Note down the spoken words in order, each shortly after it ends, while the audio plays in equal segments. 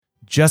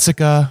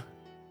Jessica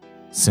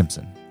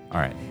Simpson.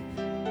 All right.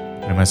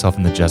 Putting myself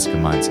in the Jessica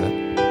mindset.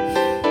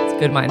 It's a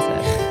good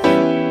mindset.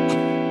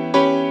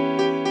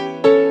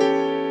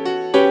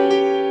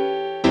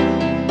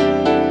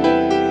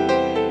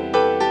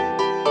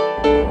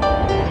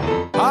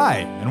 Hi,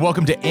 and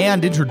welcome to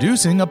And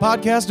Introducing, a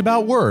podcast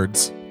about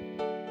words,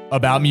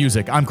 about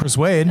music. I'm Chris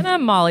Wade. And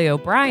I'm Molly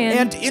O'Brien.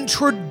 And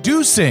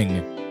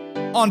introducing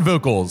on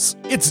vocals,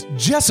 it's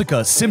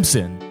Jessica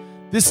Simpson.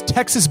 This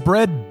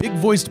Texas-bred,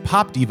 big-voiced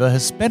pop diva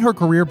has spent her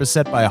career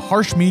beset by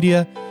harsh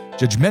media,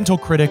 judgmental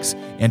critics,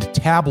 and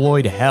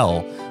tabloid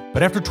hell.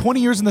 But after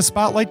 20 years in the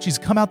spotlight, she's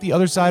come out the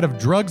other side of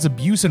drugs,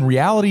 abuse, and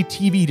reality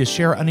TV to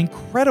share an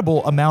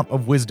incredible amount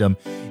of wisdom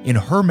in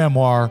her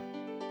memoir,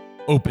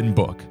 Open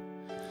Book.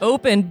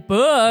 Open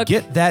book.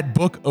 Get that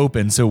book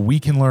open so we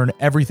can learn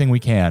everything we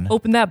can.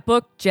 Open that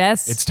book,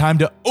 Jess. It's time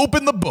to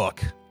open the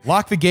book.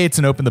 Lock the gates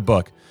and open the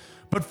book.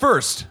 But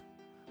first,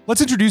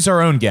 let's introduce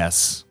our own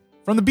guests.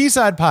 From the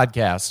B-Side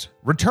Podcast,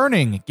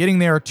 returning, getting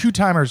their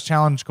two-timers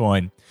challenge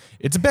coin,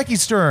 it's Becky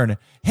Stern,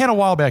 Hannah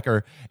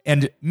Weilbecker,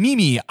 and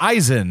Mimi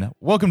Eisen.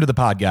 Welcome to the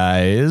pod,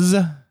 guys.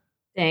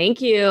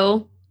 Thank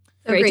you.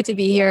 So great to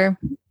be here.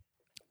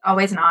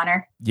 Always an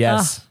honor.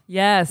 Yes.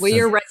 Yes. We're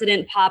your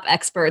resident pop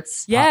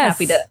experts. Yes.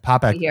 Happy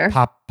to be here.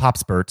 Pop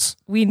spurts.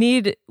 We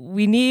need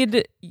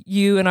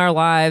you in our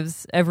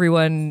lives.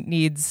 Everyone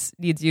needs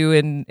you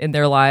in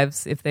their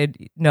lives, if they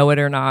know it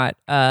or not.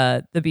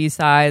 The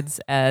B-Sides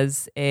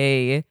as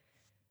a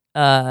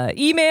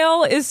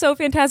email is so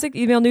fantastic.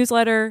 Email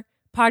newsletter.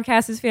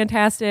 Podcast is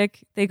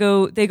fantastic. They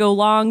go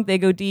long, they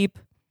go deep.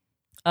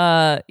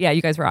 Yeah,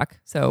 you guys rock.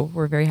 So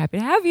we're very happy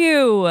to have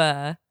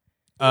you.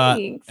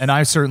 And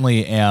I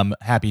certainly am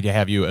happy to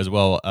have you as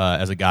well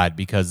as a guide,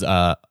 because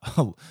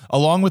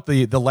along with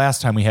the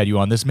last time we had you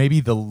on, this may be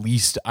the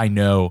least I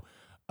know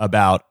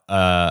about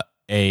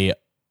a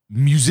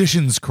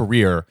musician's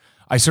career.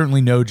 I certainly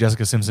know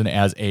Jessica Simpson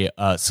as a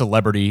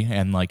celebrity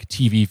and like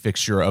TV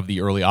fixture of the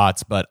early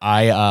aughts, but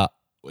I,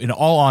 in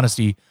all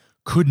honesty,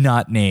 could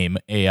not name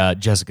a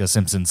Jessica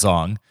Simpson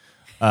song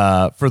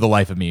for the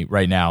life of me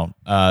right now.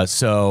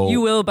 So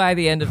you will by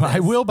the end of this.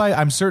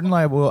 I'm certain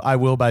I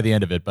will by the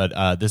end of it,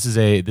 but this is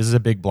a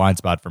big blind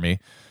spot for me.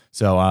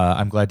 So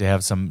I'm glad to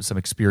have some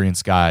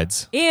experienced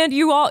guides. And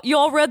you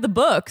all read the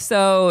book,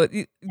 so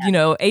you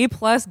know, A+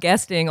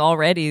 guesting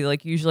already.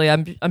 Like usually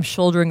I'm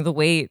shouldering the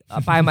weight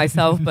by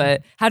myself,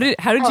 but how did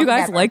you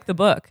guys like the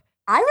book?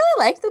 I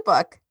really liked the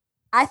book.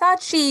 I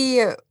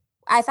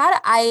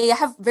thought I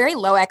have very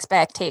low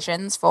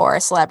expectations for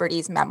a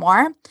celebrity's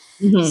memoir.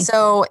 Mm-hmm.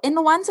 So in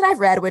the ones that I've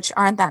read, which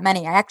aren't that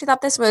many, I actually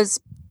thought this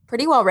was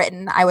pretty well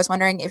written. I was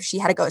wondering if she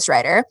had a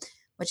ghostwriter,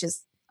 which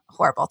is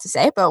horrible to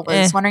say, but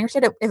was wondering if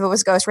it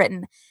was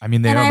ghostwritten. I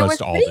mean, they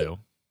almost all do.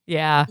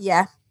 Yeah.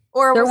 Yeah.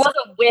 Or there was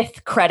a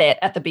with credit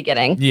at the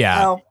beginning.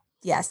 Yeah. Oh,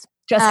 yes.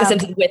 Jessica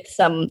Simpson with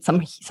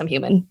some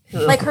human.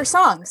 Like her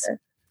songs.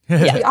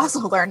 Yeah. We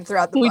also learned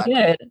throughout the book. We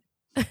did.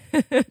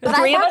 The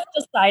three of us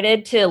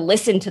decided to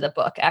listen to the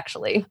book,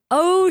 actually.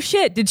 Oh,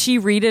 shit. Did she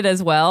read it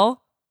as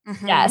well?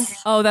 Mm-hmm.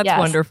 Yes. Oh, that's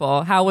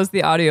wonderful. How was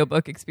the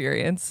audiobook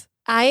experience?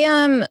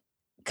 I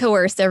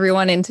coerced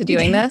everyone into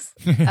doing this.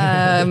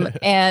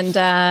 And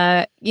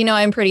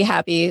I'm pretty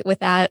happy with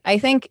that. I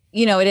think,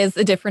 it is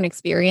a different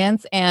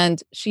experience,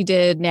 and she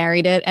did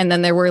narrate it. And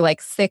then there were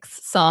like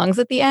 6 songs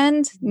at the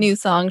end, new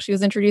songs she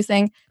was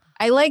introducing.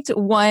 I liked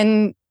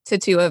 1 to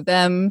 2 of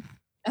them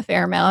a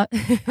fair amount.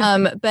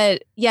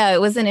 But yeah,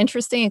 it was an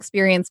interesting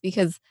experience,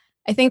 because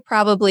I think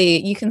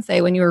probably you can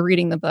say when you were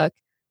reading the book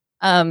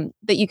that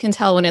you can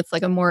tell when it's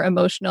like a more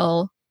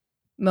emotional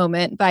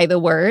moment by the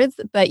words,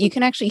 but you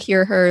can actually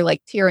hear her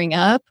like tearing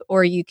up,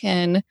 or you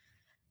can,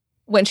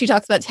 when she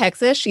talks about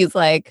Texas, she's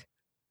like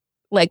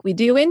we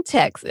do in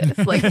Texas,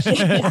 like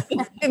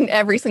in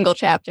every single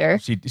chapter.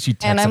 She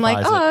and I'm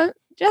like, oh,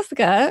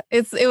 Jessica.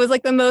 It was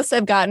like the most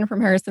I've gotten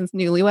from her since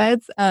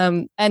Newlyweds.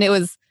 And it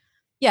was,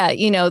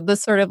 the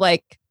sort of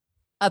like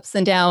ups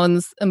and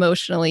downs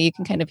emotionally, you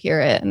can kind of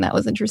hear it. And that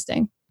was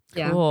interesting.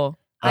 Yeah. Cool.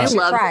 I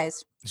love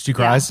cries. She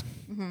cries?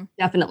 Yeah. Mm-hmm.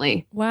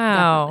 Definitely.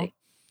 Wow. Definitely.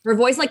 Her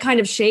voice like kind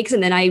of shakes.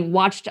 And then I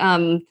watched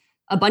a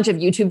bunch of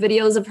YouTube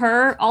videos of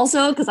her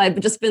also, because I've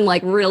just been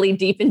like really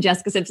deep in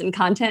Jessica Simpson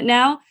content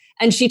now.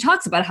 And she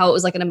talks about how it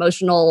was like an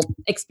emotional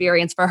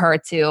experience for her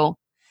to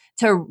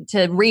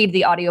read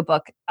the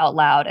audiobook out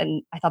loud.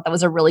 And I thought that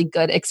was a really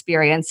good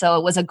experience. So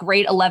it was a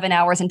great 11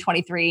 hours and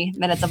 23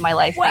 minutes of my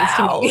life. Thanks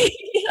to me.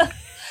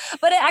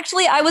 But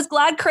actually, I was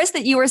glad, Chris,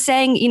 that you were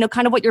saying,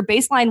 kind of what your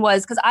baseline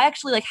was, because I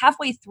actually like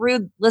halfway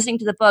through listening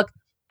to the book,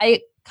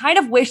 I kind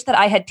of wish that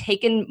I had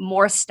taken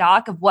more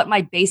stock of what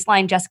my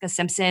baseline Jessica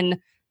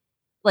Simpson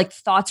like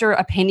thoughts or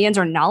opinions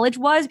or knowledge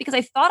was, because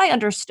I thought I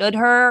understood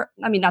her.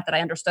 I mean, not that I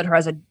understood her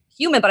as a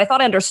human, but I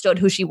thought I understood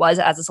who she was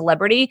as a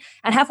celebrity.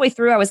 And halfway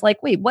through, I was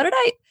like, wait, what did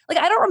I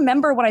don't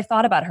remember what I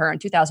thought about her in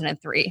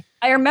 2003.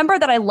 I remember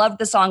that I loved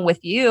the song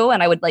With You,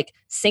 and I would like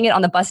sing it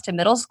on the bus to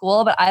middle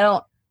school, but I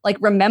don't like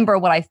remember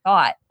what I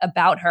thought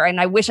about her. And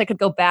I wish I could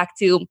go back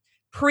to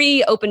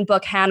pre-open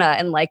book Hannah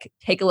and like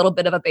take a little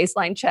bit of a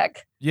baseline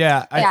check.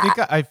 Yeah, I think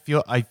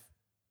I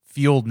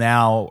feel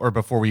now, or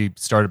before we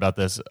started about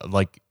this,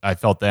 like I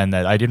felt then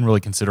that I didn't really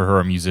consider her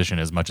a musician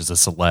as much as a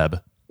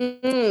celeb.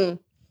 Mm-hmm.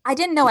 I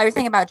didn't know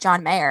everything about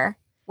John Mayer,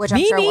 which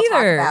I'm sure we'll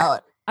talk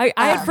about. I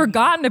had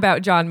forgotten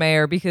about John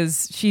Mayer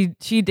because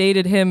she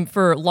dated him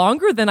for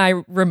longer than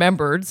I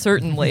remembered,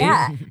 certainly,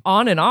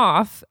 on and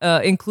off,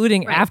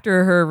 including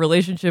after her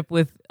relationship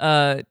with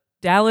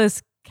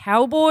Dallas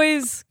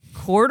Cowboys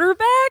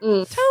quarterback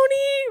Tony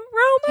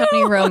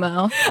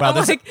Romo. Wow,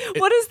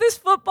 what is this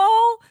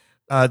football?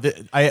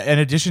 In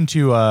addition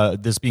to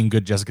this being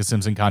good Jessica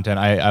Simpson content,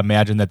 I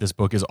imagine that this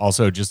book is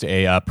also just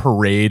a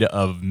parade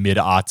of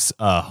mid-aughts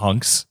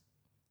hunks.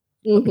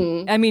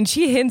 Mm-hmm. I mean,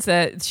 she hints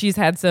that she's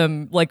had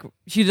some, like,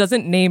 she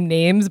doesn't name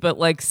names, but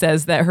like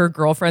says that her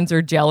girlfriends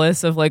are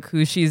jealous of like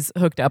who she's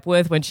hooked up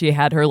with when she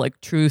had her like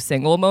true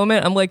single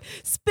moment. I'm like,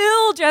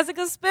 spill,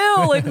 Jessica,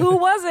 spill. Like, who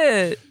was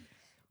it?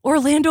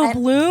 Orlando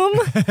Bloom?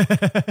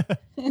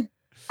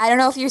 I don't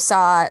know if you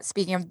saw,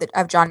 speaking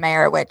of John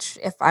Mayer, which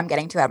if I'm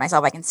getting too out of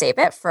myself, I can save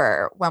it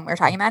for when we're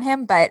talking about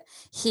him, but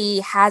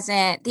he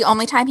hasn't, the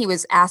only time he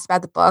was asked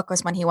about the book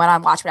was when he went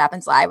on Watch What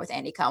Happens Live with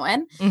Andy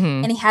Cohen. Mm-hmm.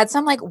 And he had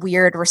some like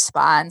weird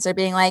response or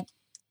being like,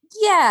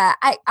 yeah,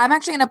 I'm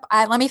actually going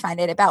to, let me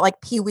find it about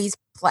like Pee-wee's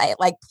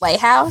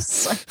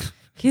Playhouse.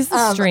 He's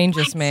the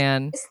strangest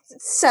man. It's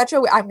such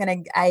a,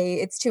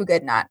 it's too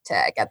good not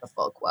to get the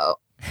full quote.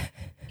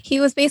 He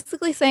was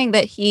basically saying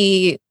that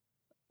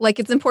like,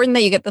 it's important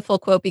that you get the full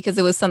quote because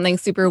it was something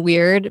super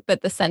weird,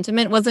 but the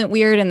sentiment wasn't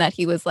weird and that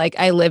he was like,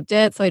 I lived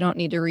it, so I don't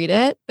need to read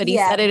it. But he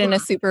said it in a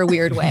super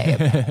weird way.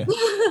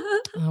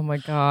 Oh, my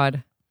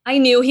God. I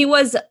knew he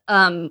was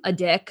a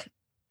dick,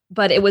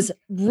 but it was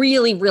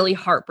really, really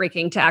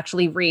heartbreaking to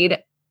actually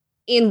read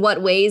in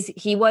what ways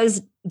he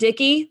was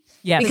dicky.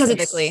 Yes, because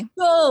it's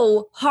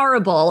so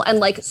horrible and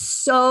like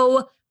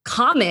so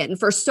common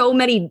for so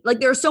many, like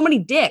there are so many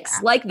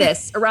dicks like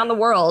this around the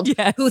world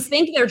who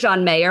think they're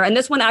John Mayer, and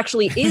this one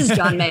actually is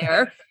John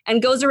Mayer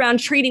and goes around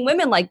treating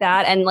women like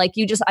that. And like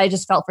I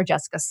just felt for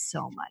Jessica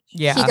so much.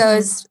 Yeah, he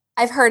goes,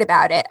 I've heard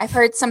about it. I've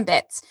heard some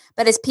bits,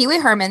 but as Pee Wee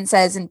Herman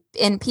says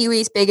in Pee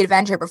Wee's Big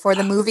Adventure, before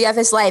the movie of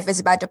his life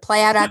is about to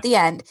play out at the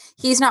end,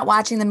 he's not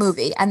watching the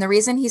movie, and the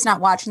reason he's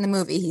not watching the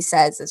movie, he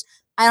says, is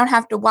I don't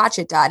have to watch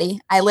it, Dottie.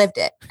 I lived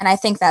it, and I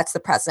think that's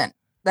the precedent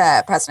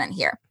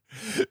here.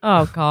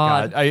 Oh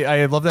God.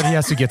 I love that he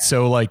has to get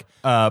so like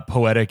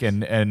poetic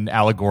and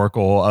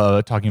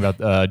allegorical talking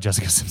about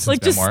Jessica Simpson's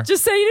like memoir.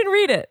 Just say you didn't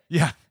read it.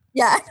 Yeah.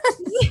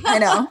 I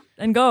know.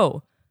 And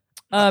go.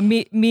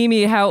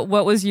 Mimi,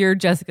 what was your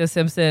Jessica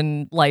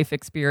Simpson life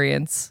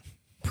experience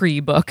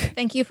pre-book?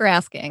 Thank you for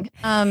asking.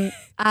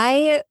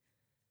 I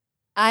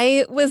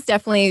was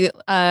definitely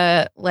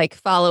like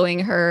following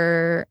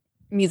her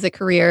music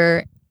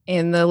career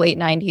in the late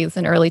 90s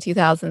and early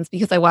 2000s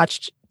because I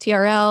watched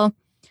TRL.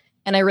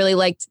 And I really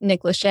liked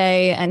Nick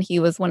Lachey, and he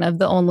was one of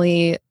the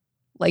only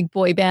like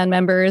boy band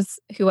members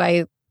who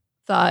I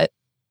thought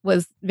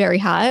was very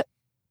hot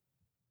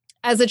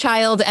as a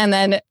child, and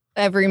then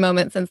every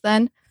moment since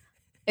then,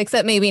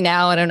 except maybe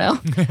now, I don't know.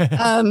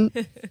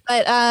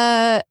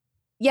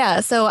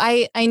 So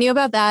I knew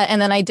about that,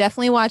 and then I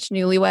definitely watched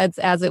Newlyweds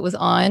as it was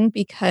on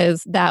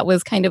because that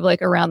was kind of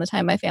like around the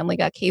time my family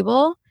got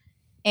cable,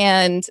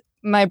 and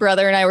my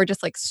brother and I were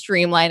just like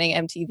streamlining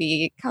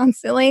MTV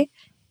constantly,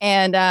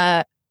 and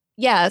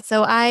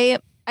so I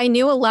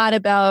knew a lot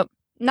about,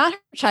 not her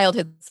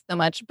childhood so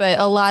much, but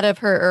a lot of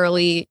her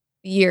early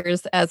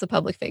years as a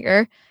public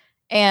figure,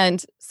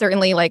 and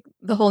certainly like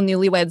the whole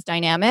Newlyweds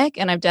dynamic.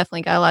 And I've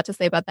definitely got a lot to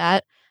say about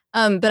that.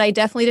 But I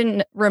definitely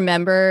didn't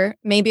remember,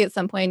 maybe at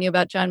some point I knew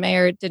about John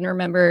Mayer, didn't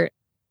remember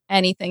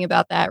anything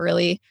about that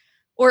really,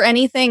 or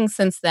anything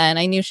since then.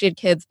 I knew she had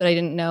kids, but I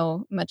didn't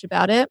know much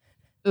about it.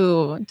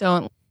 Ooh,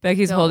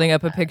 Becky's holding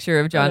up a picture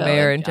of John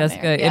Mayer and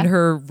Jessica in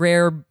her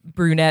rare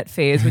brunette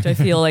phase, which I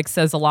feel like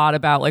says a lot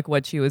about like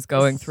what she was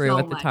going through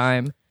at the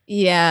time.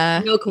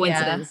 Yeah. No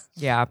coincidence.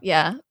 Yeah.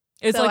 Yeah.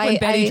 It's so like when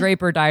Betty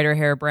Draper dyed her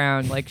hair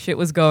brown, like shit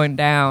was going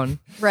down.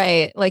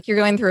 Right. Like you're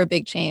going through a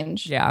big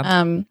change.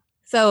 Yeah.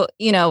 So,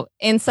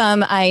 in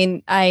some,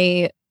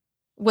 I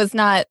was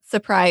not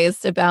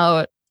surprised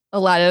about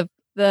a lot of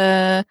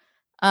the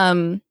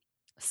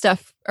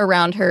stuff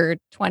around her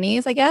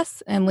 20s, I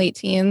guess, and late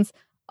teens.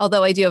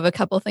 Although I do have a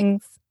couple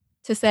things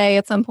to say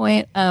at some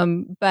point.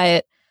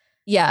 But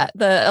yeah,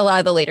 a lot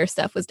of the later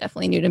stuff was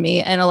definitely new to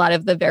me. And a lot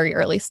of the very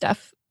early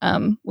stuff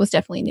was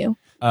definitely new.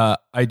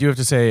 I do have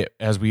to say,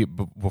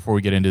 before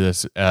we get into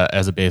this,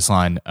 as a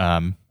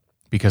baseline,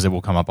 because it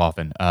will come up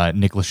often,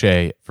 Nick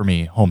Lachey, for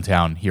me,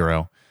 hometown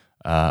hero,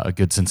 a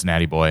good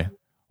Cincinnati boy.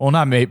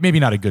 Well, maybe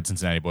not a good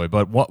Cincinnati boy,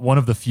 but one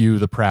of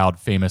the proud,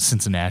 famous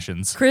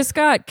Cincinnatians. Chris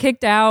got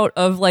kicked out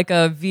of like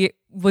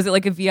was it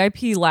like a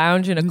VIP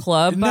lounge in a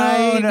club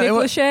by Nick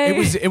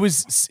Lachey?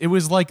 It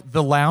was like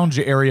the lounge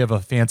area of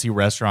a fancy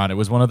restaurant. It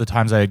was one of the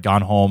times I had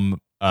gone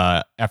home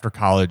after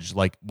college,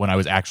 like when I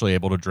was actually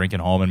able to drink at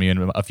home, and me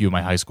and a few of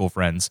my high school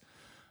friends.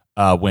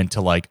 went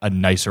to like a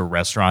nicer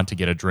restaurant to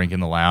get a drink in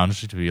the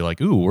lounge to be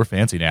like, ooh, we're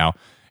fancy now.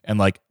 And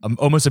like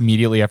almost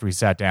immediately after we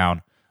sat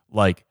down,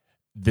 like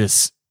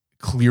this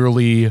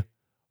clearly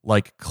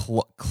like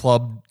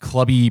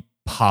clubby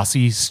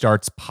posse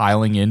starts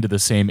piling into the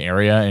same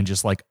area and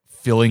just like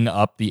filling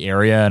up the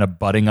area and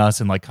abutting us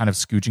and like kind of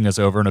scooching us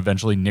over. And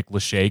eventually Nick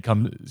Lachey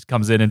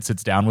comes in and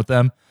sits down with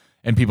them.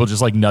 And people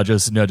just like nudge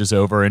us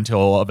over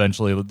until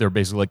eventually they're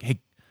basically like, hey,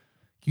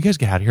 you guys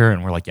get out of here.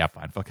 And we're like, yeah,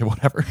 fine, fuck it,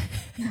 whatever.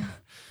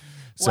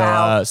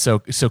 Wow. So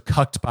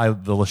cucked by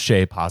the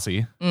Lachey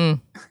posse.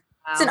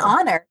 It's an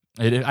honor.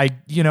 In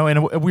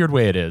a weird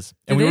way it is.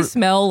 And Do they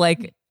smell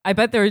like, I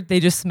bet they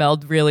just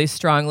smelled really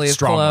strongly of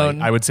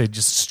cologne. I would say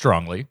just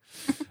strongly.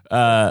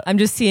 I'm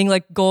just seeing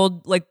like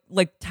gold, like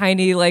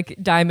tiny like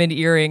diamond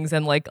earrings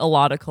and like a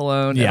lot of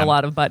cologne and a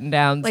lot of button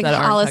downs. Like that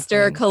aren't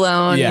Hollister tucked in.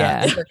 cologne,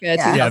 circa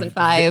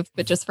 2005,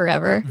 but just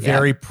forever.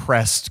 Very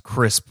pressed,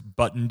 crisp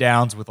button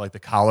downs with like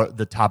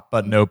the top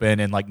button open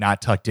and like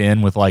not tucked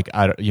in with like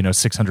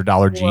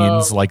 $600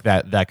 jeans, like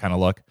that kind of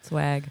look.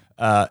 Swag.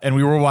 And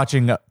we were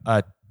watching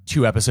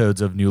 2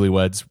 episodes of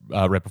Newlyweds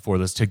right before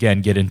this to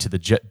again get into the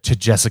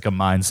Jessica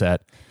mindset.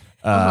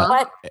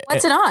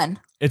 What's it on?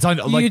 It's on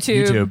like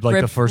YouTube, like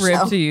the first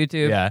rip to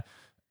YouTube. Yeah.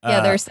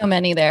 There's so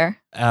many there.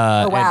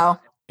 Oh wow.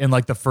 In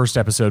like the first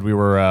episode we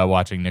were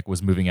watching, Nick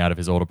was moving out of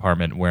his old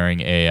apartment wearing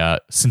a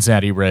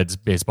Cincinnati Reds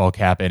baseball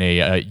cap and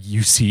a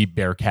UC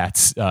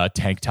Bearcats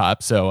tank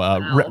top. So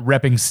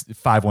repping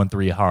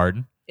 513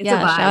 hard. It's a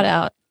vibe. Shout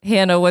out.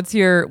 Hannah, what's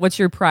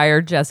your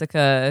prior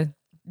Jessica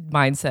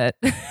mindset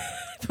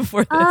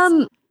before this?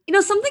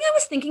 Something I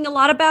was thinking a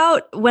lot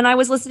about when I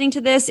was listening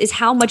to this is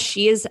how much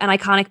she is an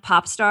iconic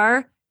pop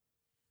star.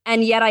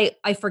 And yet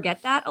I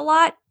forget that a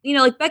lot.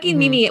 Like Becky and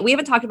Mimi, we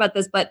haven't talked about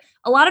this, but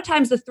a lot of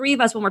times the three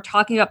of us, when we're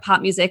talking about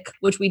pop music,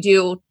 which we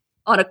do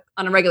on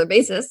a regular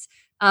basis,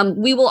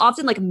 we will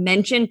often like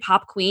mention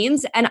pop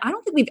queens. And I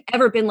don't think we've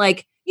ever been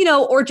like,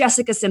 or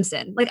Jessica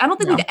Simpson. Like, I don't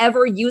think we've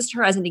ever used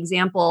her as an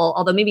example,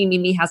 although maybe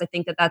Mimi has. I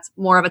think that's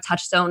more of a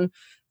touchstone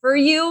for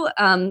you,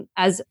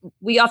 as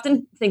we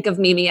often think of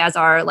Mimi as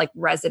our like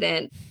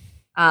resident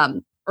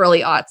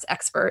early aughts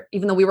expert,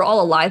 even though we were all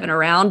alive and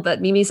around,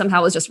 but Mimi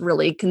somehow was just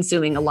really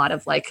consuming a lot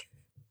of like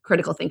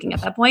critical thinking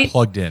at that point.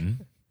 Plugged in.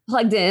 So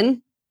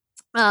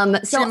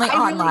extremely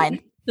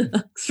online.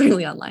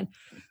 Extremely online.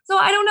 So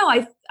I don't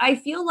know. I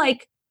feel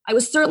like I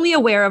was certainly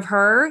aware of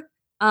her.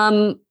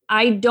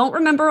 I don't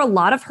remember a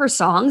lot of her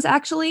songs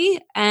actually.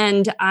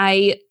 And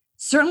I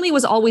certainly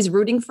was always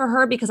rooting for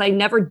her because I was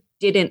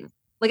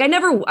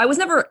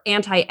never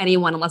anti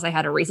anyone unless I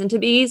had a reason to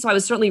be. So I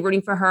was certainly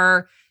rooting for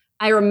her.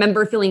 I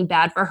remember feeling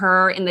bad for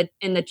her in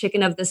the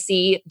Chicken of the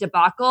Sea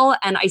debacle.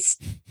 And I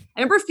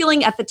remember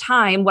feeling at the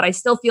time what I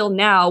still feel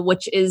now,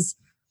 which is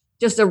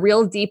just a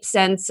real deep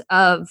sense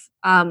of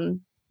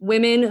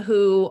women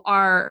who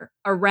are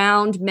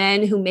around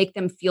men who make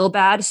them feel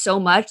bad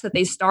so much that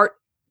they start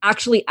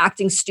actually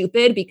acting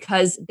stupid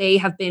because they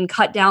have been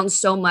cut down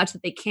so much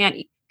that they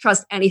can't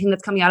trust anything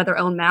that's coming out of their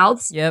own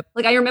mouths. Yep.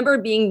 Like I remember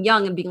being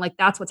young and being like,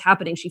 that's what's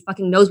happening. She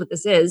fucking knows what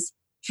this is.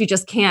 She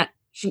just can't.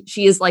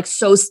 She is like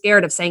so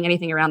scared of saying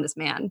anything around this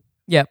man.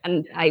 Yep.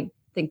 And I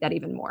think that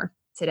even more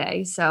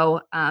today.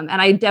 So, and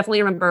I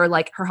definitely remember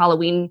like her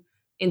Halloween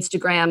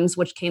Instagrams,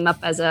 which came up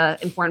as a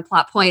important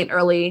plot point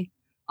early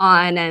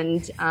on.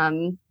 And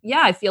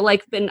I feel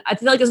like this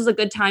was a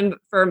good time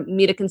for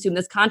me to consume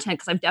this content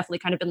because I've definitely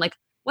kind of been like,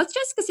 what's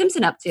Jessica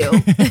Simpson up to?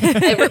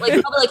 Probably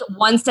like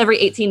once every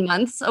 18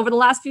 months over the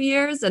last few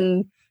years.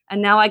 And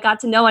now I got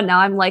to know, and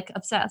now I'm like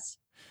obsessed.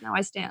 Now I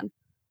stand.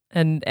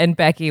 And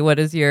Becky,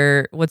 what's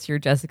your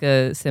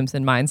Jessica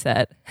Simpson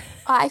mindset?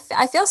 I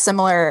feel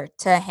similar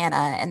to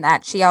Hannah in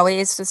that she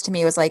always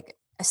was like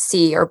a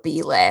C or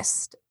B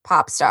list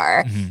pop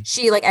star. Mm-hmm.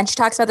 She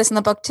talks about this in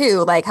the book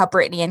too, like how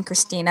Britney and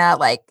Christina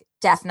like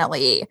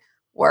definitely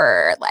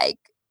were like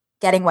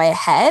getting way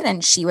ahead,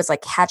 and she was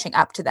like catching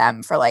up to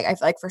them for like I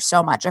feel like for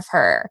so much of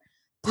her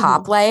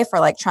pop life, or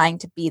like trying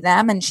to be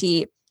them, and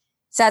she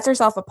sets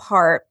herself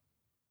apart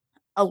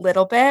a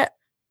little bit,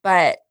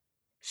 but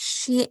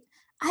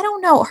I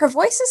don't know. Her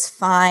voice is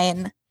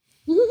fine.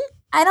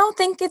 I don't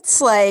think it's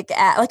like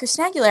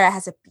Christina Aguilera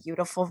has a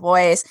beautiful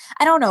voice.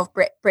 I don't know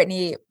if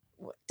Britney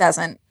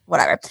doesn't,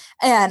 whatever.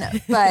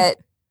 But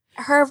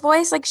her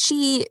voice, like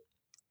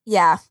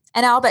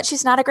and I'll bet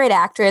she's not a great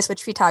actress,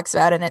 which she talks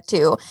about in it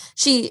too.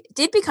 She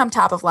did become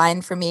top of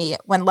line for me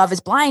when Love is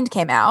Blind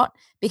came out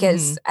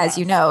because, as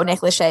you know,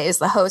 Nick Lachey is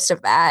the host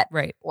of that,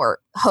 right? Or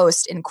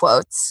host in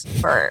quotes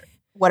for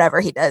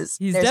whatever he does.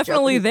 He's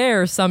definitely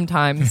there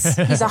sometimes.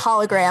 He's a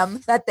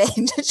hologram that they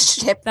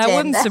just shipped. That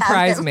wouldn't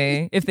surprise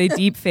me if they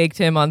deep faked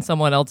him on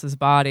someone else's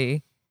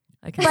body.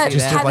 I can see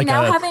just that. like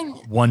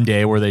one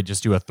day where they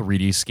just do a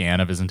 3D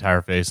scan of his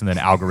entire face and then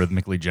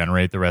algorithmically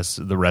generate the rest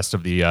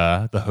of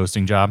the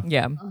hosting job.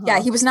 Yeah. Yeah,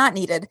 he was not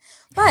needed.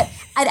 But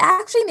it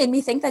actually made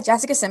me think that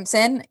Jessica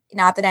Simpson,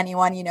 not that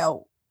anyone,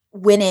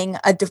 winning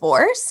a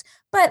divorce,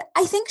 but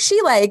I think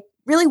she like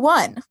really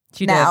won.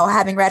 She now,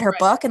 having read her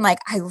book, and like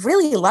I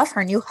really love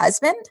her new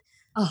husband.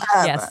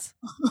 Yes.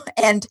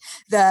 And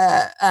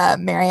the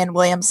Marianne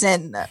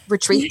Williamson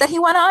retreat that he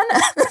went on.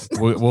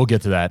 We'll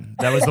get to that.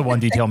 That was the one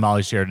detail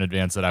Molly shared in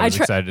advance that I was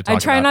excited to talk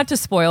about. I try not to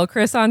spoil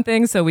Chris on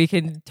things so we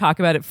can talk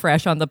about it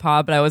fresh on the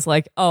pod, but I was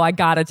like, oh, I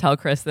gotta tell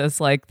Chris this.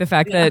 Like the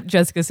fact that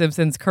Jessica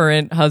Simpson's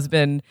current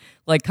husband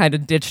like kind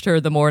of ditched her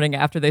the morning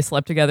after they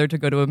slept together to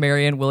go to a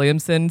Marianne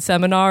Williamson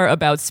seminar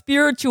about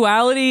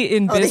spirituality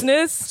in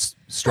business.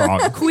 Strong.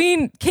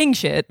 King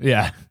shit.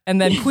 Yeah.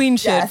 And then queen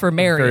shit for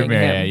marrying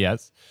him.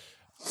 Yes.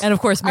 And of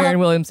course, Marianne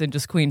Williamson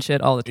just queen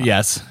shit all the time.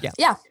 Yes.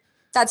 Yeah.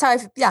 That's how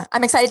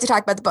I'm excited to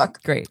talk about the book.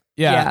 Great.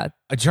 Yeah.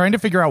 Trying to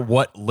figure out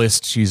what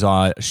list she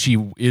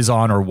is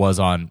on or was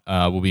on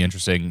will be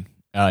interesting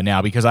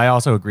now, because I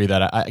also agree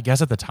that I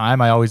guess at the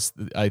time I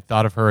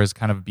thought of her as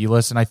kind of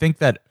B-list, and I think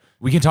that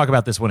we can talk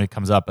about this when it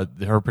comes up, but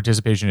her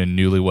participation in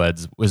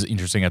Newlyweds was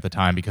interesting at the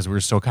time because we were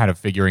still kind of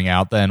figuring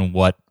out then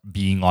what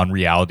being on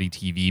reality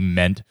TV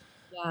meant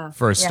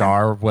for a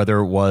star, whether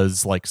it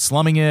was like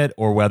slumming it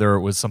or whether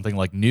it was something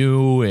like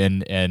new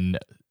and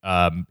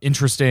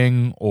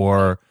interesting,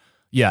 or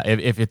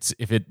if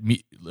it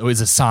was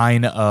a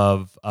sign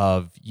of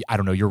I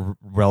don't know, your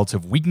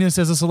relative weakness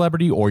as a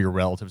celebrity or your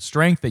relative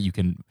strength that you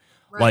can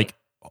like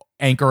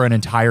anchor an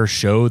entire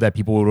show that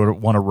people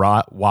would want to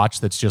watch.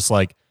 That's just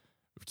like,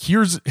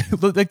 here's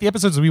like the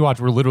episodes we watch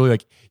were literally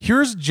like,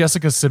 here's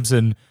Jessica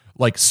Simpson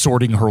like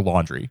sorting her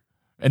laundry,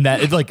 and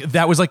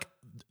that was like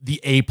the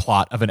A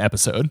plot of an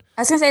episode.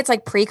 I was gonna say it's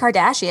like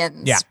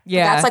pre-Kardashians.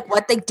 Yeah. That's like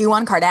what they do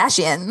on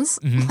Kardashians.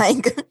 Mm-hmm.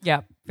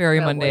 Like, very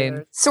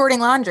mundane. Sorting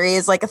laundry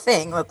is like a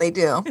thing that they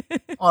do.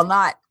 Well,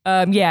 not.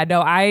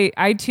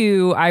 I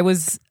too. I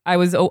was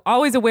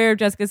always aware of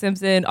Jessica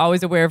Simpson.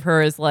 Always aware of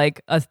her as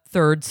like a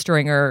third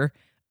stringer.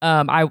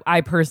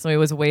 I personally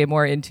was way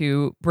more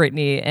into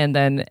Britney and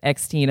then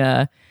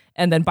ex-Tina.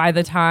 And then by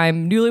the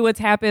time Newlyweds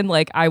happened,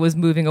 like I was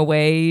moving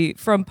away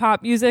from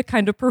pop music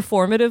kind of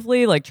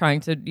performatively, like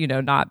trying to,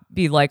 not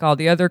be like all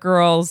the other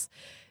girls.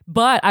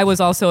 But I was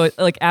also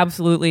like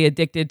absolutely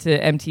addicted to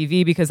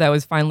MTV because I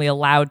was finally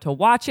allowed to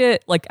watch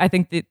it. Like I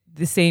think that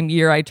the same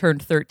year I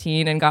turned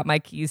 13 and got my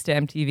keys to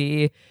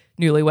MTV,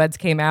 Newlyweds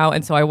came out.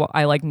 And so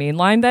I like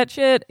mainlined that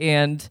shit.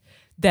 And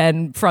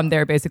then from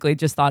there, basically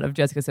just thought of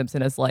Jessica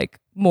Simpson as like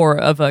more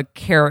of a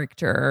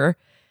character.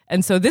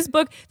 And so this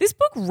book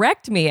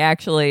wrecked me,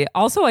 actually.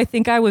 Also, I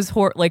think I was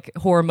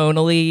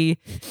hormonally,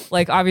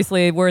 like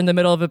obviously we're in the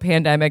middle of a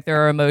pandemic.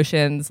 There are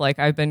emotions. Like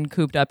I've been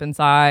cooped up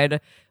inside.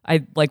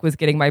 I like was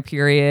getting my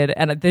period,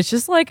 and it's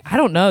just like, I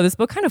don't know. This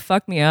book kind of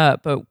fucked me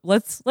up. But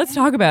let's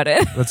talk about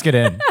it. Let's get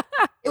in.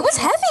 It was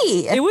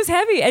heavy. It was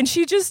heavy, and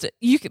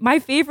my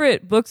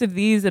favorite books of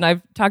these, and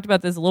I've talked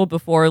about this a little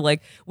before.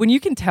 Like when you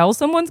can tell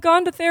someone's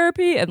gone to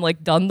therapy and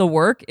like done the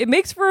work, it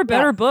makes for a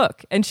better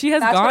book. And she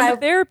has gone to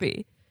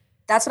therapy.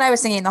 That's what I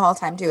was thinking the whole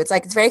time too. It's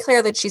like, it's very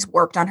clear that she's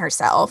worked on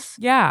herself.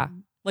 Yeah.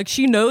 Like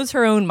she knows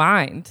her own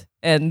mind,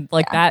 and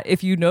like that,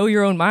 if you know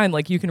your own mind,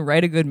 like you can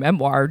write a good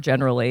memoir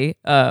generally.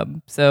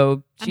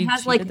 So she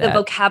has like the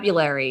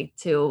vocabulary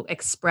to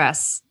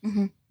express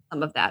some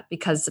of that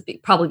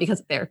probably because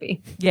of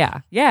therapy.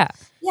 Yeah.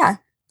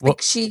 Well,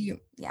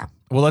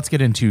 let's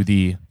get into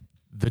the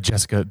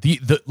Jessica.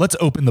 Let's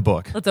open the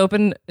book. Let's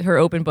open her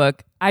open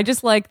book. I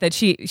just like that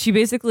she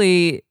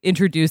basically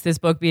introduced this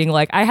book being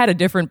like, I had a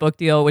different book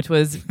deal, which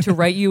was to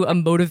write you a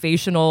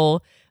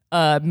motivational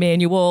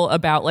manual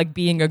about like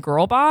being a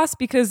girl boss.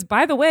 Because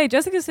by the way,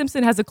 Jessica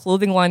Simpson has a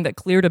clothing line that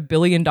cleared $1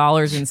 billion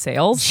in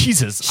sales.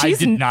 Jesus, I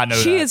did not know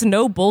that. She is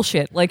no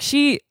bullshit. Like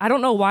I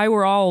don't know why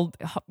we're all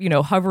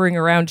hovering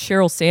around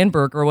Sheryl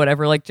Sandberg or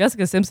whatever. Like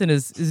Jessica Simpson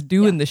is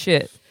doing the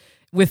shit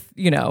with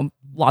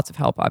lots of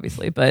help,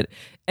 obviously.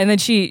 And then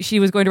she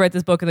was going to write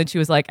this book, and then she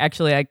was like,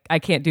 actually, I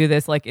can't do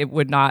this. Like it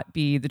would not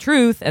be the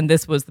truth. And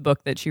this was the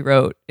book that she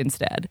wrote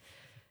instead.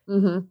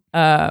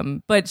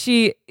 But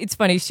it's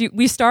funny.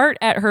 We start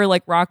at her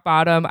like rock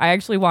bottom. I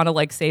actually want to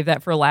like save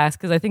that for last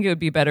because I think it would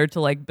be better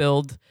to like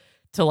build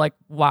to like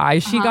why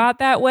she got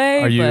that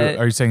way. Are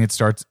you saying it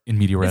starts in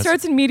media res? It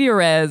starts in media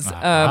res.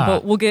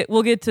 But we'll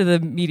get to the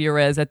media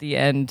res at the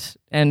end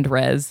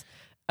res.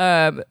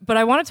 But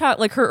I want to talk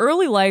like her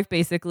early life.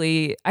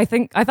 Basically, I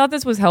thought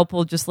this was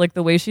helpful, just like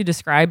the way she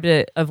described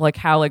it, of like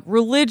how like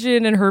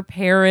religion and her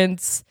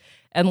parents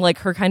and like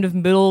her kind of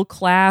middle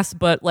class,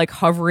 but like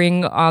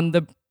hovering on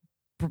the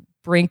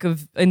brink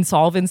of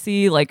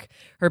insolvency. Like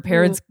her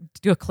parents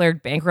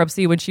declared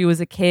bankruptcy when she was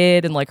a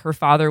kid, and like her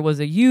father was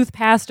a youth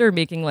pastor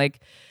making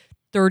like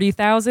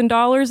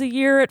 $30,000 a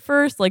year at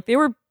first. Like they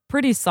were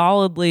pretty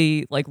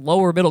solidly like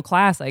lower middle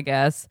class, I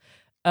guess.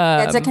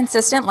 It's a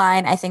consistent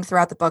line, I think,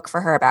 throughout the book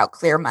for her about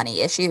clear money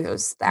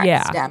issues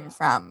that stem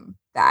from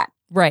that.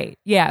 Right.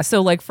 Yeah.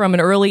 So like from an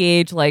early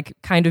age, like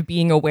kind of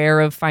being aware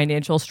of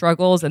financial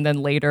struggles, and then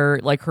later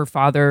like her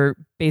father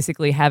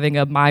basically having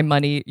a my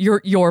money,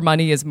 your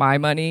money is my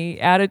money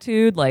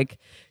attitude, like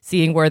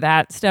seeing where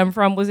that stemmed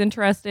from was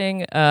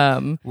interesting.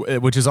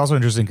 Which is also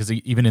interesting because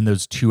even in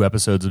those 2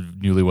 episodes of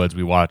Newlyweds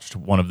we watched,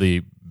 one of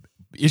the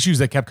issues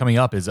that kept coming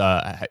up is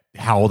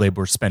how they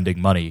were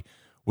spending money,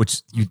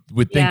 which you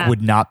would think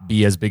would not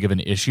be as big of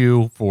an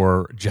issue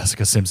for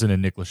Jessica Simpson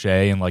and Nick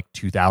Lachey in like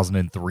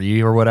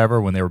 2003 or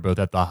whatever, when they were both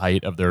at the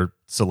height of their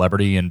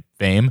celebrity and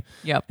fame.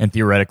 Yep. And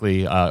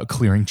theoretically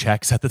clearing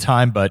checks at the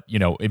time. But, you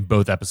know, in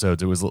both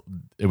episodes, it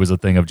was a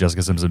thing of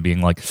Jessica Simpson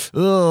being like,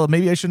 oh,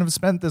 maybe I shouldn't have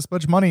spent this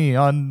much money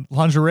on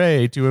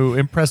lingerie to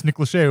impress Nick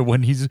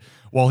Lachey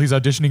while he's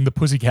auditioning the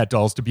Pussycat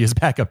Dolls to be his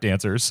backup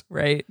dancers.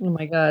 Right. Oh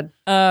my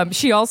God.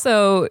 She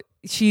also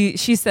she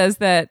says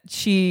that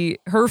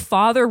her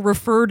father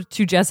referred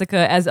to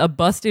Jessica as a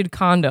busted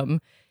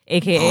condom,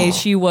 aka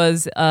she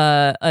was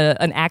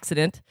an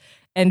accident,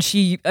 and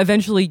she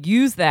eventually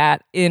used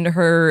that in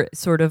her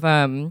sort of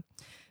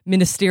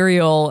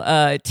ministerial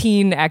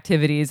teen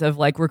activities of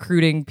like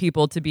recruiting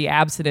people to be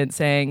abstinent,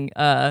 saying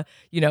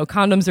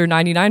condoms are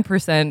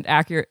 99%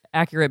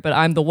 accurate, but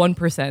I'm the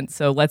 1%,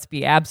 so let's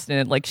be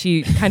abstinent. Like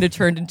she kind of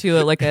turned into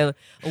a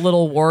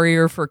little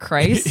warrior for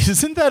Christ.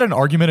 Isn't that an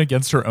argument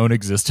against her own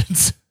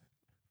existence?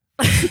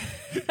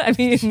 I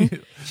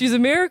mean, she's a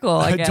miracle,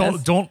 I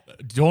guess.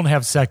 Don't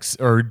have sex,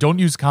 or don't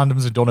use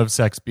condoms and don't have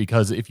sex,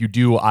 because if you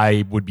do,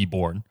 I would be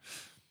born.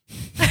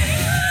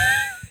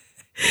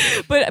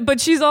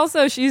 But she's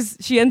also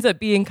she ends up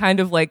being kind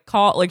of like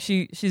called, like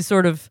she's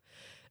sort of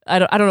I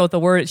don't know what the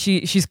word,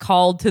 she's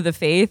called to the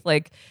faith.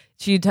 Like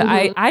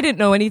I didn't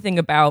know anything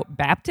about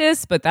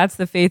Baptists, but that's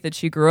the faith that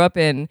she grew up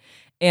in.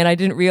 And I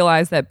didn't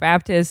realize that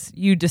Baptists,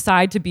 you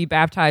decide to be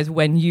baptized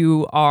when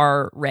you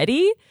are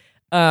ready.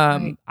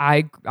 Right.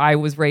 I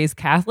was raised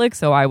Catholic,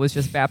 so I was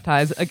just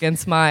baptized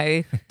against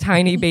my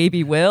tiny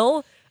baby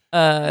will,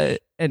 and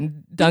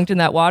dunked in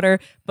that water.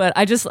 But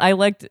I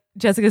liked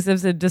Jessica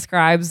Simpson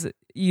describes,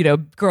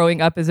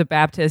 growing up as a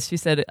Baptist. She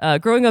said,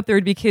 growing up, there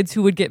would be kids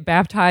who would get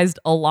baptized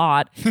a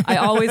lot. I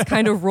always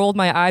kind of rolled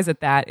my eyes at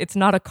that. It's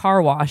not a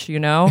car wash,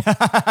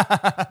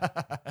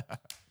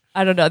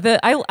 I don't know.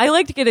 I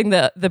liked getting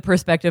the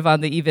perspective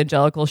on the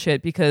evangelical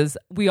shit, because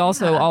we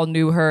also all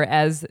knew her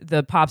as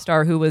the pop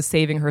star who was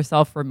saving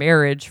herself for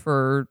marriage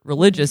for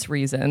religious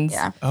reasons.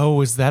 Yeah. Oh,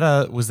 was that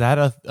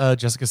a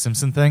Jessica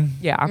Simpson thing?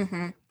 Yeah.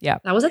 Mm-hmm. Yeah.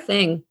 That was a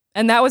thing.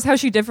 And that was how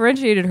she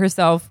differentiated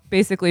herself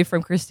basically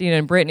from Christina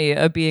and Britney,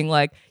 of being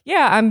like,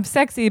 yeah, I'm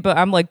sexy, but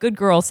I'm like good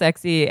girl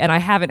sexy, and I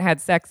haven't had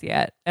sex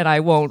yet, and I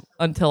won't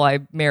until I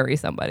marry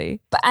somebody.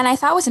 And I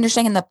thought it was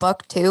interesting in the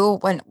book too,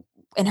 when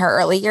in her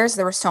early years,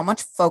 there was so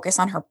much focus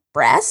on her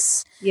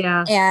breasts.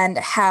 Yeah. And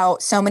how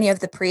so many of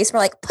the priests were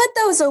like, put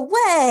those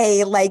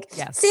away, like,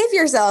 yes, save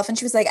yourself. And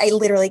she was like, I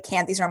literally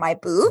can't. These are my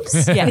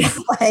boobs. Yes.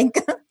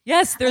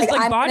 Yes, there's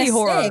like body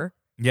horror. Sing.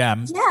 Yeah.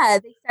 Yeah.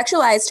 They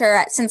sexualized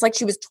her since like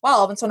she was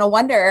 12. And so no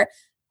wonder,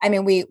 I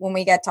mean, when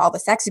we get to all the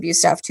sex abuse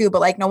stuff too,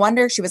 but like no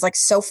wonder she was like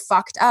so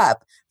fucked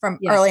up from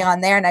early on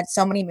there, and had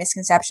so many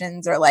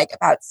misconceptions or like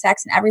about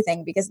sex and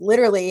everything, because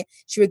literally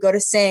she would go to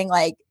sing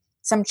like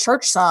some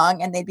church song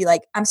and they'd be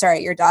like, I'm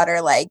sorry, your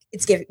daughter, like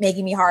it's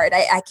making me hard.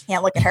 I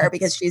can't look at her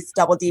because she's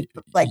double deep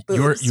like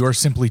boobs. You're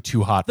simply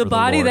too hot the for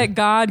body the Lord. that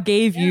God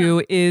gave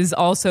you is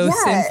also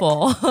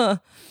sinful.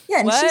 Yeah,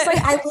 and she's like,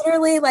 I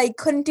literally like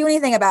couldn't do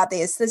anything about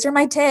these. These are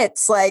my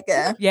tits. Like,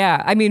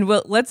 yeah, I mean,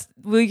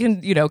 we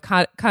can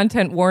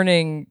content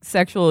warning,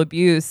 sexual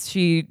abuse.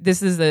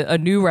 This is a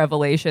new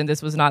revelation.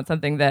 This was not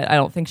something that I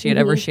don't think she had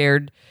ever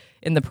shared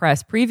in the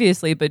press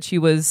previously, but she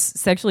was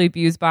sexually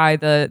abused by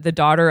the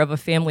daughter of a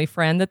family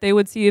friend that they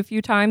would see a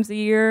few times a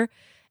year.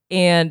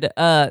 And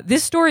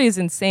this story is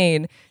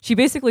insane. She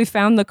basically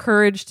found the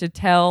courage to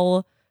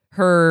tell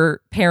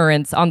her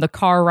parents on the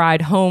car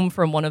ride home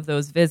from one of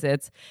those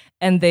visits,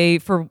 and they,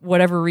 for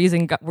whatever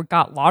reason,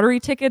 got lottery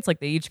tickets.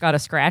 Like they each got a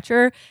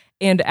scratcher.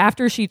 And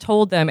after she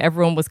told them,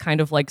 everyone was kind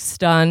of like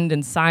stunned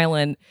and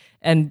silent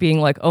and being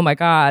like, oh my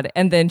God.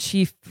 And then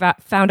she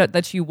found out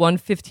that she won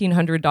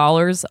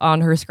 $1,500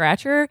 on her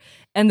scratcher.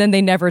 And then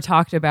they never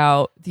talked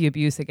about the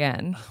abuse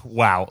again.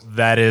 Wow.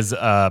 That is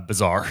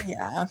bizarre.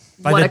 yeah.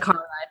 What a car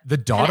ride. The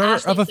daughter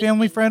of a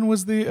family friend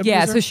was the abuser?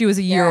 Yeah, so she was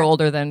a year Yeah.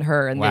 older than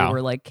her, and Wow. they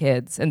were like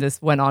kids. And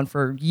this went on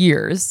for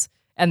years.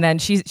 And then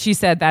she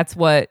said that's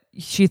what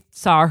she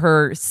saw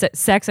her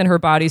sex and her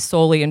body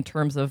solely in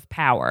terms of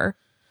power.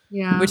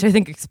 Yeah. Which I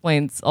think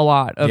explains a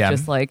lot of Yeah.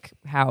 just like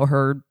how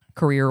her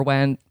career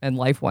went and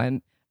life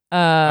went.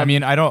 I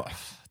mean, I don't.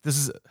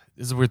 This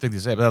is a weird thing to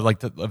say, but I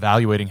like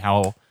evaluating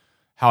how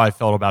I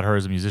felt about her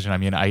as a musician. I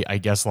mean, I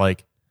guess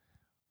like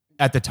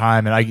at the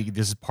time, and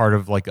this is part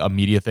of like a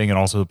media thing, and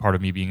also part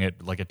of me being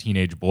like a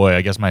teenage boy.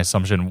 I guess my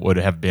assumption would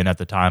have been at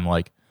the time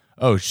like,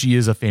 oh, she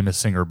is a famous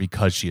singer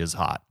because she is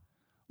hot.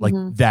 Like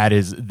that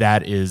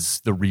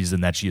is the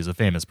reason that she is a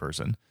famous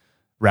person,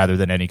 rather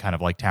than any kind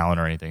of like talent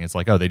or anything. It's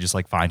like, oh, they just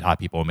like find hot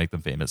people and make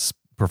them famous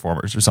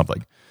performers or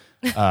something.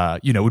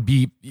 Would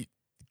be, if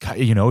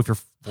you're 14,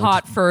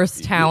 Hot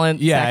first,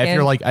 talent yeah. second.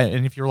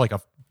 If you're like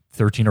a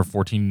 13 or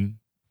 14,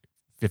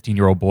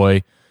 15-year-old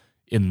boy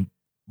in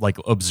like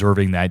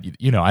observing that,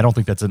 I don't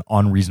think that's an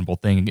unreasonable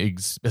thing,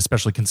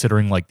 especially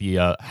considering like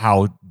the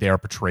how they are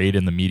portrayed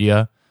in the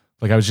media.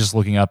 Like I was just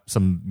looking up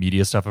some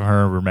media stuff of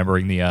her,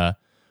 remembering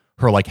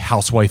her like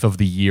Housewife of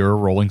the Year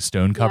Rolling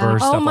Stone cover,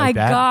 stuff Oh my like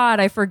that. God,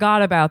 I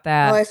forgot about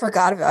that. Oh, I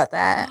forgot about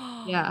that.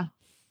 Yeah.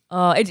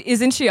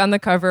 Isn't she on the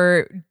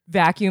cover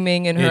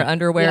vacuuming in her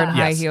underwear and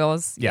high Yes.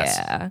 heels? Yes.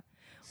 Yeah.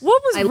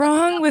 What was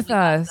wrong with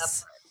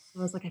us?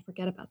 I was like, I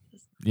forget about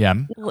this. Yeah.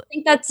 I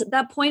think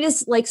that point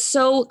is like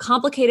so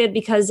complicated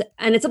because,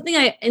 and it's something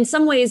in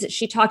some ways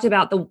she talked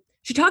about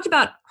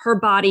her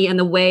body and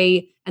the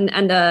way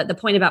and the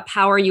point about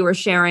power you were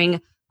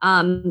sharing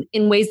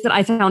in ways that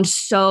I found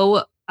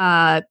so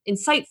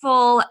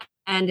insightful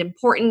and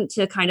important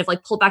to kind of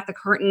like pull back the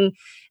curtain.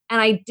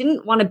 And I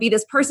didn't want to be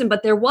this person,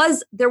 but there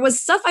was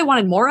stuff I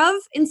wanted more of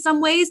in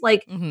some ways.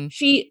 Like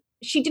she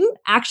didn't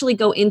actually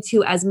go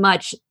into as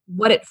much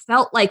what it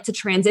felt like to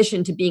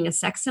transition to being a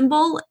sex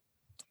symbol.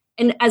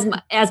 And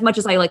as much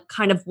as I like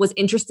kind of was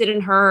interested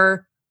in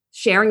her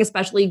sharing,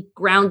 especially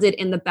grounded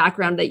in the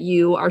background that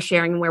you are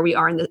sharing and where we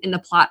are in the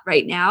plot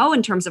right now,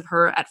 in terms of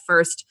her at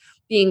first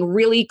being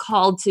really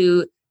called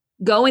to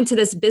go into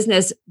this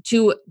business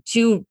to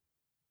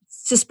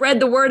spread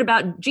the word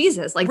about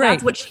Jesus. Like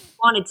that's what she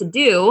wanted to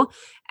do.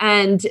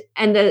 And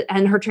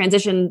her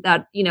transition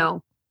that, you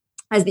know,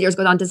 as the years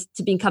go on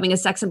to becoming a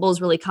sex symbol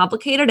is really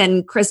complicated.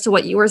 And Chris, to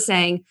what you were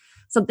saying,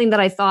 something that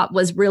I thought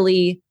was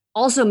really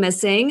also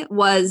missing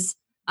was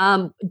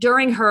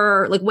during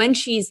her, like when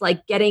she's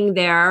like getting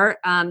there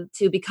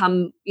to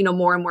become, you know,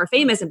 more and more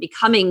famous and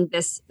becoming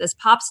this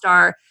pop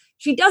star,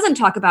 she doesn't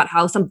talk about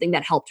how something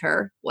that helped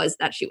her was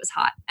that she was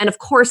hot. And of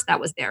course that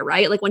was there,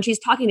 right? Like when she's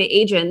talking to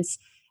agents,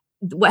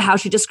 how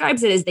she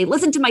describes it is they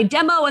listened to my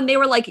demo and they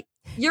were like,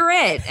 you're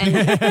it.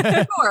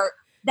 And sure,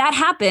 that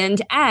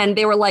happened. And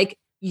they were like,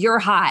 you're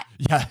hot.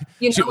 Yeah.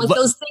 You know, like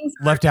those things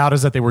left out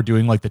is that they were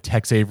doing like the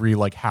Tex Avery,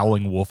 like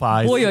howling wolf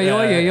eyes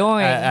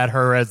at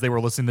her as they were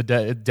listening to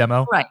the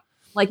demo. Right.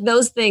 Like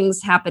those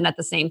things happen at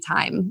the same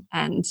time.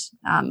 And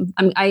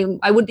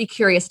I would be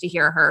curious to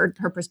hear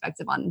her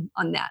perspective on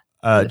that.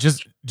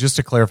 Just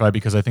to clarify,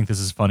 because I think this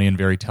is funny and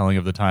very telling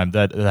of the time,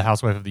 that the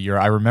Housewife of the Year,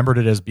 I remembered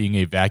it as being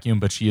a vacuum,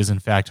 but she is in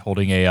fact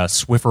holding a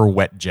Swiffer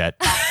wet jet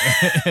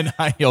in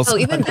high heels. Oh,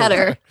 even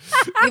better.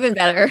 Even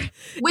better.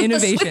 With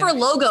Innovation. the Swiffer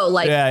logo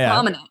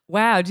prominent.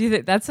 Wow, do you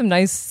think that's some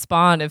nice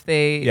spawn if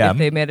they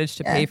managed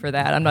to pay for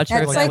that? I'm not sure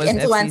That's if like that was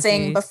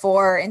influencing FCC.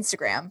 before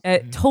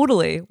Instagram.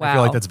 Totally. Wow. I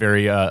feel like that's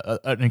very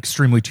an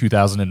extremely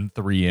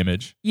 2003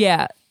 image.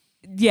 Yeah.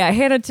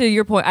 Hannah, to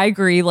your point, I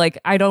agree. Like,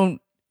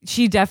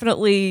 she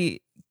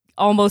definitely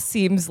almost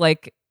seems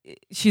like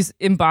she's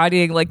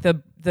embodying like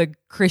the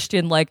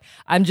Christian, like,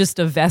 I'm just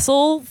a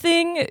vessel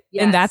thing.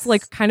 Yes. And that's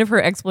like kind of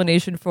her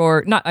explanation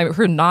for, not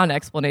her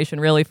non-explanation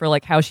really, for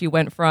like how she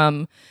went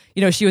from,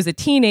 you know, she was a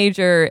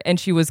teenager and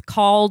she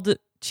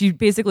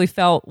basically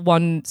felt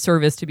one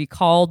service to be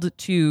called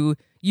to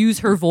use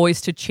her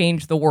voice to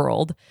change the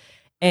world.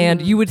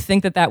 And you would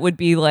think that would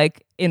be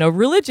like in a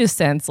religious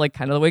sense, like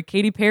kind of the way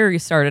Katy Perry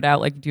started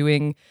out, like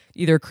doing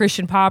either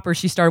Christian pop, or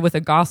she started with a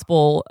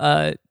gospel,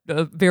 a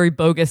very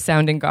bogus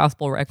sounding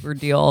gospel record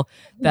deal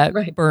that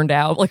burned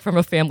out, like from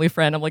a family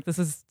friend. I'm like, this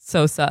is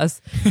so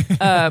sus.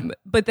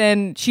 But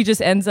then she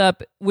just ends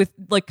up with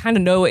like kind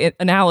of no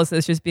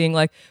analysis, just being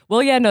like,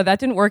 well, yeah, no, that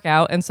didn't work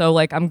out. And so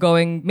like I'm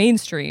going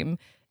mainstream.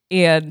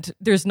 And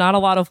there's not a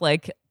lot of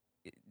like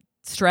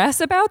stress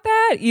about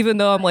that, even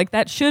though I'm like,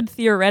 that should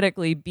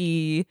theoretically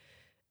be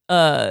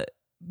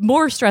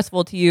more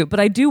stressful to you. But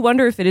I do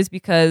wonder if it is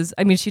because,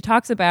 I mean, she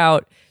talks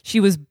about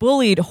she was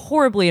bullied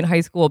horribly in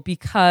high school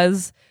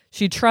because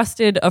she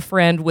trusted a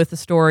friend with a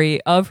story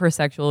of her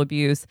sexual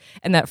abuse,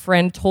 and that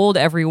friend told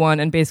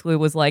everyone and basically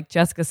was like,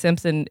 Jessica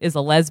Simpson is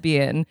a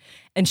lesbian.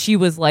 And she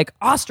was like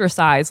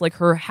ostracized, like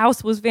her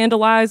house was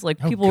vandalized, like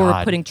people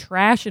were putting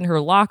trash in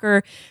her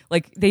locker,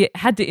 like they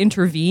had to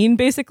intervene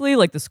basically,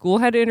 like the school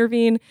had to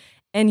intervene.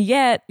 And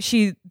yet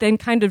she then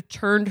kind of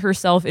turned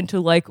herself into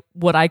like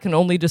what I can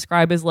only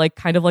describe as like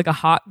kind of like a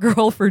hot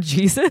girl for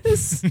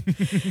Jesus.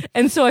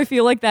 And so I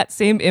feel like that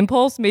same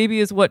impulse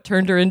maybe is what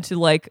turned her into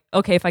like,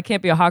 okay, if I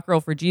can't be a hot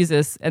girl for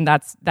Jesus and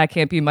that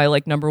can't be my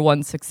like number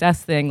one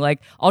success thing,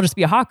 like I'll just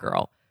be a hot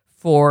girl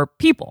for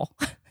people.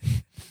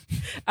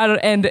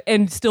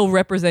 and still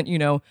represent, you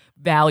know,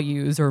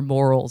 values or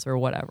morals or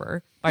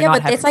whatever. Yeah,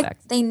 but it's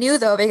like they knew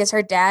though, because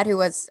her dad, who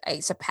was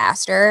a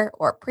pastor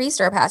or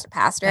priest or a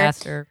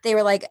pastor, they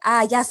were like,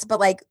 yes, but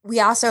like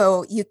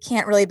you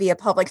can't really be a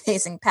public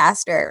facing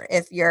pastor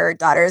if your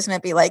daughter is going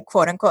to be like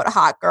quote unquote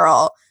hot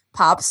girl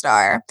pop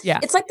star. Yeah,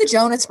 it's like the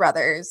Jonas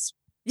Brothers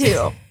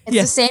too.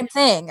 It's the same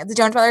thing. The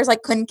Jonas Brothers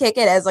like couldn't kick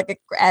it as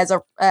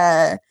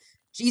a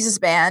Jesus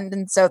band,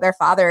 and so their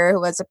father,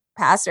 who was a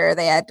pastor,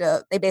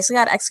 they basically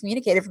got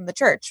excommunicated from the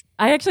church.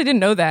 I actually didn't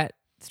know that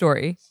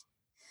story.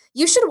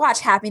 You should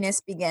watch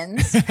Happiness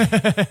Begins.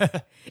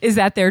 Is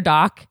that their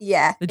doc?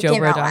 Yeah, the it Joe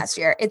came Bro out doc last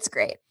year. It's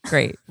great.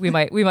 Great. We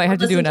might have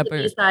to do an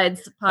episode.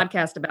 B-Sides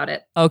podcast about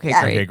it. Okay,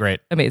 Yeah. great. Okay, great.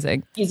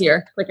 Amazing.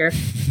 Easier, quicker.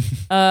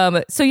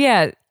 So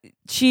yeah,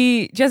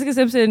 Jessica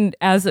Simpson,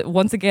 as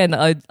once again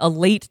a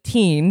late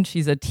teen,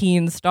 she's a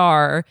teen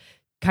star,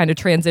 kind of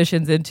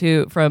transitions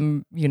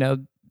from, you know,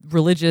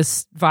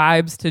 religious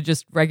vibes to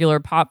just regular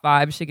pop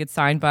vibes. She gets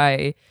signed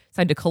by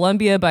signed to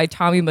Columbia by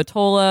Tommy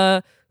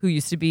Mottola, who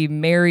used to be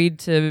married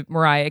to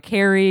Mariah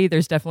Carey.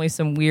 There's definitely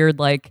some weird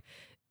like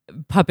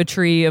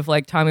puppetry of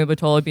like Tommy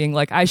Mottola being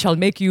like, I shall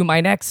make you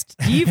my next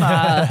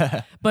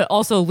diva, but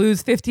also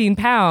lose 15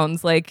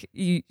 pounds. Like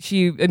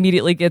she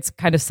immediately gets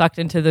kind of sucked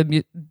into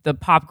the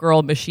pop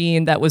girl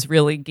machine that was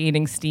really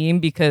gaining steam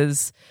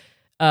because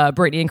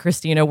Britney and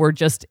Christina were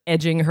just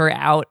edging her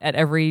out at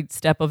every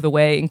step of the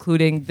way,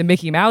 including the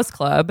Mickey Mouse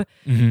Club,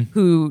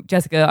 who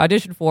Jessica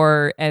auditioned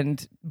for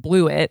and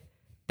blew it.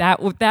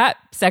 That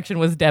section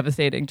was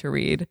devastating to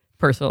read.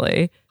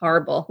 Personally,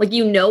 horrible. Like,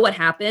 you know what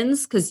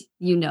happens because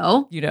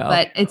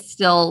but it's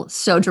still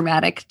so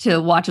dramatic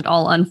to watch it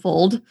all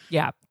unfold.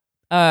 Yeah.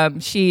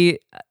 She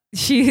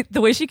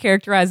the way she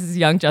characterizes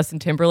young Justin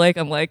Timberlake,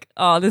 I'm like,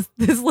 oh, this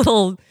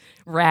little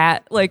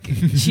rat. Like,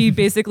 she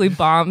basically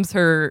bombs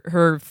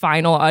her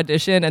final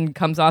audition and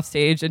comes off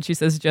stage and she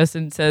says,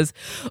 Justin says,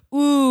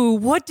 "Ooh,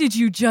 what did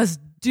you just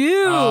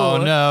do?"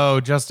 Oh no,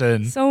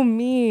 Justin. So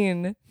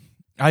mean.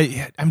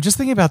 I'm just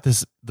thinking about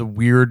the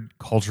weird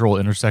cultural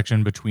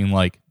intersection between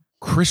like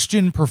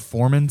Christian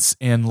performance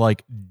and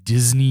like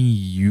Disney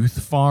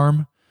Youth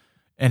Farm,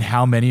 and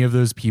how many of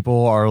those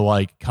people are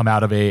like come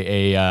out of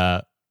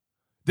that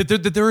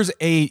there is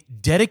a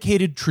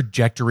dedicated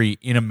trajectory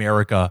in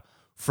America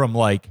from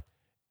like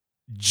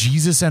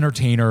Jesus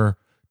Entertainer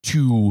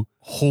to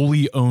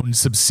wholly owned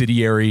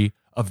subsidiary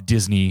of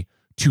Disney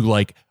to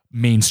like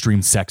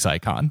mainstream sex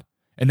icon,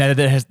 and that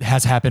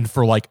has happened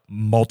for like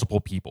multiple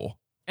people.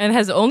 And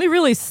has only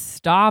really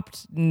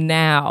stopped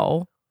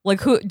now.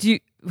 Like,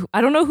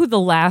 I don't know who the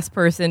last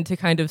person to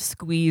kind of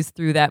squeeze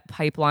through that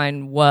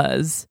pipeline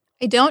was.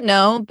 I don't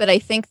know, but I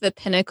think the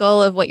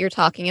pinnacle of what you're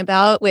talking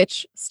about,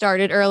 which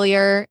started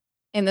earlier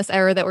in this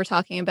era that we're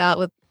talking about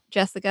with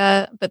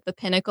Jessica, but the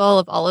pinnacle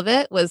of all of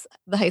it was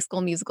the High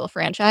School Musical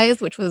franchise,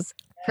 which was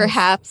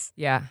perhaps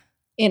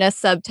in a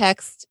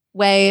subtext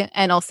way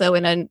and also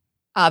in an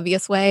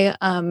obvious way,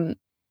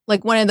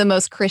 like one of the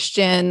most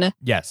Christian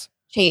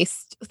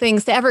chaste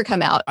things to ever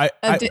come out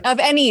of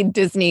any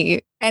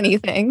Disney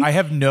anything.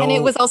 And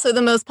it was also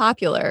the most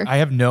popular. I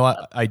have no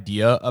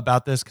idea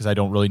about this because I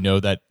don't really know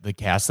the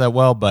cast that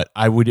well, but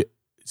I would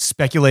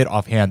speculate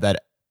offhand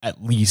that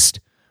at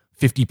least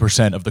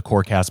 50% of the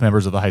core cast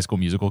members of the High School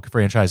Musical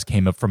franchise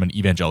came up from an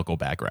evangelical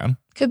background.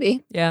 Could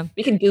be. Yeah.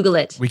 We can Google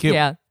it. We can.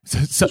 Yeah.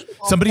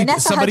 Somebody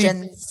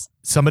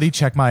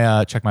check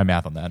my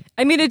math on that.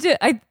 I mean, it did.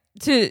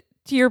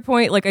 To your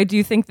point, like, I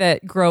do think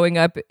that growing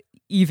up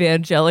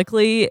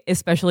evangelically,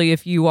 especially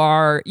if you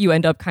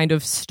end up kind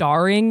of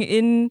starring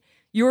in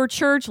your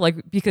church, like,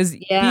 because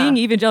being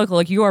evangelical,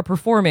 like, you are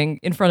performing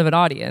in front of an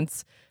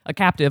audience, a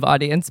captive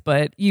audience,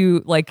 but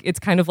you, like, it's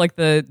kind of like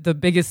the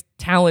biggest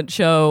talent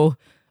show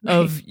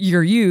of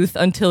your youth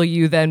until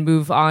you then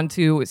move on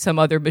to some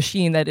other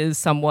machine that is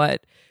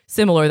somewhat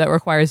similar, that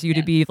requires you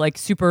to be like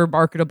super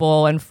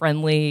marketable and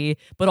friendly,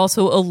 but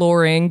also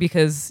alluring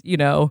because,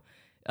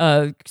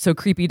 so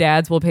creepy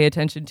dads will pay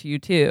attention to you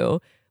too.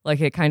 Like,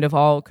 it kind of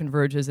all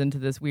converges into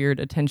this weird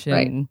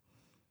attention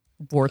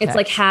vortex. It's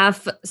like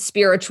half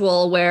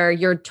spiritual, where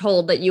you're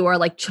told that you are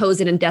like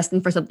chosen and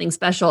destined for something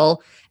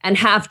special, and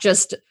half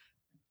just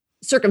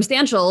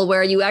circumstantial,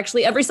 where you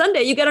actually every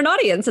Sunday you get an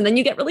audience and then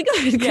you get really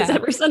good because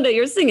every Sunday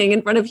you're singing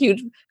in front of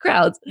huge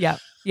crowds. Yeah.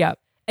 Yeah.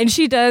 And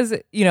she does,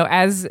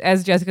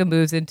 as Jessica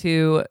moves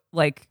into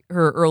like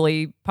her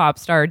early pop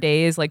star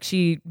days, like,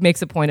 she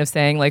makes a point of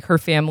saying like her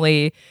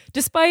family,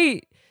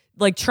 despite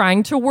like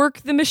trying to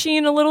work the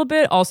machine a little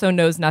bit, also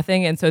knows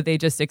nothing. And so they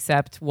just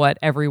accept what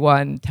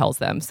everyone tells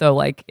them. So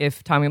like,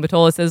 if Tommy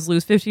Mottola says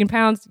lose 15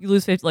 pounds, you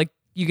lose 15, like,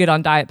 you get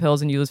on diet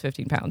pills and you lose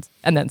 15 pounds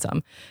and then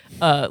some.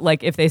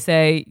 Like, if they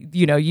say,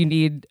 you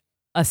need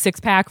a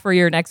 6-pack for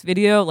your next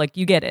video, like,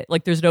 you get it.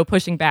 Like, there's no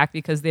pushing back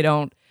because they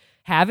don't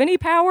have any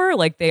power.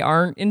 Like, they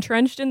aren't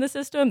entrenched in the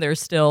system. They're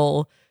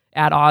still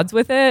at odds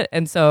with it.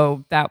 And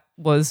so that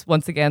was,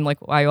 once again, like,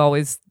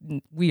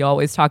 we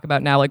always talk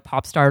about now, like,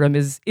 pop stardom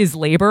is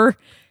labor,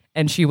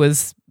 and she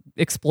was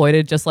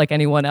exploited just like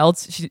anyone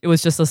else. It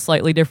was just a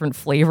slightly different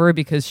flavor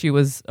because she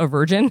was a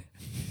virgin.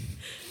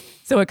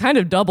 So it kind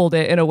of doubled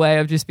it in a way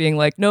of just being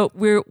like, no,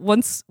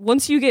 once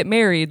you get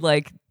married,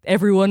 like,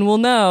 everyone will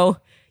know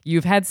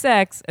you've had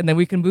sex, and then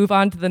we can move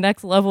on to the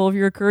next level of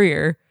your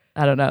career.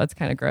 I don't know. It's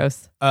kind of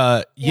gross.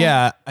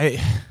 It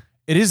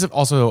is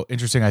also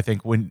interesting, I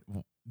think, when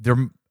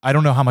I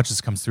don't know how much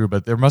this comes through,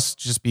 but there must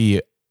just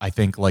be, I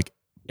think, like,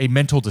 a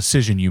mental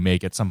decision you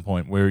make at some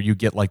point where you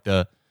get like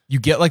the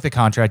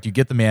contract, you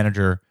get the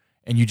manager,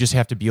 and you just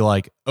have to be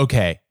like,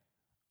 okay,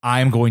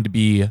 I'm going to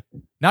be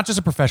not just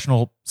a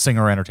professional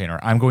singer or entertainer,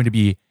 I'm going to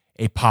be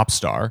a pop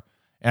star.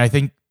 And I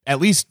think, at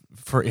least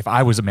for if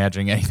I was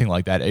imagining anything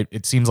like that,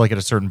 it seems like at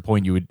a certain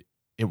point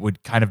it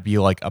would kind of be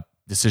like a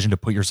decision to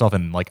put yourself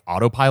in like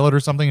autopilot or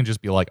something and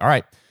just be like, all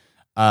right,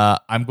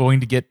 I'm going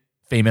to get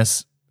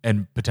famous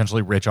and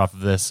potentially rich off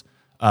of this.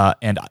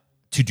 And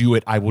to do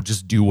it, I will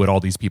just do what all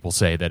these people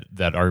say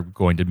that are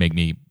going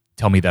to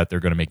tell me that they're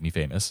going to make me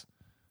famous.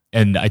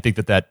 And I think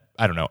that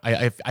I don't know.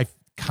 I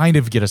kind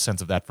of get a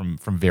sense of that from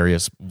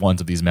various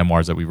ones of these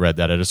memoirs that we read,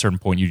 that at a certain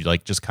point you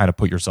like just kind of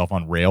put yourself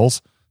on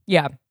rails.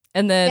 Yeah.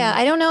 And then Yeah,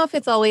 I don't know if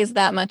it's always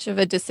that much of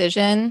a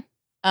decision.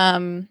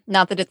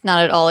 Not that it's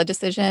not at all a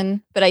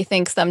decision, but I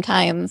think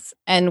sometimes,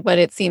 and what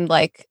it seemed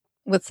like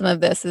with some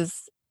of this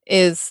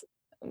is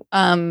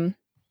when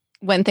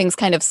things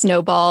kind of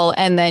snowball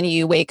and then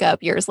you wake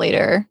up years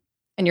later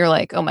and you're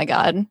like, oh my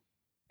God,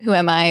 who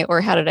am I?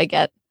 Or how did I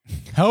get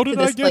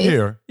Get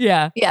here?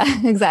 Yeah. Yeah,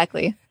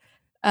 exactly.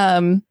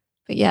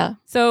 But yeah.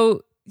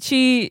 So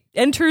she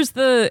enters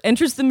the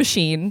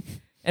machine,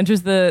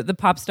 enters the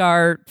pop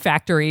star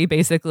factory,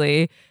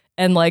 basically,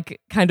 and like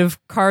kind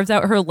of carves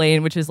out her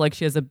lane, which is like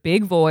she has a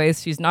big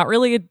voice. She's not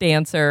really a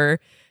dancer.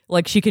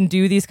 Like she can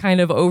do these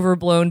kind of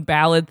overblown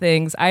ballad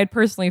things. I had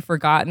personally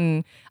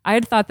forgotten. I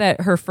had thought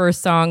that her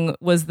first song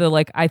was the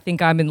like I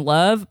Think I'm in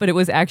Love, but it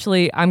was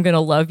actually I'm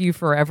Gonna Love You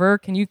Forever.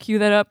 Can you cue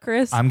that up,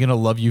 Chris? I'm gonna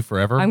love you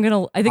forever. I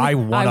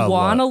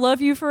wanna love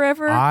you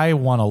forever. I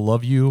wanna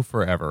love you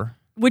forever.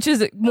 Which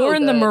is more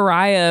in the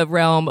Mariah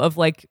realm of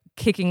like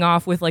kicking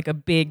off with like a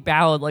big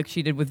ballad like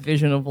she did with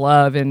Vision of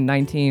Love in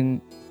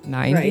 1990.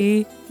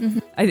 Right. Mm-hmm.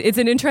 It's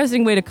an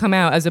interesting way to come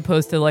out as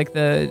opposed to like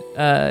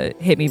the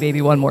Hit Me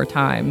Baby One More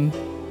Time.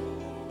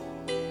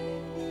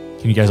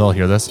 Can you guys all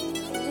hear this?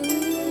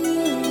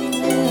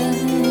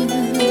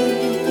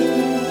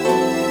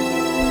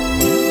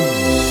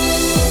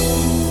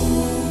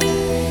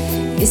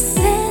 You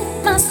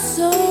set my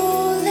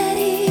soul at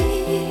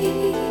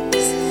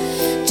ease,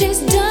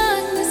 chase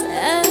darkness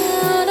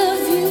out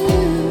of you,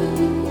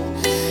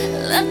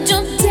 left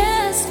your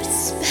desperate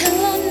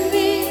spell on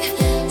me,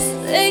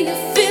 say you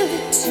feel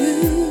it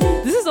too.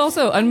 This is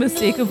also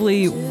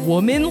unmistakably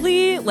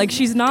womanly. Like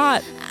she's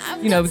not,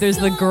 you know, there's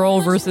the girl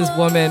versus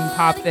woman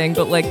pop thing,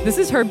 but like this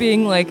is her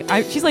being like,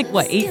 she's like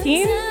what,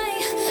 18?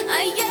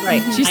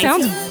 Right. She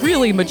sounds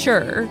really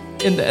mature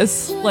in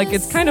this. Like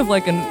it's kind of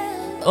like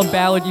a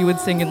ballad you would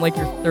sing in like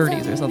your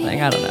 30s or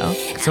something. I don't know.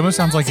 It almost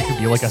sounds like it could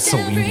be like a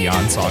Celine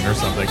Dion song or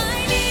something.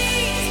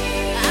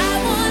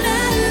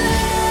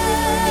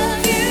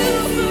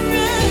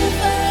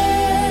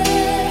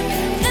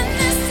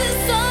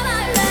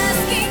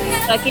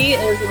 Becky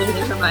is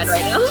losing her mind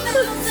right now.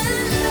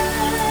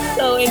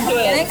 So into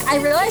it. I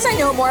realize I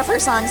know more of her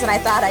songs than I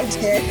thought I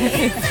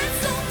did.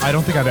 I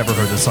don't think I've ever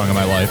heard this song in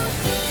my life.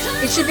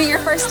 It should be your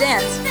first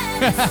dance.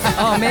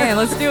 Oh man,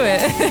 let's do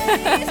it.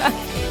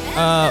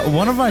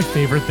 One of my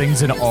favorite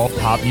things in all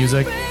pop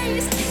music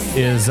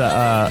is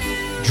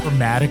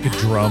dramatic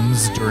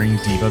drums during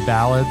diva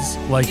ballads,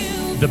 like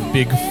the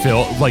big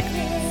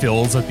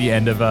fills at the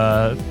end of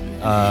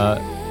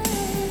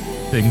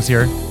things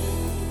here.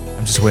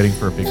 I'm just waiting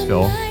for a big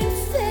fill.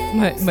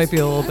 Might be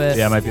a little bit.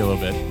 Yeah, it might be a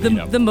little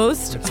bit. The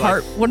most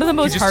one of the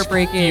most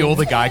heartbreaking. Feel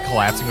the guy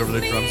collapsing over the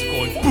drums,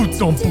 going boom,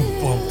 boom, boom,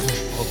 boom.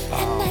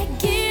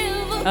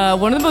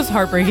 One of the most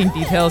heartbreaking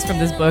details from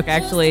this book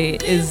actually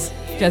is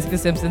Jessica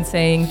Simpson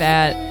saying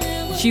that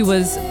she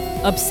was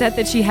upset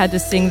that she had to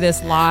sing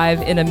this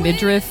live in a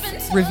midriff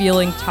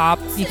revealing top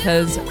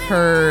because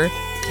her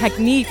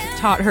technique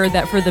taught her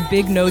that for the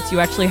big notes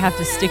you actually have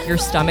to stick your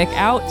stomach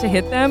out to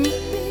hit them.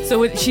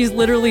 So she's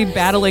literally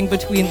battling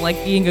between like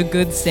being a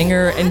good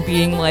singer and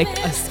being like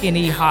a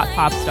skinny hot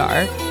pop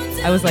star.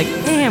 I was like,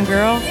 damn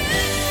girl.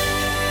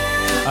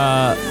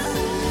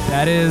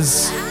 That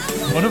is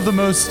one of the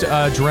most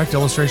direct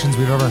illustrations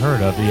we've ever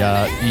heard of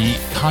the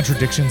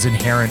contradictions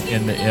inherent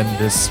in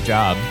this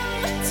job.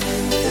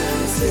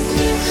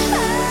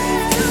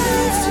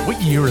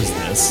 What year is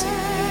this?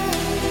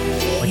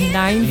 Like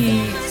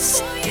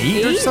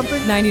 98 or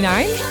something?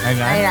 99? 99?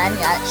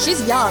 Yeah,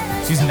 she's young.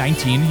 She's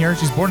 19 here.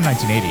 She's born in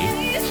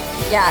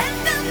 1980. Yeah.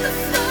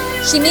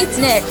 She meets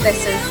Nick.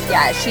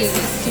 She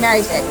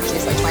marries Nick when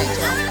she's like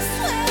 22.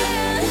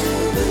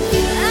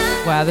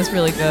 Wow, this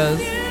really goes.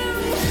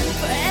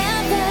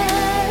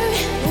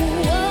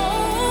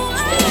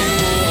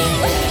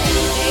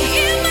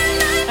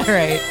 All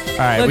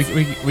right.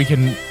 We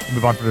can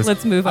move on from this.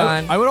 Let's move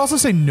on. I would also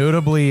say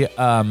notably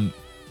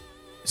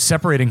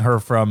separating her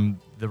from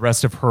the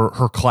rest of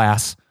her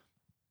class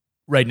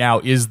right now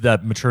is the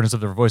matureness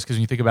of their voice. Because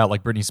when you think about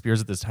like Britney Spears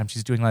at this time,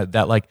 she's doing like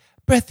that like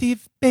breathy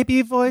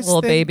baby voice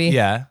Little thing. baby.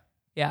 Yeah.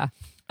 Yeah.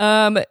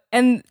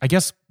 And I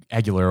guess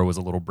Aguilera was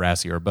a little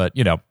brassier, but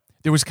you know,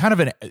 there was kind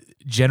of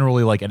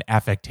generally like an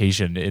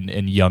affectation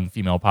in young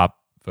female pop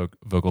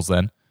vocals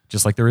then,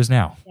 just like there is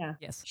now. Yeah.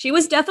 Yes. She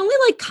was definitely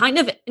like kind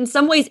of in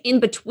some ways in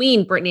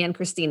between Britney and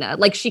Christina.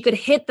 Like she could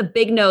hit the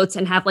big notes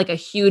and have like a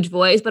huge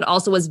voice, but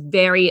also was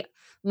very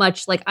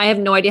much like, I have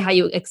no idea how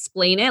you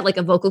explain it. Like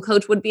a vocal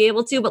coach would be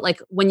able to, but like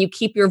when you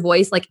keep your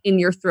voice like in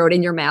your throat,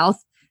 in your mouth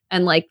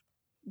and like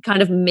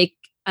kind of make,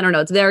 I don't know,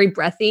 it's very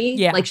breathy.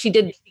 Yeah. Like she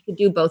could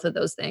do both of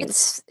those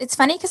things. It's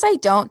funny because I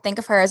don't think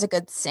of her as a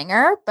good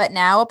singer, but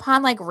now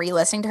upon like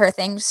re-listening to her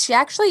things, she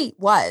actually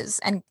was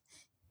and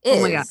is.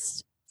 Oh my God.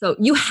 So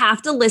you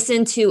have to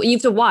you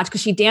have to watch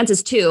because she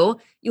dances too.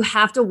 You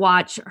have to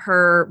watch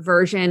her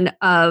version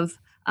of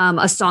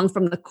a song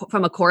from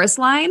a chorus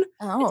line.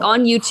 Oh. It's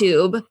on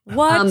YouTube.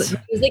 What?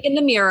 Music in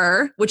the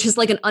Mirror, which is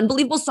like an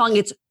unbelievable song.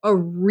 It's a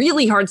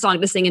really hard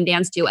song to sing and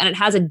dance to. And it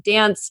has a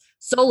dance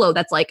solo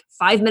that's like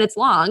 5 minutes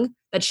long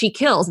that she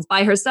kills. It's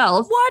by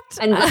herself. What?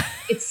 And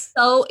it's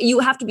you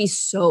have to be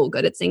so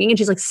good at singing. And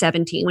she's like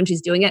 17 when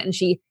she's doing it and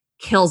she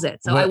kills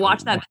it. So I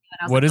watched that video and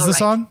I was what like, is the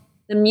song?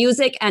 The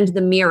Music and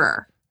the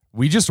Mirror.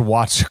 We just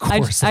watched a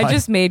chorus line. I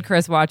just made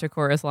Chris watch a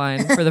chorus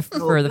line for the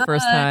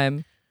first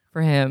time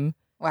for him.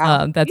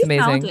 Wow. That's She's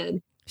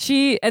amazing.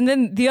 talented. And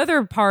then the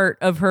other part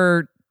of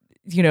her,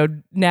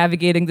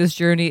 navigating this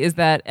journey is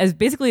that as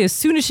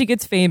soon as she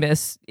gets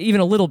famous, even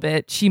a little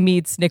bit, she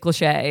meets Nick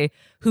Lachey,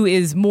 who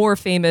is more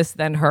famous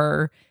than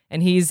her,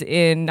 and he's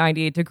in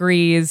 98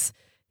 Degrees.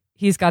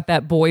 He's got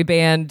that boy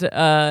band,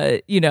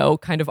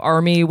 kind of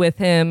army with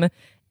him,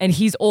 and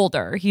he's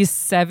older. He's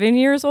 7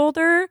 years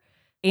older,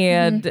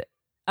 and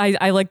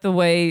I like the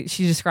way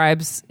she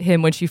describes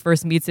him when she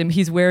first meets him.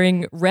 He's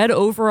wearing red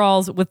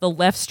overalls with the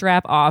left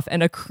strap off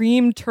and a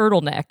cream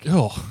turtleneck.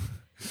 Oh.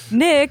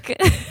 Nick.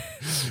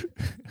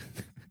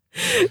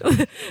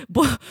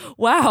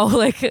 Wow,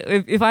 like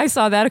if I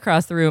saw that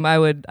across the room, I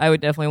would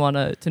definitely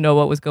want to know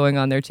what was going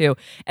on there too.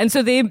 And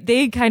so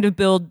they kind of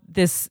build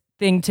this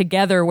thing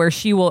together where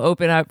she will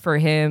open up for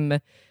him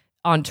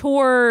on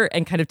tour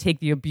and kind of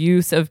take the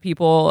abuse of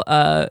people,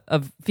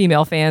 of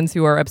female fans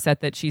who are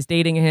upset that she's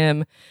dating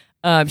him.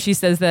 She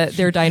says that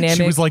their dynamic.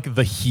 She was like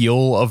the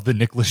heel of the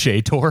Nick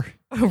Lachey tour.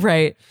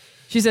 Right.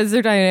 She says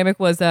their dynamic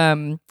was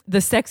the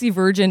sexy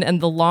virgin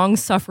and the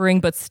long-suffering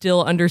but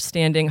still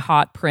understanding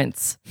hot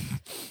prince.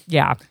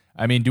 Yeah.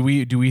 I mean, do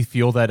we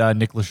feel that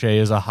Nick Lachey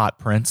is a hot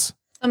prince?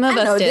 Some of I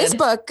us know did. this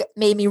book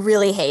made me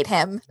really hate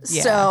him.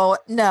 Yeah. So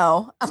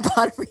no,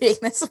 upon reading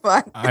this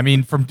book. I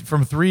mean, from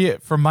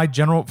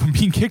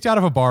being kicked out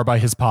of a bar by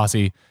his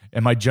posse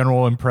and my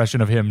general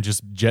impression of him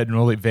just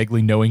generally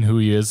vaguely knowing who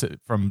he is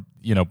from,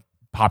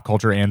 pop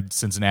culture and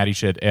Cincinnati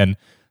shit and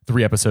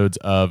 3 episodes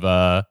of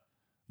the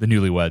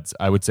Newlyweds,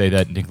 I would say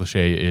that Nick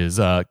Lachey is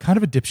kind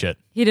of a dipshit.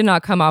 He did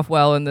not come off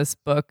well in this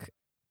book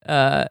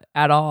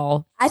at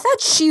all. I thought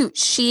she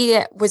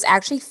was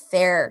actually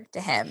fair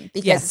to him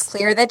because Yes. it's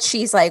clear that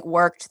she's like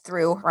worked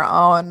through her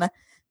own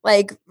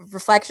like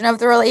reflection of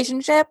the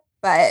relationship.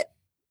 But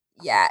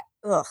yeah,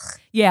 ugh.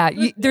 Yeah,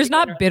 there's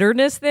not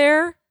bitterness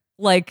there.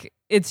 Like,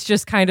 it's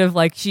just kind of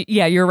like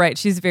you're right.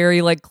 She's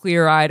very like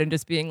clear-eyed and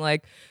just being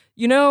like,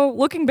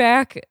 looking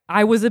back,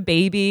 I was a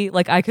baby.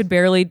 Like, I could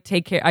barely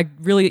take care. I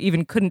really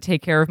even couldn't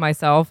take care of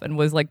myself and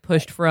was like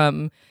pushed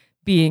from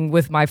being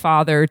with my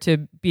father to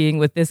being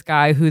with this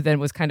guy who then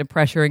was kind of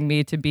pressuring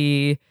me to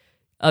be,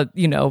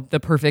 the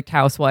perfect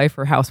housewife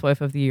or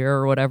housewife of the year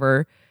or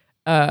whatever.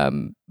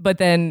 But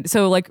then,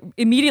 so like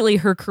immediately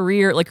her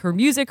career, like her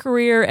music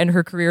career and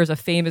her career as a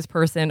famous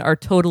person are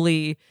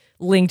totally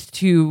linked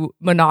to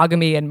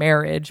monogamy and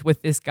marriage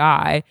with this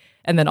guy.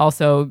 And then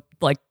also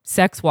like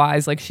sex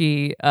wise, like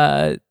she,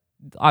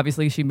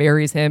 obviously she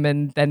marries him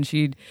and then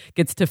she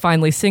gets to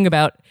finally sing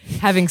about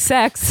having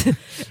sex.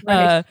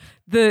 Right.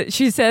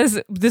 She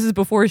says, this is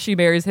before she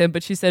marries him,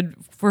 but she said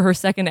for her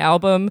second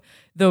album,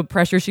 the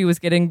pressure she was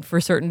getting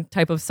for certain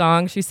type of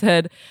songs, she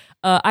said,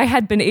 I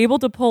had been able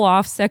to pull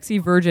off Sexy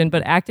Virgin,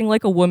 but acting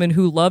like a woman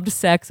who loved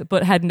sex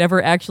but had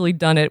never actually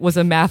done it was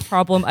a math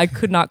problem I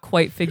could not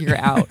quite figure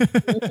out. I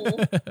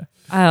thought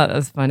that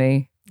was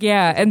funny.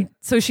 Yeah, and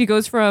so she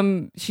goes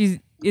from, she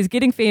is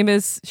getting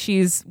famous,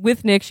 she's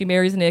with Nick, she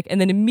marries Nick,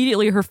 and then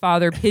immediately her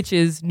father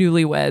pitches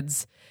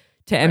Newlyweds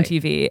to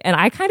MTV. And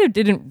I kind of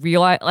didn't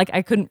realize, like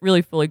I couldn't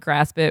really fully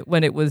grasp it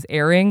when it was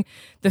airing.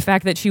 The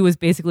fact that she was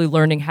basically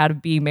learning how to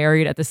be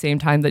married at the same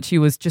time that she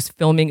was just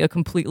filming a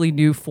completely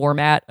new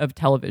format of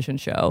television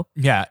show.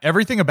 Yeah,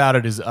 everything about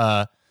it is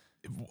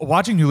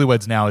watching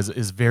Newlyweds now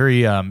is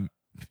very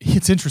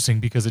it's interesting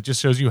because it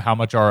just shows you how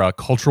much our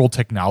cultural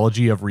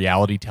technology of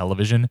reality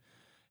television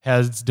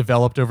has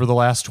developed over the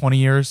last 20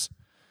 years.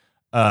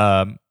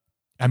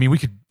 I mean, we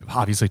could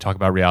obviously talk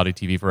about reality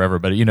TV forever,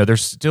 but they're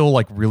still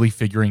like really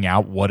figuring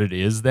out what it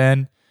is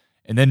then.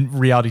 And then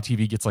reality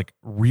TV gets like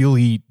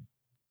really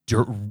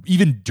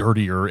even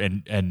dirtier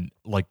and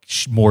like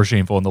more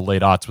shameful in the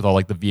late aughts with all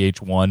like the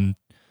VH1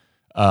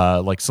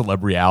 like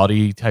celeb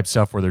reality type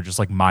stuff where they're just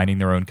like mining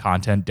their own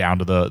content down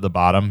to the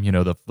bottom,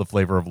 the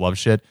flavor of love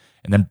shit.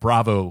 And then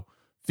Bravo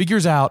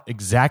figures out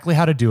exactly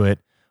how to do it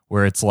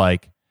where it's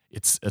like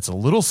it's a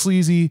little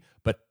sleazy,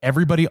 but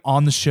everybody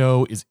on the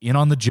show is in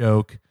on the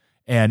joke.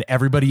 And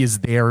everybody is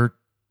there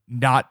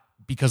not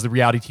because the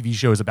reality TV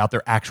show is about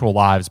their actual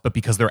lives, but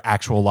because their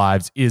actual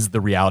lives is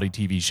the reality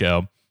TV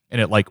show.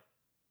 And it like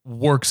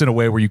works in a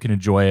way where you can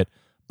enjoy it,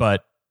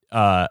 but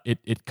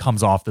it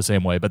comes off the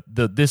same way. But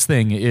this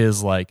thing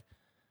is like,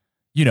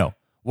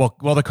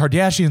 while the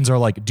Kardashians are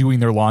like doing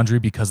their laundry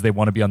because they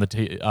want to be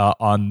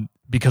on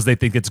because they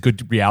think it's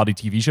good reality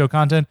TV show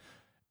content,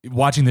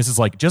 watching this is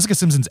like Jessica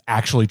Simpson's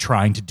actually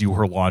trying to do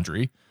her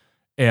laundry.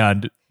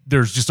 And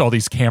there's just all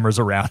these cameras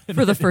around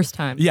For the first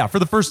time. Yeah, for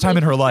the first time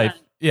in her life.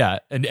 Yeah,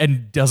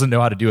 and doesn't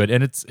know how to do it.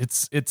 And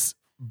it's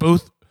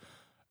both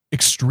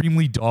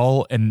extremely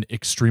dull and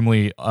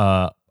extremely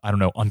I don't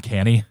know,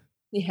 uncanny.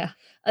 Yeah.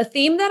 A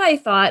theme that I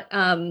thought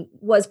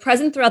was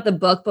present throughout the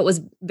book, but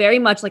was very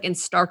much like in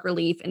stark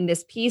relief in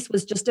this piece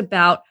was just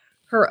about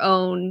her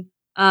own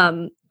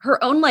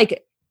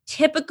like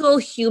typical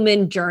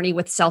human journey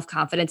with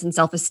self-confidence and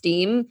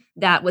self-esteem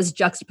that was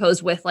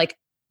juxtaposed with like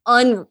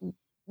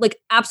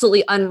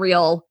absolutely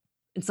unreal,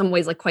 in some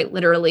ways, like quite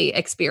literally,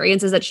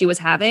 experiences that she was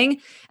having.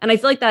 And I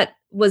feel like that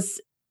was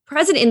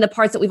present in the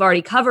parts that we've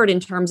already covered in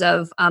terms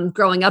of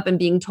growing up and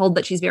being told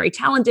that she's very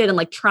talented and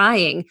like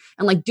trying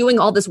and like doing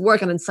all this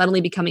work and then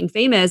suddenly becoming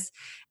famous.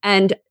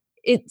 And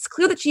it's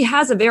clear that she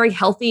has a very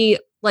healthy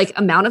like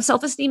amount of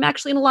self-esteem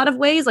actually in a lot of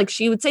ways. Like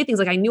she would say things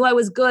like, I knew I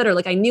was good, or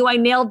like, I knew I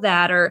nailed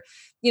that, or,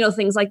 you know,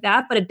 things like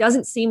that. But it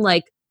doesn't seem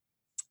like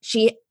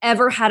she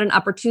ever had an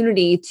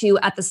opportunity to,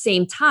 at the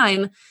same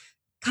time,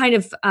 kind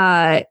of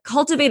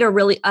cultivate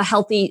a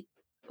healthy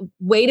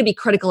way to be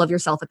critical of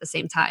yourself at the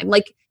same time.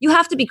 Like you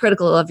have to be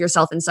critical of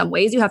yourself in some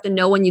ways. You have to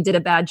know when you did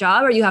a bad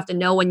job, or you have to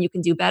know when you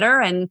can do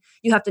better, and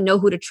you have to know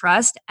who to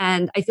trust.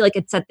 And I feel like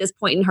it's at this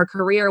point in her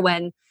career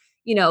when,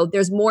 you know,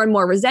 there's more and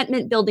more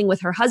resentment building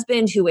with her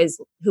husband, who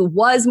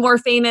was more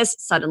famous,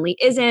 suddenly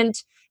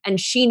isn't. And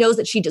she knows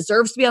that she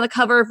deserves to be on the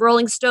cover of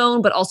Rolling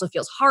Stone, but also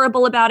feels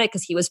horrible about it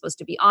because he was supposed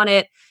to be on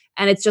it.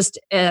 And it's just,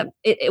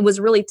 it was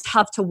really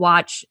tough to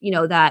watch, you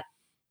know, that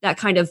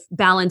kind of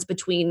balance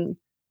between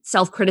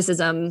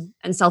self-criticism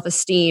and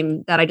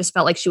self-esteem that I just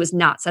felt like she was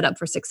not set up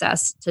for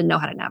success to know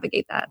how to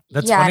navigate that.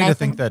 That's funny to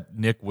think that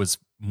Nick was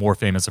more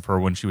famous of her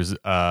when she was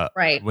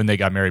right when they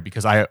got married,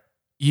 because I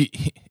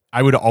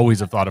would always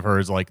have thought of her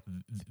as like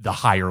the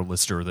higher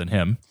lister than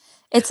him.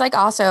 It's like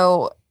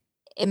also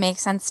it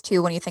makes sense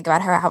too when you think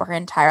about how her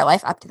entire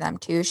life up to them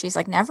too. She's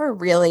like never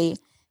really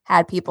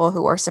had people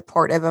who were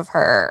supportive of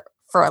her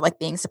for like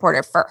being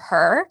supportive for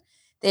her.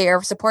 They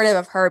are supportive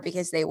of her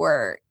because they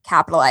were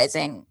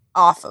capitalizing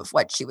off of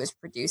what she was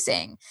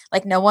producing.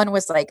 Like no one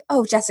was like,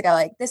 oh, Jessica,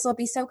 like this will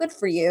be so good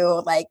for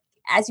you. Like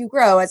as you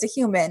grow as a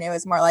human, it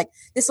was more like,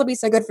 this will be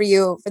so good for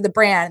you for the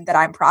brand that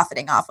I'm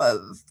profiting off of,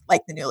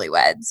 like the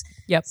Newlyweds.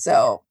 Yep.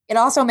 So it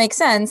also makes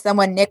sense then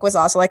when Nick was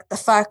also like, the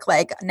fuck,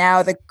 like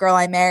now the girl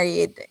I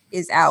married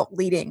is out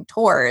leading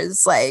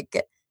tours. Like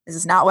this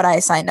is not what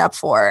I signed up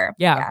for.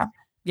 Yeah.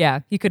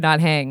 He could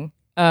not hang.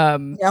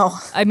 No.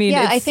 I mean,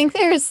 I think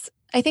there's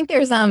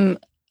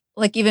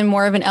like even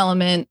more of an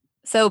element.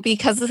 So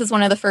because this is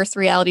one of the first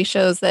reality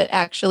shows that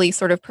actually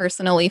sort of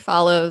personally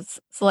follows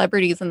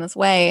celebrities in this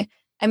way,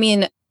 I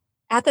mean,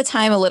 at the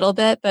time a little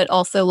bit, but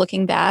also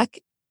looking back,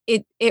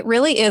 it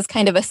really is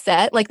kind of a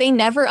set. Like they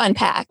never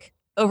unpack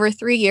over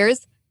 3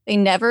 years. They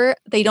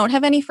don't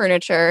have any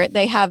furniture.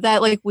 They have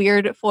that like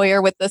weird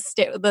foyer with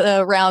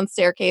the round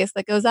staircase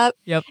that goes up.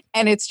 Yep.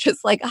 And it's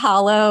just like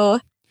hollow.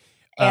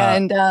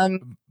 And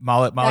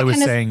Molly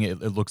was saying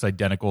it looks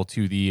identical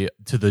to the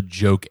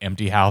joke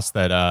empty house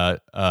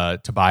that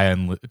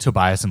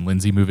Tobias and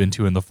Lindsay move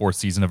into in the 4th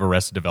season of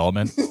Arrested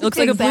Development. It looks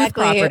like a Bluth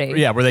property.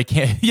 Yeah, where they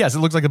can't. Yes, it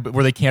looks like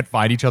where they can't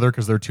find each other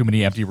because there are too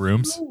many empty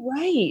rooms. Oh,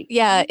 right.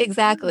 Yeah,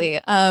 exactly.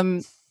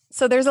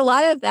 So there's a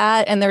lot of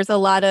that, and there's a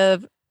lot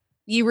of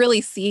you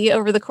really see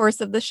over the course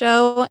of the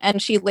show,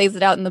 and she lays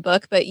it out in the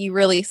book. But you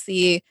really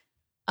see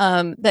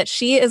that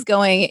she is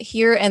going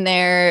here and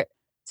there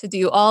to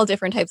do all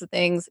different types of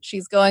things.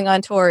 She's going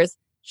on tours.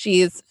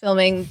 She's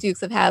filming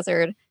Dukes of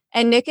Hazzard.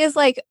 And Nick is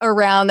like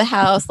around the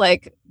house,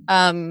 like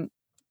cleaning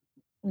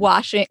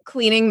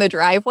the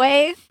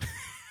driveway.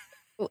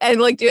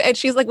 And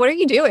she's like, what are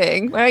you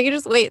doing? Why don't you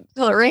just wait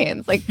till it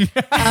rains? Like,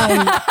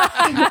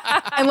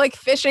 I'm like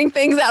fishing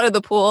things out of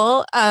the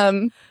pool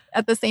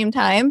at the same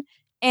time.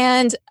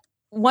 And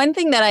one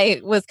thing that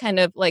I was kind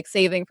of like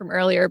saving from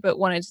earlier, but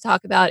wanted to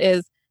talk about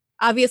is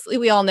obviously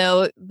we all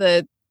know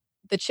the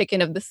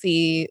Chicken of the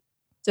Sea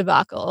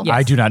debacle. Yes.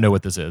 I do not know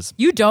what this is.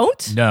 You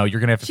don't? No, you're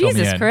gonna have to fill me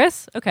in. Jesus,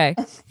 Chris. Okay.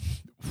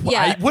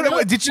 Yeah.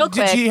 Did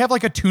she have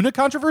like a tuna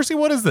controversy?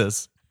 What is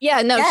this?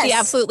 Yeah, no, Yes. she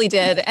absolutely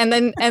did. And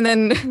then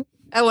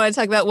I want to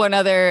talk about one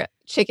other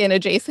chicken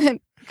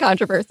adjacent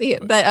controversy.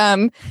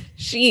 But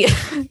she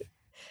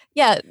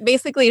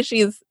basically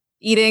she's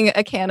eating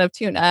a can of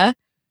tuna,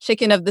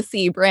 Chicken of the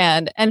Sea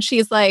brand, and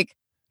she's like,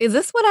 is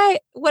this what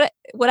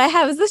I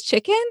have? Is this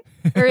chicken?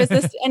 Or is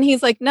this and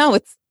he's like, no,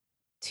 it's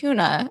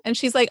tuna. And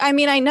she's like, I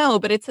mean, I know,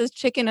 but it says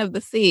Chicken of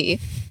the Sea.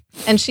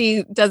 And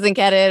she doesn't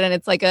get it. And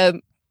it's like a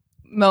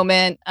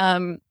moment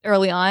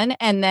early on.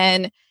 And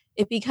then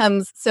it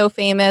becomes so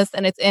famous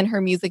and it's in her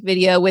music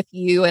video with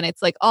You. And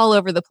it's like all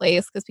over the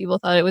place because people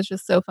thought it was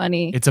just so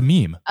funny. It's a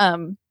meme.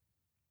 Kind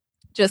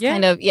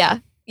of, yeah.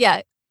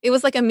 It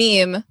was like a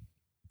meme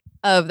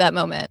of that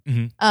moment.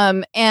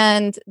 Mm-hmm.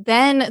 And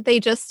then they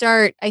just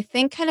start, I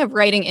think, kind of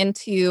writing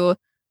into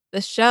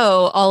the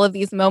show all of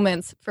these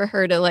moments for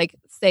her to like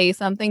say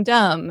something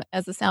dumb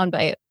as a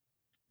soundbite.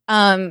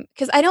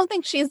 Because I don't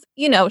think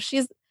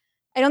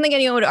I don't think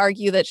anyone would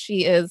argue that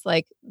she is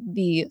like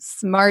the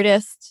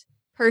smartest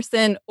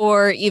person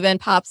or even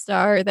pop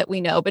star that we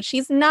know, but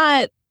she's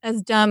not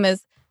as dumb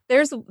as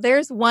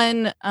there's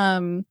one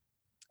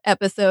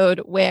episode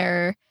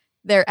where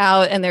they're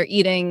out and they're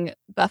eating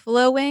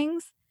buffalo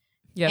wings.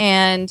 Yep.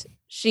 And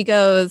she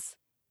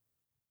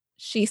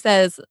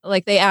says,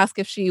 like, they ask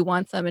if she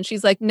wants them, and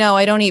she's like, no,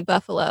 I don't eat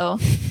buffalo.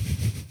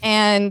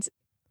 and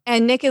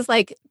Nick is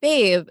like,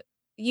 babe,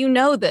 you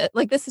know that,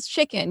 like, this is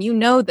chicken, you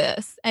know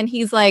this. And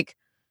he's like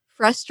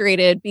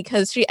frustrated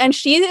because she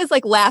is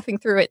like laughing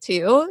through it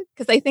too,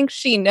 because I think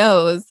she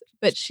knows,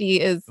 but she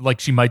is like,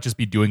 she might just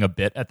be doing a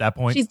bit at that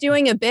point. She's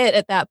doing a bit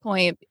at that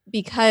point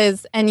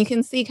because, and you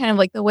can see kind of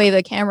like the way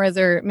the cameras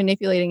are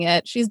manipulating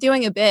it. She's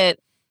doing a bit,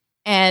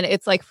 and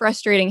it's like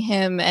frustrating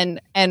him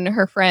and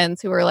her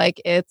friends who are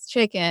like, it's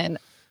chicken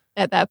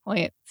at that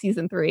point,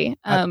 season 3.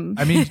 I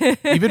mean,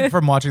 even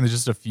from watching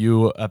just a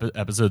few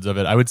episodes of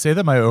it, I would say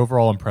that my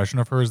overall impression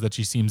of her is that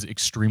she seems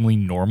extremely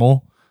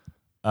normal.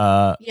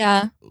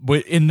 Yeah.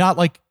 But in not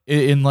like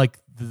in like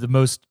the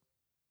most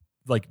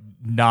like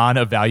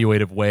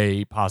non-evaluative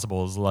way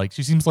possible. Is like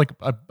she seems like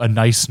a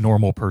nice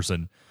normal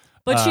person.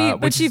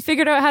 But she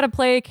figured out how to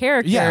play a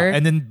character. Yeah,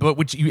 and then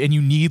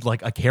you need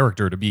like a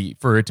character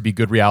for it to be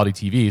good reality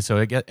TV. So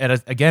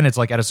again, it's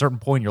like at a certain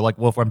point you're like,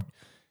 well,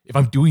 if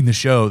I'm doing the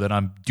show, then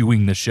I'm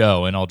doing the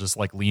show, and I'll just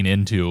like lean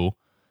into,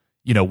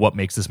 what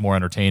makes this more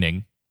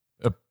entertaining,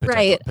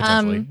 right?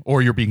 Potentially,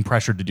 or you're being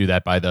pressured to do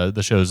that by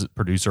the show's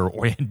producer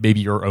or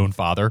maybe your own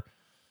father.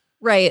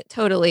 Right,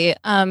 totally.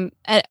 But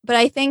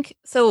I think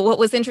so. What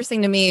was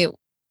interesting to me,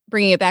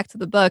 bringing it back to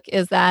the book,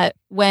 is that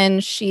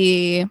when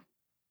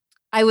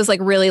I was like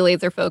really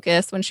laser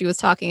focused when she was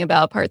talking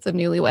about parts of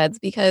Newlyweds,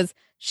 because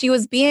she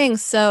was being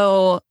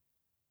so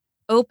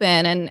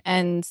open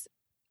and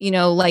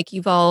like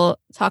you've all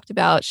talked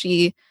about,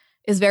 she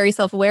is very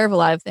self-aware of a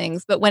lot of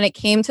things. But when it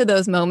came to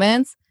those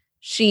moments,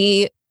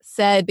 she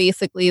said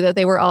basically that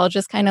they were all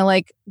just kind of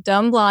like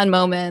dumb blonde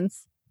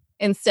moments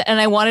instead.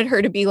 And I wanted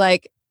her to be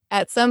like,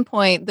 at some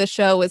point, the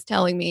show was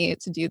telling me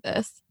to do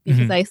this,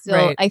 because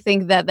I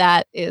think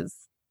that is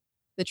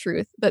the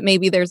truth. But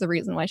maybe there's a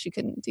reason why she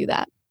couldn't do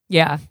that.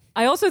 Yeah.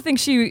 I also think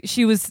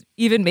she was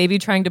even maybe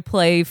trying to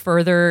play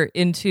further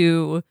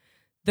into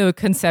the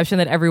conception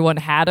that everyone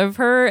had of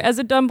her as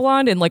a dumb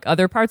blonde in like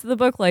other parts of the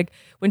book. Like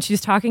when she's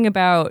talking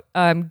about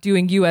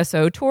doing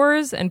USO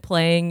tours and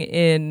playing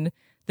in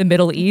the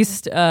Middle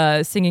East,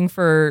 singing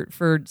for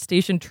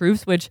stationed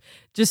troops, which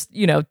just,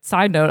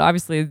 side note,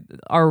 obviously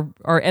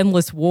our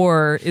endless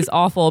war is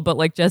awful, but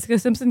like Jessica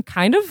Simpson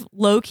kind of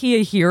low key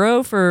a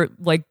hero for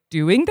like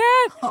doing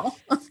that. Oh.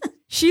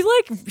 She's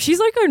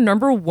like our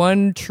number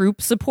one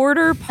troop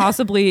supporter,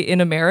 possibly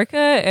in America,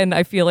 and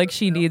I feel like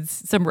she needs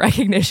some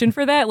recognition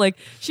for that. Like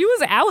she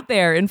was out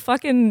there in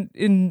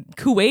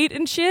Kuwait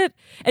and shit,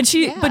 and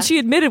but she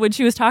admitted when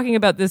she was talking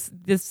about this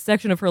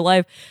section of her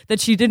life that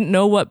she hadn't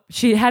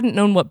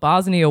known what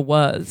Bosnia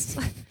was,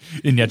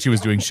 and yet she was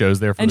doing shows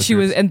there. For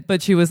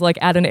but she was like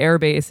at an air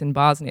base in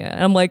Bosnia,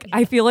 and I'm like,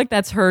 I feel like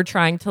that's her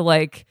trying to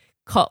like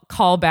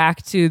call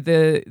back to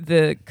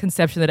the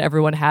conception that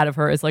everyone had of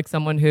her as like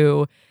someone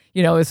who,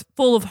 is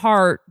full of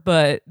heart,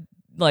 but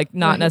like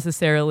not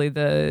necessarily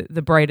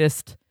the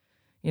brightest,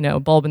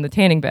 bulb in the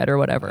tanning bed or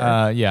whatever.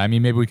 Yeah, I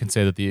mean, maybe we can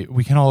say that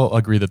we can all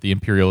agree that the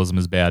imperialism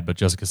is bad, but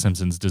Jessica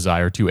Simpson's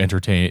desire to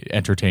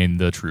entertain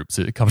the troops,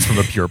 it comes from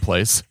a pure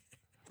place.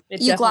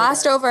 You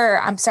glossed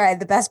over, I'm sorry,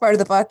 the best part of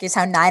the book is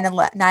how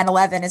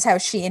 9/11 is how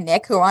she and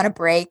Nick, who were on a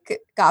break,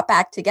 got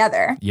back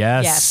together.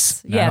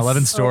 Yes.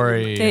 9/11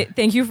 story.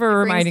 Thank you for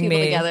reminding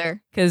me,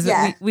 because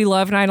we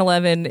love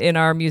 9/11 in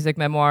our music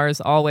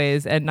memoirs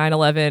always. And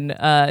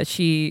 9/11,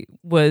 she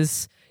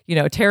was,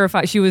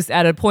 terrified. She was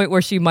at a point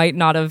where she might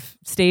not have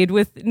stayed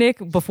with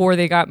Nick before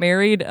they got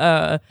married.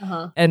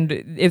 And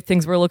if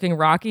things were looking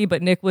rocky,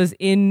 but Nick was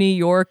in New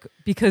York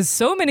because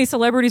so many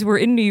celebrities were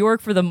in New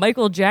York for the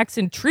Michael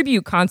Jackson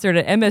tribute concert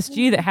at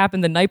MSG that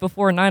happened the night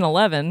before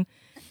 9/11.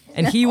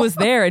 And he was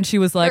there, and she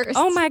was like, cursed.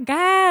 "Oh my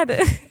God,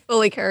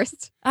 fully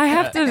cursed! I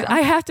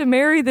have to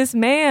marry this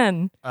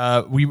man."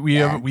 We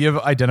have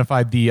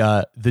identified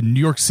the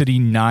New York City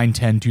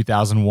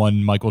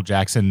 9/10/2001 Michael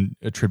Jackson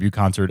tribute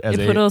concert as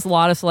put a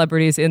lot of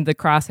celebrities in the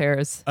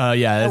crosshairs.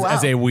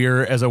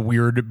 As a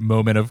weird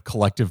moment of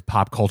collective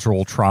pop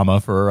cultural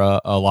trauma for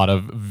a lot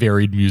of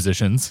varied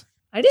musicians.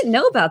 I didn't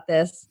know about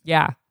this.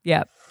 Yeah.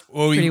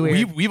 Well,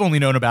 we've only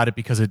known about it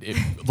because it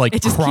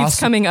just keeps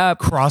coming up,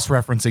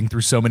 cross-referencing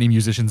through so many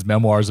musicians'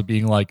 memoirs of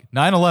being like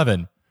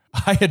 9/11.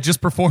 I had just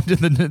performed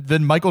in the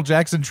Michael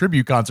Jackson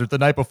tribute concert the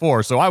night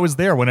before, so I was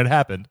there when it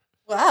happened.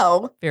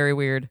 Wow, very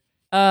weird.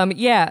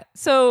 Yeah.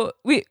 So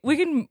we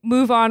can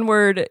move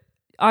onward.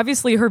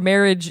 Obviously, her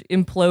marriage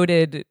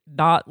imploded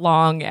not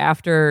long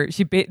after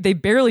they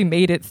barely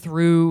made it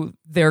through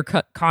their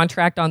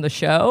contract on the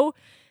show.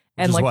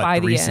 And like by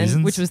the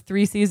end, which was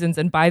 3 seasons,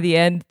 and by the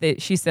end,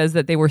 she says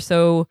that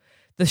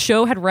the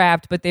show had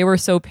wrapped, but they were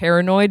so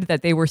paranoid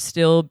that they were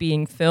still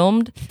being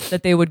filmed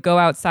that they would go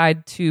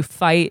outside to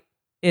fight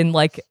in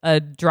like a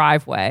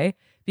driveway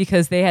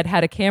because they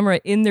had a camera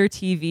in their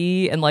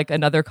TV and like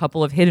another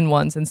couple of hidden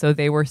ones, and so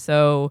they were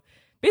so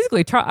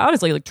basically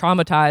honestly like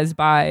traumatized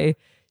by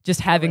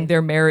just having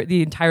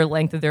the entire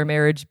length of their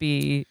marriage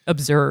be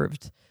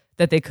observed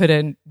that they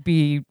couldn't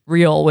be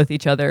real with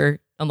each other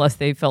unless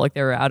they felt like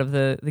they were out of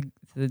the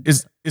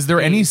Is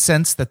there any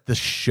sense that the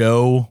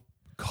show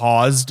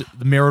caused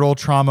the marital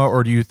trauma,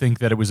 or do you think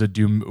that it was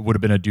would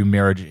have been a doomed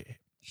marriage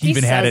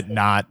even had it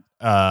not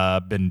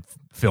been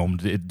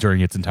filmed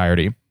during its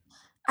entirety?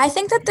 I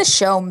think that the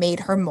show made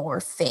her more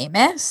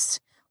famous,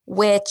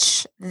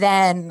 which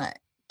then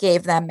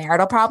gave them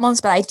marital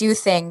problems. But I do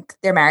think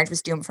their marriage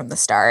was doomed from the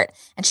start,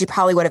 and she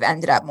probably would have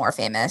ended up more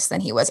famous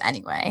than he was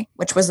anyway,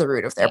 which was the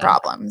root of their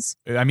problems.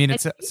 I mean,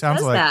 it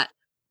sounds like that.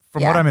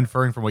 from what I'm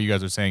inferring from what you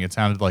guys are saying, it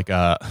sounded like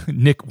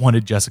Nick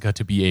wanted Jessica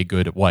to be a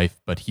good wife,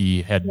 but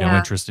he had no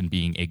interest in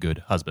being a good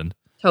husband.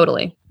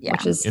 Totally. Yeah.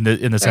 Which is in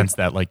the sense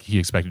that like he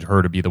expected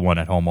her to be the one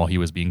at home while he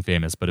was being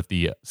famous, but if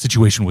the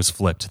situation was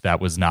flipped, that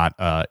was not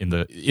in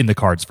the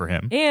cards for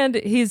him. And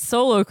his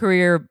solo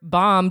career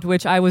bombed,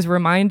 which I was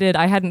reminded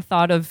I hadn't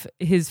thought of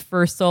his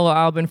first solo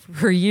album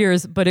for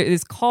years, but it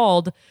is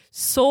called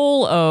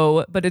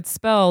Soul-O, but it's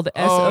spelled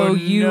Soulo,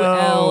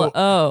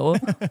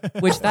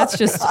 which that's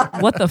just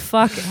what the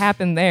fuck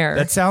happened there.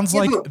 That sounds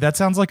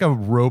like a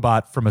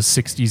robot from a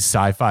 60s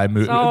sci-fi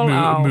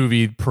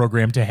movie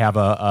programmed to have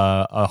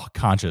a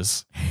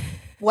conscious.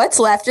 What's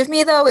Left of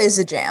Me, though, is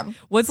a jam.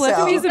 What's Left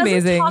of Me is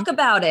amazing. Talk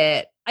about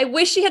it. I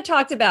wish she had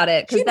talked about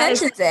it. She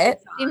mentions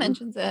it. He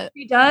mentions it.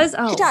 She does?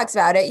 Oh. She talks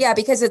about it, yeah,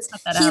 because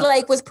he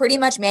like was pretty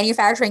much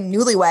manufacturing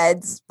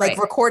Newlyweds, like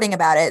recording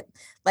about it,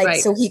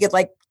 so he could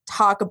like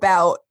talk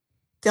about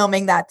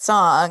filming that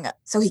song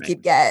so he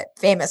could get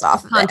famous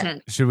off of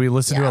content. Should we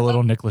listen to a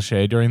little Nick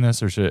Lachey during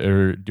this,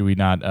 or do we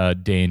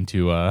not deign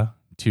to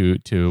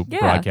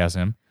broadcast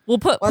him? Well,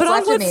 put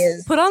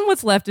on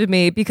What's Left of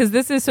Me, because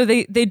this is so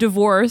they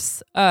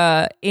divorce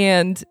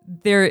and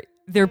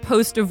their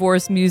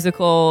post-divorce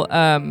musical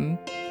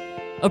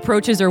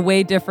approaches are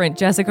way different.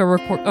 Jessica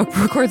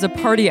records a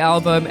party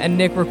album and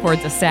Nick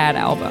records a sad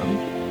album.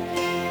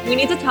 We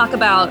need to talk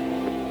about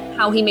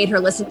how he made her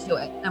listen to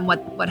it and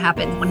what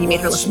happened when he made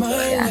her listen to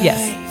it. Yeah.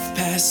 Yes.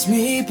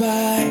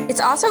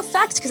 It's also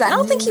fact because I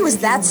don't think he was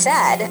that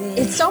sad.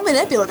 It's so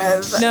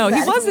manipulative. No,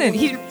 he wasn't.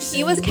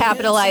 He was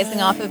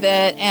capitalizing off of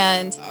it,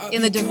 and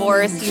in the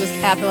divorce, he was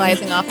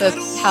capitalizing off of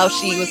how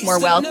she was more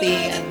wealthy.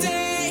 And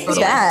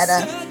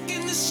sad.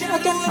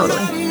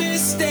 Totally.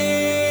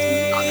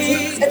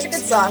 Such a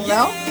good song,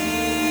 though.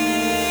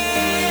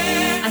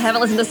 I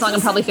haven't listened to this song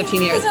in probably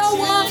 15 years.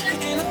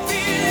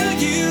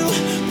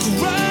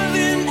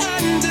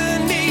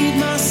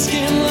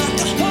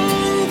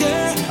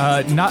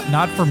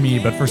 Not for me,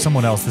 but for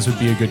someone else, this would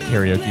be a good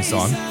karaoke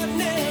song.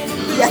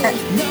 Yeah.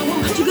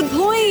 Such a good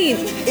point.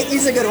 It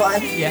is a good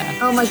one. Yeah.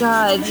 Oh my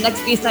God.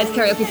 Next B-Sides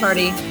karaoke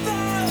party.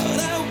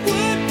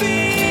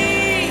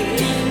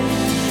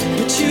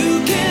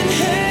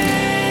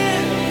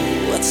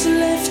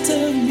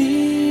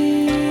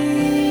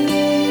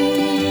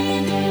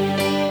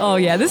 Oh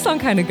yeah, this song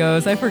kind of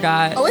goes. I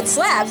forgot. Oh, it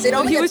slaps. It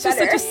only he was gets just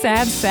better. such a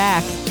sad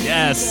sack.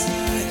 Yes.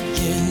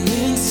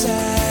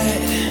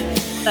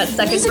 That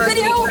second music verse.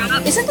 video,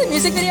 isn't the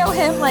music video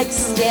him like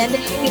standing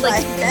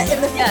like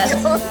in the video?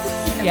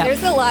 Yeah.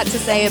 There's a lot to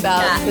say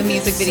about the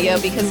music video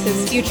because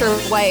his future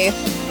wife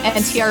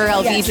and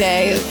TRL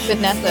VJ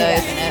Vanessa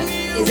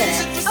is in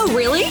it. Oh,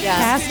 really? Yeah,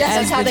 Cast that's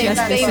as how the they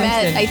Jessica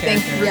met. Simpson I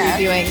think through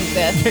doing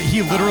this.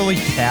 He literally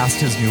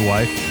cast his new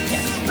wife.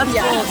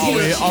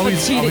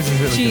 Always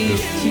She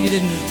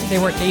didn't. They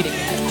weren't dating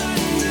yet.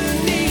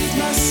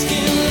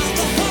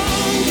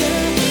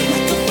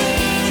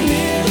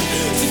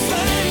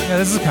 Yeah,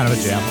 this is kind of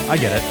a jam. I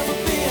get it.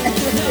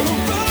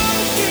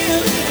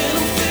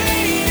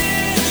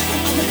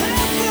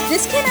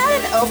 This came out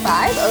in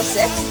 05,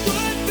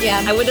 06?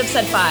 Yeah, I would have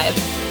said 5.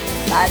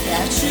 5,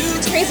 yeah.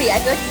 It's crazy. I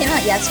feel like it came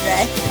out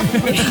yesterday.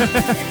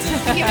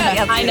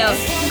 I know.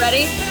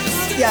 Ready?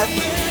 Yep.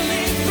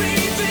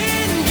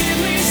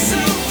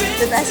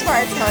 The best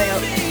part is coming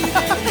up.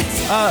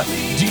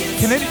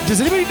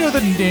 Does anybody know the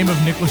name of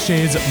Nick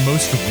Lachey's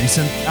most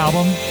recent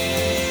album?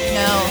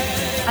 no.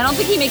 I don't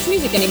think he makes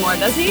music anymore,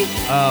 does he?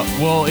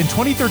 Well, in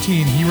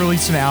 2013, he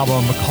released an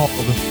album called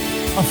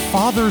A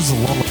Father's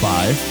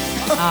Lullaby,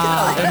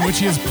 in which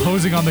he is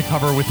posing on the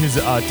cover with his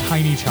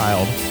tiny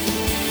child.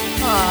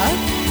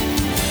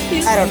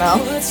 I don't know.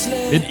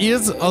 It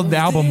is an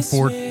album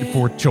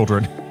for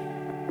children.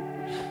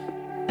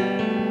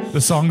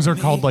 The songs are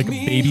called like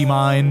Baby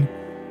Mine.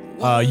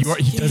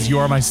 He does You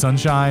Are My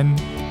Sunshine,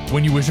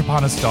 When You Wish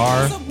Upon a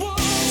Star.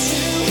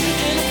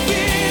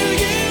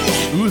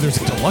 Ooh, there's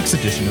a deluxe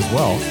edition as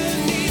well.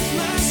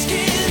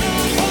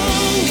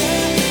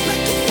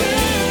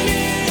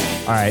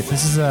 All right,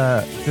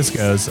 this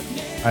goes.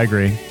 I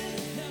agree.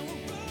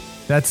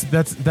 That's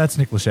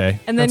Nick Lachey.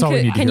 And then that's all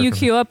we need to can hear you from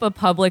cue up A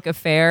Public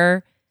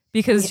Affair?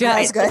 Because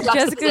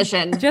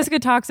Jessica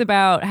talks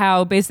about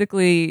how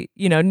basically,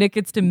 Nick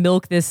gets to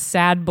milk this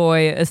sad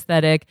boy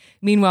aesthetic.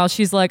 Meanwhile,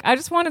 she's like, I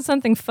just wanted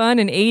something fun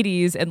in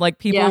 80s. And like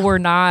people were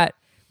not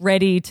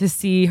ready to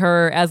see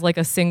her as like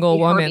a single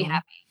woman.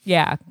 Happy.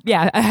 Yeah,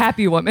 a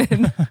happy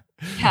woman.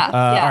 All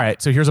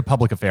right, so here's A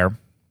Public Affair.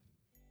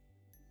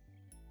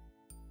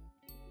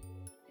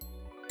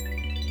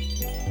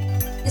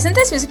 Isn't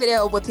this music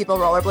video with people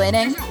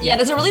rollerblading? Yeah,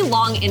 there's a really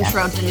long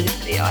intro to the music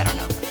video. I don't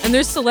know. And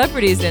there's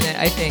celebrities in it,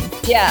 I think.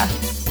 Yeah.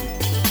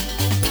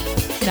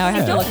 Now I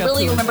have I to look don't up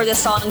really who- remember this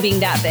song being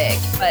that big,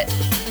 but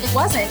It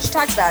wasn't. She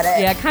talks about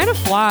it. Yeah, it kind of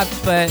flopped,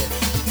 but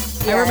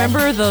I Yeah.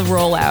 remember the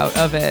rollout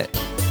of it.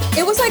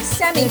 It was like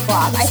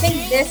semi-flop. I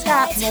think this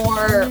got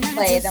more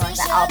play than like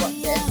the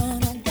album did.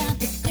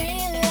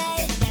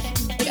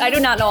 I do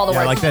not know all the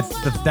Yeah, words.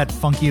 like that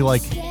funky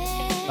like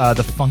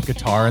the funk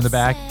guitar in the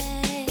back.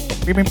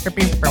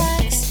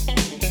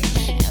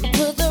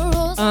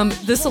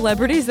 The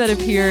celebrities that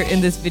appear in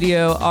this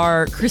video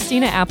are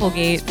Christina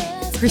Applegate,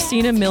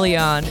 Christina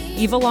Milian,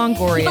 Eva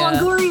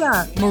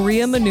Longoria,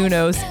 Maria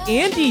Menounos,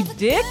 Andy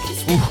Dick,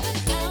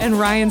 and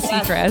Ryan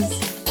Seacrest.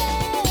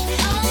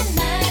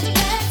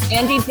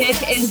 Andy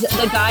Dick is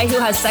the guy who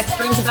has sex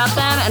dreams about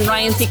them, and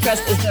Ryan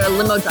Seacrest is their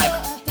limo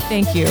driver.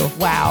 Thank you.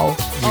 Wow.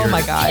 Oh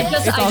my God. I It's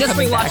just all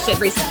coming rewatched back. it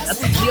recently. That's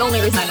the only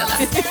reason I know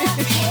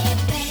that.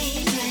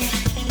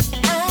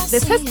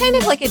 This has kind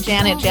of like a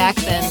Janet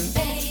Jackson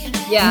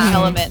Yeah,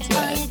 element to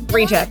it.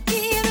 reject.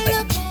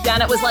 Like,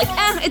 Janet was like,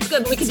 it's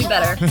good, but we could do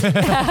better.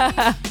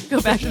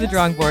 Go back to the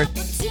drawing board.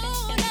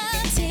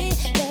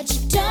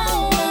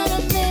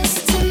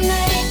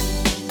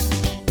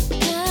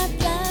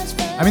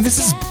 I mean, this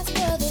is,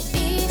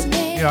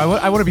 you know,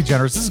 I want to be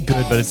generous. This is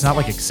good, but it's not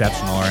like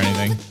exceptional or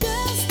anything.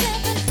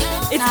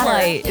 It's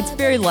light. It's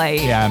very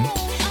light. Yeah.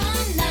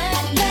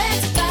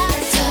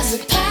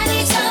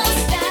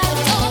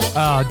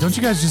 Don't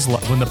you guys just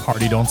love when the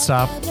party don't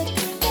stop?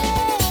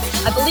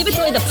 I believe it's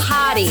really the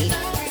potty.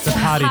 The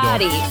potty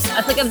Potty. don't.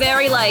 That's like a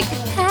very like.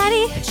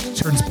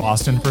 Turns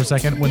Boston for a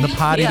second. When the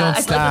potty Yeah, don't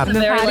I feel like stop. it's The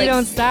very, party like-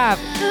 don't stop.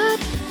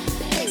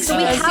 So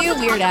we Those have do to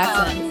weird talk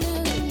about-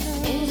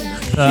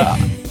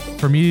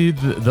 accents. For me,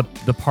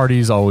 the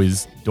parties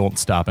always don't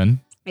stoppin'.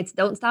 It's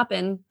don't stop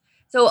in.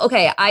 So,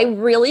 okay, I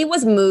really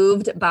was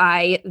moved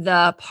by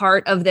the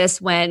part of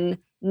this when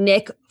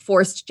Nick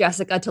forced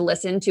Jessica to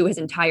listen to his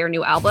entire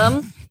new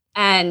album.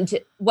 And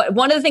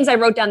one of the things I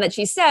wrote down that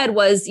she said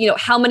was, you know,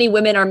 how many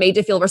women are made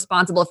to feel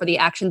responsible for the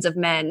actions of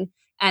men.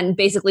 And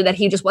basically that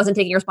he just wasn't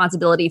taking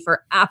responsibility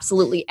for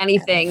absolutely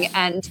anything.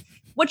 And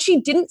what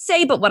she didn't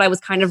say, but what I was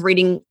kind of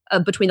reading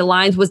between the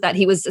lines was that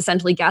he was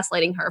essentially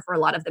gaslighting her for a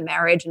lot of the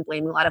marriage and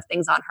blaming a lot of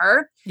things on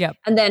her. Yep.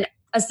 And then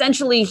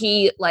essentially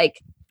he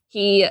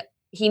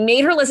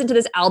made her listen to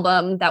this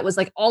album that was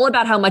like all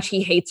about how much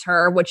he hates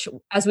her, which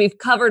as we've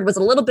covered was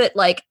a little bit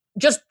like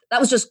that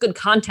was just good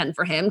content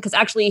for him because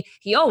actually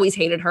he always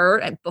hated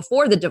her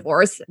before the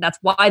divorce. That's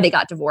why they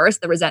got divorced,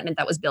 the resentment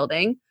that was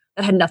building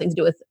that had nothing to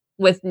do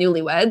with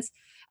newlyweds.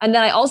 And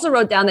then I also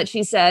wrote down that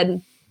she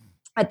said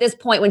at this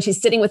point when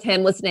she's sitting with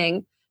him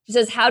listening, she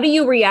says, how do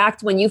you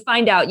react when you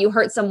find out you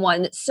hurt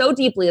someone so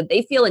deeply that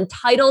they feel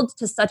entitled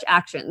to such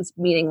actions,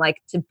 meaning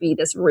like to be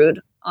this rude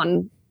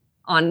on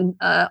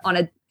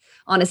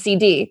a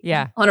CD,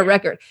 on a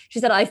record. She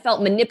said, I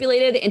felt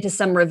manipulated into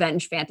some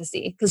revenge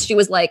fantasy because she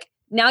was like,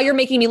 now you're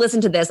making me listen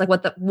to this. Like,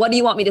 what do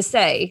you want me to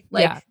say?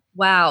 Like,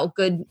 wow,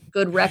 good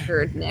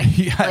record, Nick.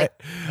 Yeah,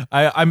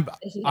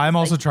 I'm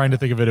also trying to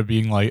think of it of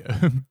being like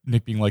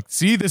Nick being like,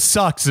 see, this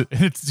sucks.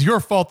 It's your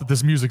fault that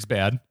this music's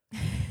bad.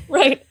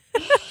 Right.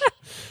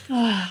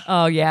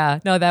 Oh yeah.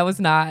 No, that was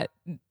not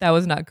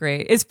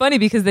great. It's funny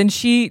because then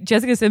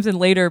Jessica Simpson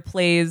later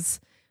plays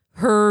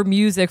her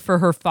music for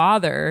her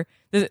father,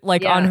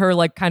 like on her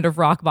like kind of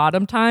rock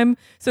bottom time.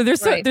 So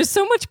there's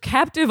so much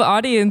captive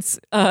audience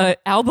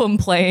album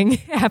playing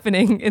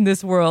happening in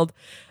this world.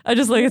 I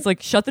just like it's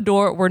like shut the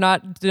door. We're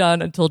not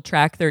done until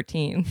track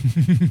 13.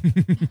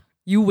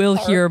 You will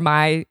hear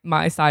my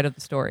side of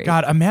the story.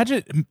 God,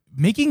 imagine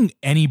making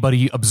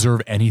anybody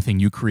observe anything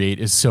you create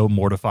is so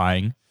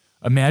mortifying.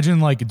 Imagine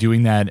like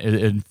doing that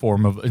in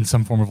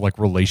some form of like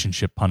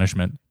relationship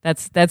punishment.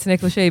 That's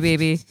Nick Lachey,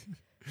 baby,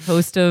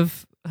 host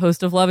of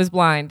Love Is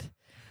Blind.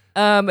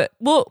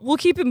 We'll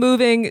keep it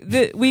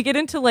moving. We get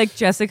into like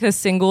Jessica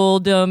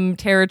singledom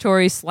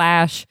territory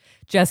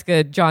 /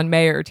 Jessica John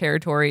Mayer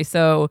territory.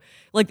 So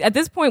like at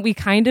this point we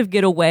kind of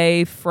get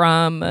away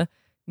from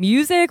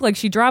music. Like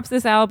she drops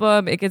this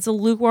album, it gets a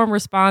lukewarm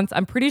response.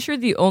 I'm pretty sure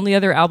the only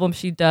other album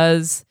she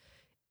does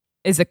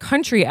is a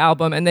country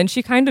album, and then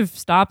she kind of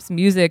stops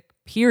music,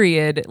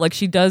 period. Like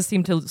she does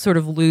seem to sort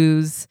of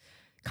lose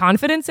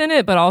confidence in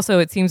it, but also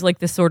it seems like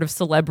this sort of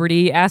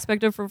celebrity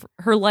aspect of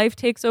her life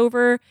takes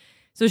over.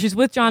 So she's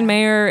with John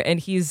Mayer and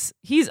he's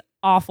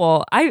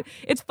awful.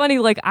 It's funny,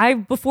 like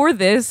before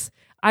this,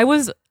 I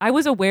was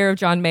aware of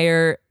John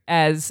Mayer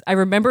as I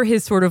remember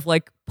his sort of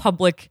like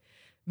public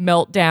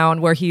meltdown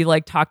where he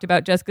like talked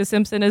about Jessica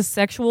Simpson as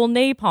sexual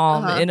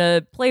napalm in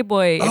a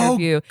Playboy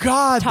interview. Oh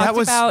God, that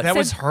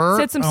was her.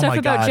 Said some Oh stuff my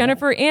about God.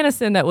 Jennifer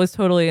Aniston that was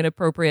totally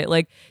inappropriate.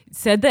 Like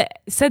said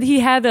he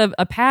had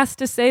a pass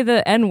to say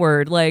the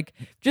N-word. Like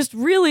just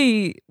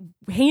really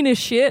heinous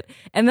shit.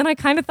 And then I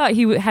kind of thought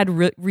he had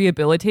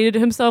rehabilitated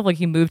himself. Like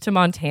he moved to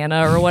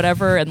Montana or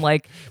whatever and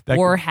like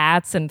wore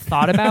hats and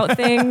thought about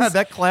things.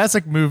 That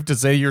classic move to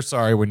say you're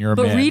sorry when you're a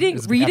man. But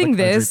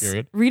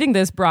reading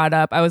this brought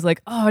up, I was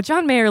like, oh,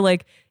 John Mayer,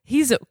 like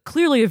he's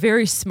clearly a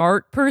very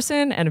smart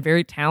person and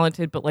very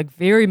talented, but like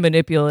very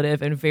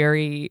manipulative and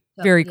very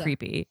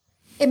creepy.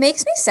 It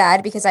makes me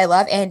sad because I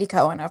love Andy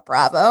Cohen of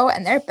Bravo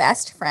and they're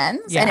best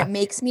friends. And it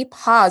makes me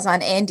pause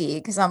on Andy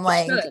because I'm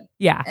like,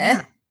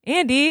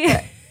 Andy.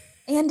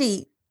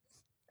 Andy.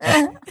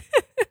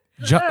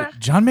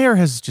 John Mayer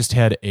has just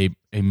had a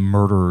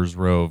murderer's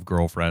row of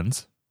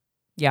girlfriends.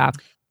 Yeah.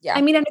 Yeah.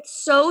 I mean, and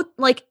it's so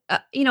like,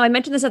 I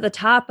mentioned this at the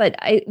top, but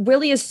it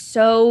really is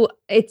so,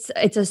 it's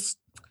a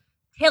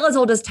tale as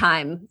old as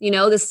time,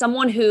 there's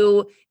someone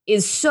who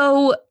is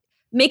so,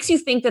 makes you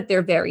think that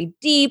they're very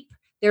deep,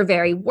 they're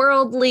very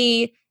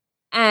worldly,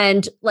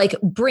 and like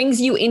brings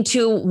you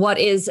into what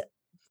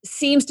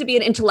seems to be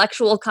an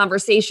intellectual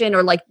conversation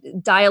or like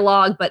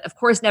dialogue, but of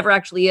course never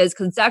actually is,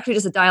 because it's actually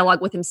just a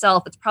dialogue with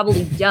himself. It's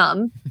probably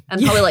dumb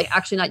and probably like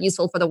actually not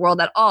useful for the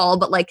world at all.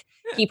 But like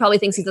he probably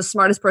thinks he's the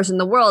smartest person in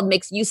the world,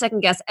 makes you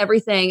second guess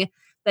everything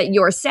that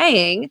you're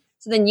saying.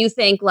 So then you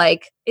think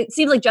like, it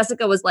seems like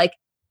Jessica was like,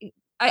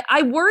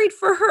 I worried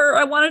for her.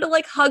 I wanted to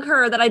like hug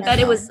her, that I bet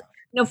it was,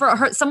 for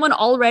her, someone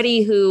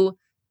already who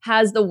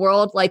has the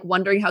world like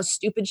wondering how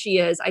stupid she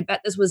is. I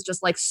bet this was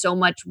just like so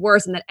much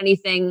worse, and that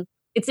anything,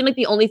 it seemed like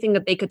the only thing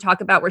that they could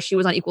talk about where she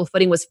was on equal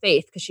footing was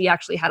Faith, because she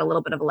actually had a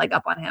little bit of a leg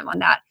up on him on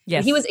that. Yes.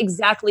 And he was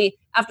exactly,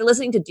 after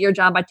listening to Dear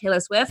John by Taylor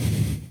Swift,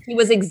 he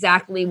was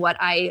exactly what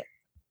I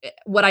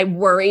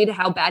worried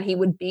how bad he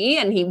would be.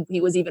 And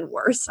he was even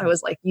worse. I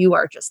was like, you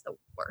are just the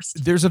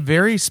worst. There's a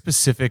very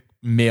specific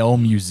male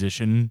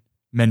musician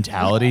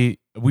mentality.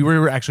 We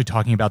were actually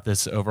talking about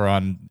this over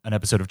on an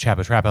episode of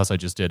Chappa Trap House I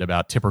just did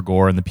about Tipper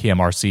Gore and the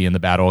PMRC and the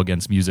battle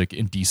against music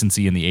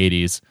indecency in the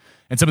 80s.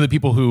 And some of the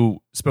people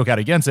who spoke out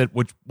against it,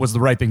 which was the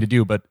right thing to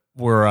do, but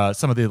were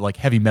some of the like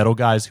heavy metal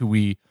guys who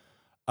we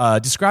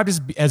described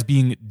as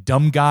being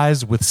dumb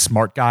guys with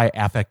smart guy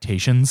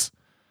affectations,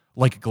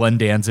 like Glenn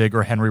Danzig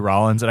or Henry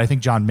Rollins. And I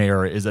think John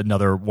Mayer is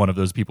another one of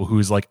those people who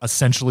is like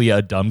essentially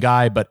a dumb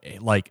guy, but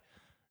like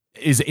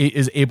is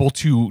able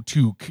to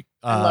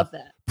I love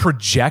that.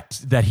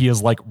 project that he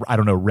is like, I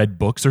don't know, read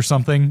books or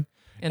something.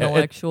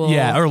 Intellectual.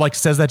 Yeah, or like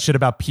says that shit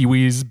about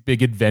Pee-wee's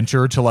Big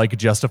Adventure to like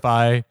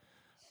justify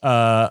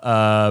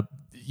not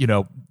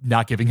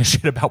giving a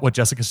shit about what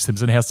Jessica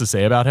Simpson has to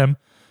say about him.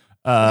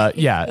 I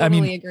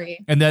mean,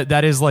 agree. and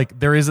that is like,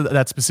 there is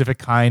that specific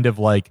kind of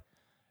like,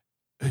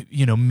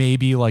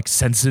 maybe like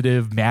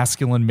sensitive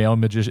masculine male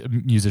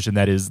musician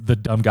that is the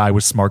dumb guy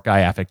with smart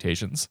guy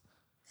affectations.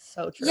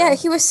 So true. Yeah,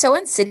 he was so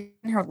insidious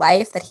in her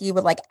life that he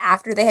would like,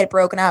 after they had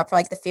broken up for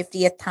like the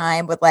 50th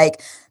time, would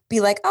like be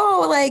like,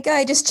 oh, like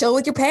I just chill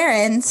with your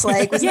parents,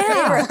 like was in the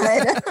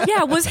neighborhood.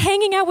 Yeah, was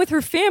hanging out with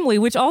her family,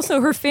 which also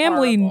her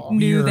family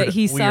knew that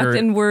he sucked,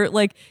 and were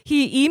like,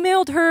 he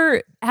emailed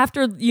her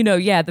after the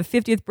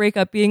 50th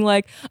breakup, being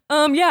like,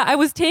 I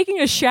was taking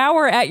a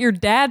shower at your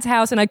dad's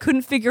house and I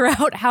couldn't figure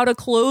out how to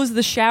close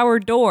the shower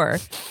door.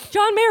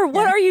 John Mayer,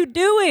 what are you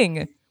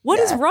doing? What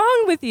is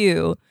wrong with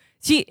you?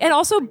 And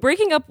also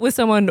breaking up with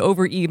someone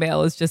over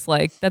email is just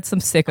like, that's some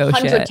sicko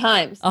shit. 100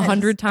 times.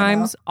 100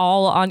 times,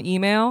 all on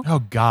email.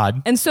 Oh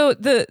God. And so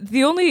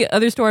the only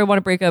other story I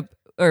want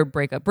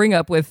to bring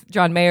up with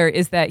John Mayer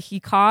is that he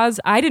caused,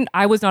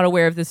 I was not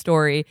aware of this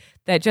story,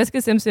 that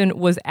Jessica Simpson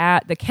was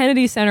at the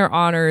Kennedy Center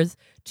Honors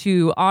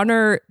to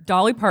honor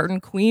Dolly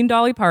Parton, Queen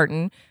Dolly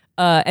Parton,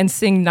 and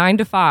sing 9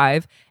 to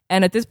 5.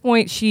 And at this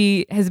point,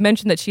 she has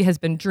mentioned that she has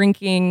been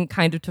drinking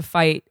kind of to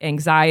fight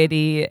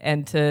anxiety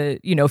and to,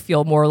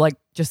 feel more like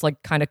just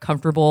like kind of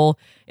comfortable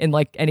in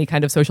like any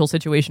kind of social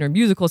situation or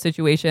musical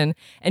situation.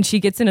 And she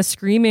gets in a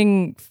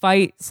screaming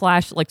fight /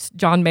 like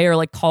John Mayer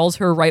like calls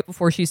her right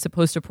before she's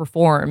supposed to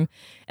perform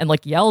and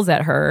like yells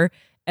at her.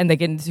 And they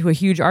get into a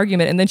huge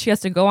argument. And then she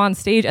has to go on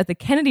stage at the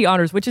Kennedy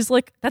Honors, which is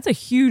like, that's a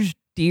huge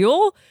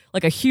deal,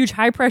 like a huge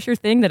high pressure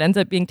thing that ends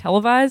up being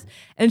televised,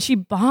 and she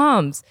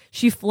bombs.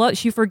 She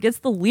forgets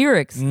the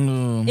lyrics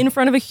in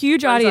front of a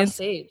huge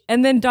audience,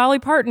 and then Dolly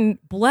Parton,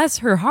 bless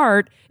her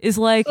heart, is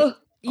like,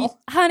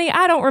 honey,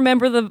 I don't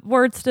remember the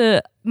words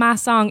to my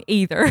song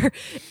either.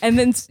 And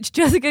then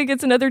Jessica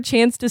gets another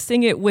chance to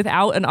sing it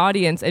without an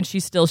audience, and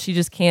she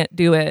just can't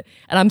do it.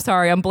 And I'm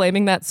sorry, I'm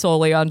blaming that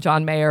solely on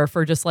John Mayer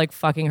for just like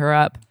fucking her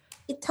up.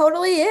 It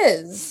totally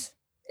is.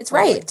 It's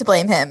right to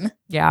blame him.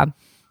 Yeah.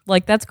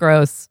 Like, that's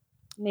gross.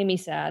 Made me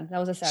sad. That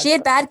was a sad She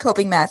had bad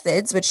coping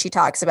methods, which she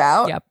talks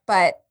about,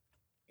 but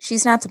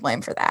she's not to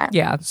blame for that.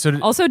 Yeah. So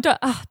also,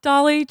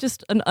 Dolly,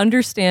 just an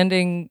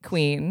understanding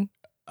queen.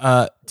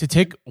 To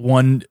take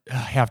one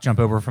half jump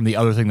over from the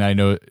other thing that I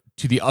know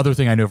to the other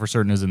thing I know for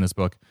certain is in this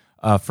book,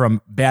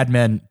 from bad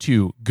men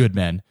to good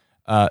men.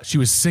 She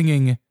was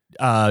singing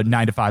 9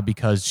 to 5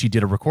 because she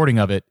did a recording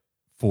of it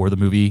for the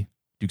movie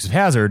Dukes of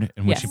Hazzard,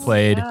 in which she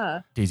played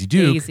Daisy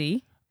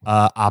Duke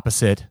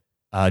opposite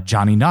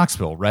Johnny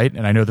Knoxville, right?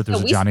 And I know that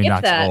there's a Johnny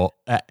Knoxville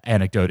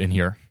anecdote in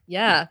here.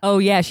 Yeah. Oh,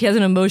 yeah. She has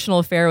an emotional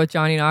affair with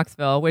Johnny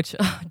Knoxville, which,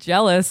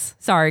 jealous.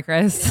 Sorry,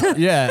 Chris.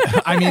 Yeah.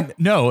 I mean,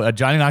 no,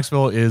 Johnny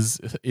Knoxville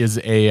is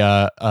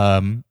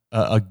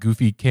a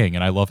goofy king,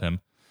 and I love him.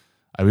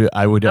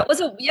 I would. That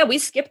was we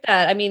skipped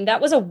that. I mean,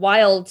 that was a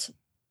wild,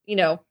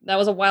 that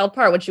was a wild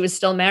part when she was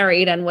still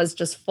married and was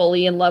just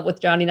fully in love with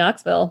Johnny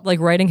Knoxville. Like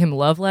writing him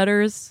love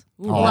letters.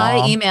 A lot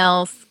of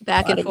emails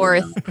back and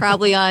forth,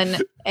 probably on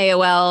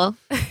AOL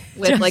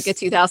with like a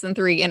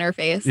 2003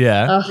 interface.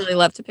 Yeah. I'd really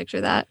love to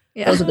picture that.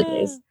 Yeah. Those are the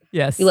days.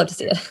 Yes. You love to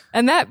see it.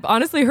 And that,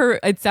 honestly,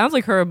 it sounds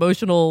like her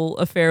emotional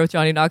affair with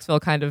Johnny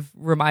Knoxville kind of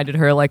reminded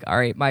her, like, all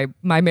right, my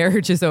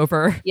marriage is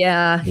over.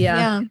 Yeah.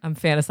 I'm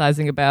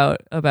fantasizing about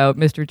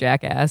Mr.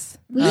 Jackass.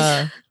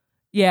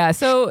 Yeah.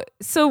 So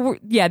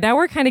now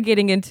we're kind of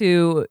getting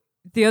into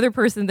the other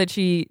person that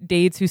she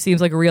dates who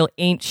seems like a real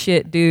ain't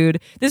shit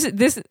dude.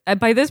 This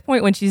by this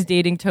point when she's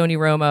dating Tony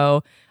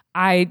Romo,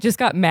 I just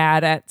got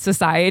mad at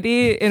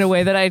society in a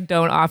way that I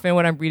don't often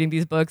when I'm reading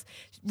these books.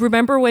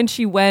 Remember when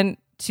she went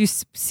to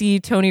see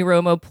Tony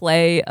Romo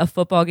play a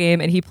football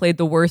game and he played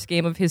the worst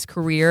game of his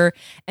career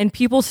and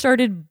people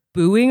started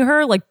booing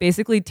her, like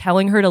basically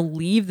telling her to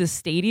leave the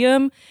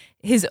stadium.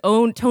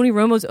 Tony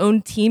Romo's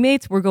own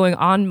teammates were going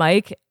on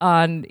mic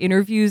on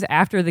interviews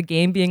after the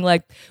game being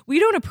like, we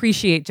don't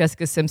appreciate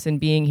Jessica Simpson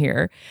being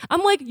here.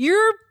 I'm like,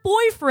 your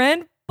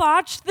boyfriend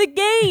botched the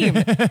game.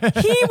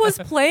 He was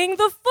playing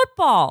the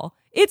football.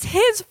 It's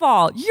his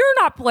fault. You're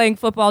not playing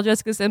football,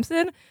 Jessica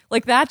Simpson.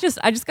 Like that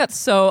I just got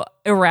so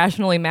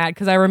irrationally mad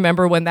because I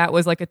remember when that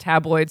was like a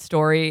tabloid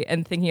story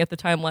and thinking at the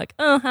time like,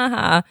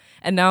 haha.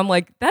 And now I'm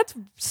like, that's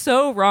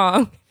so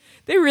wrong.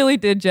 They really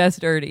did Jess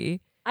dirty.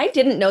 I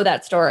didn't know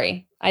that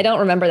story. I don't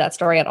remember that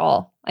story at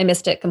all. I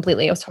missed it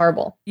completely. It was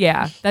horrible.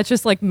 Yeah, that's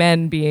just like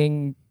men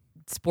being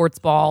sports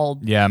ball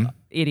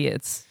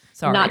idiots.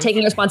 Sorry. Not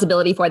taking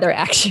responsibility for their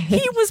actions.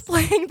 He was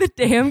playing the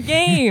damn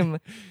game.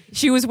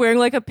 She was wearing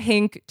like a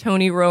pink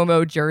Tony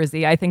Romo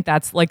jersey. I think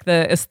that's like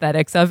the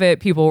aesthetics of it.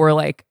 People were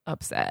like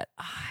upset.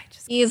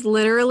 He's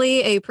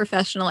literally a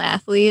professional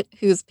athlete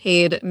who's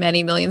paid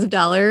many millions of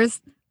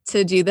dollars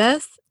to do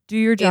this. Do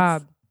your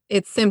job.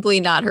 It's simply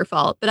not her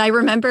fault. But I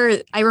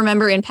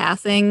remember in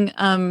passing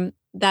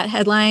that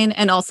headline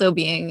and also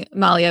being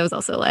Molly, I was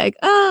also like,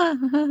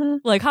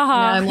 like,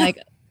 haha. I'm like,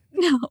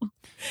 no.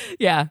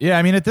 Yeah. Yeah.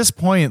 I mean, at this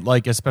point,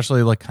 like,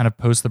 especially like kind of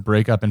post the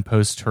breakup and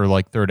post her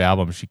like third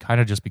album, she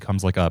kind of just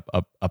becomes like a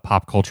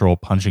pop cultural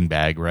punching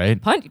bag, right?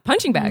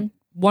 Punching bag.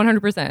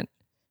 100%.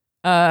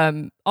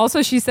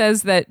 Also, she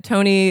says that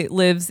Tony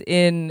lives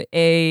in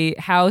a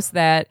house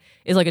that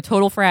is like a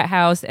total frat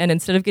house, and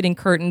instead of getting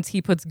curtains,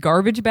 he puts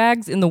garbage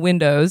bags in the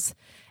windows,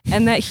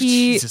 and that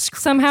he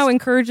somehow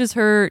encourages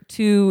her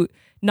to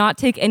not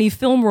take any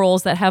film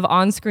roles that have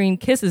on-screen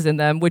kisses in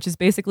them, which is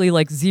basically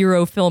like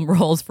 0 film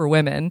roles for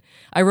women.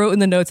 I wrote in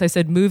the notes, I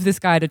said, move this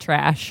guy to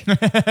trash.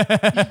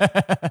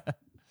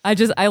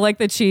 I like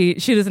that she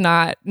does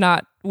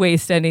not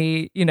waste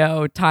any,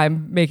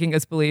 time making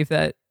us believe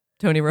that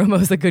Tony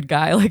Romo's a good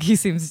guy. Like he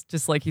seems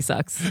just like he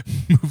sucks.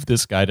 Move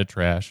this guy to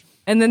trash.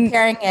 And then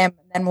comparing him,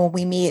 and then when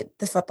we meet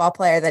the football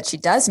player that she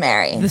does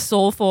marry, the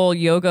soulful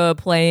yoga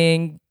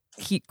playing,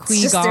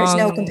 Qigong, there's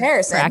no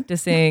comparison.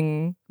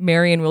 Practicing,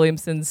 Marianne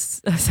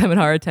Williamson's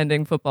seminar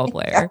attending football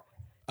player.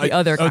 The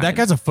other kind. That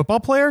guy's a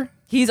football player?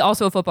 He's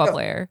also a football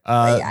player.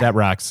 That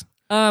rocks.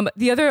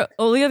 The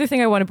only other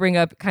thing I want to bring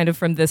up kind of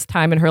from this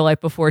time in her life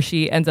before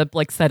she ends up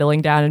like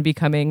settling down and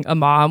becoming a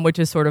mom, which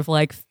is sort of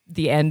like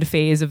the end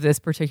phase of this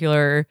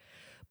particular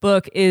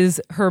book, is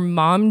her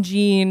Mom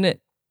Jean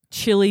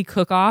chili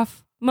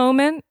cook-off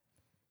moment.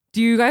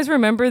 Do you guys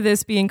remember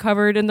this being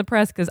covered in the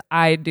press? Because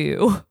I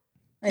do.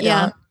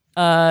 Yeah.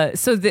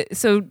 So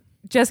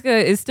Jessica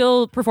is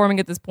still performing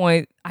at this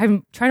point.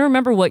 I'm trying to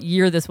remember what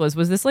year this was.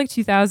 Was this like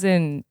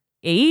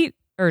 2008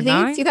 or I think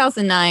 9? it's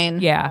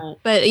 2009. Yeah.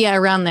 But yeah,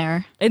 around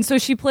there. And so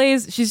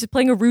she's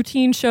playing a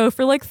routine show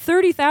for like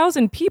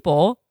 30,000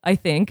 people, I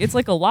think. It's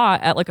like a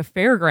lot at like a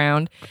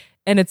fairground.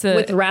 And it's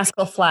with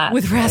Rascal Flatts.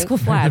 With Rascal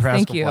Flatts,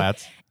 thank you.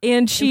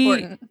 And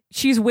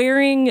she's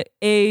wearing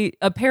a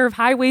pair of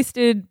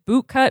high-waisted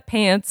boot-cut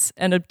pants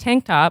and a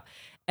tank top,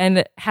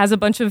 and has a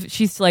bunch of,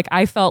 she's like,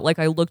 I felt like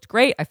I looked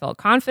great. I felt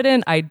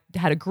confident. I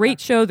had a great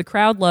show. The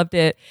crowd loved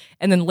it.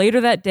 And then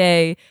later that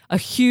day, a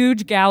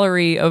huge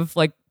gallery of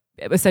like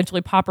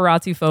essentially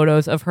paparazzi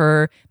photos of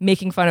her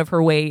making fun of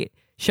her weight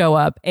show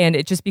up. And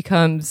it just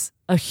becomes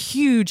a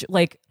huge,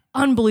 like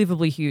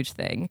unbelievably huge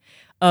thing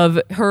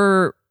of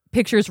her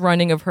pictures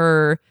running of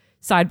her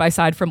side by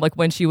side from like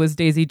when she was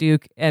Daisy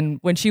Duke and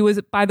when she was,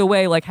 by the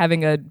way, like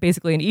having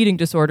basically an eating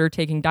disorder,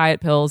 taking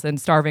diet pills and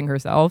starving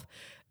herself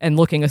and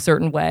looking a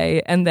certain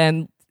way, and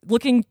then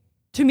looking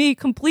to me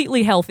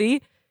completely healthy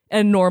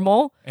and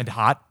normal and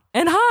hot,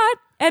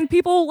 and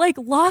people like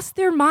lost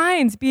their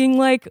minds being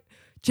like,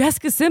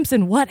 Jessica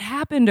Simpson, what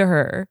happened to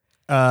her?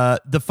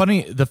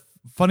 The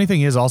funny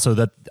thing is also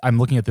that I'm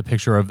looking at the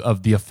picture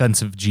of the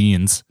offensive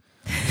jeans.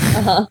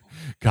 Uh-huh.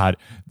 God,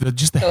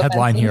 the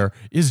headline here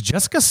is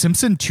Jessica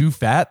Simpson too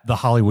fat? The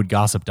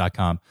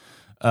HollywoodGossip.com.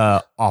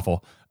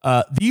 Awful.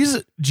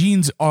 These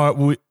jeans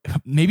are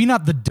maybe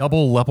not the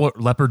double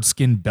leopard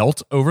skin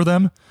belt over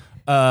them,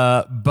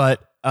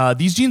 but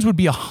these jeans would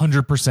be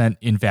 100%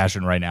 in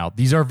fashion right now.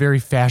 These are very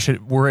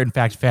fashion. We're in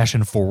fact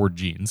fashion forward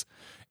jeans,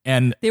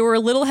 And They were a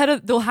little ahead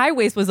of the high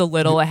waist was a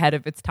little ahead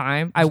of its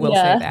time. I will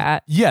say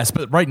that. yes,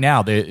 but right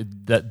now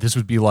this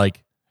would be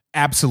like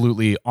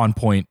absolutely on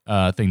point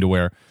thing to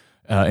wear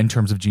in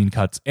terms of jean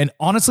cuts. And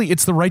honestly,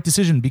 it's the right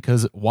decision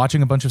because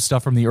watching a bunch of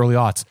stuff from the early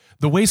aughts,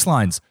 the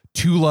waistlines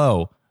too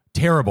low,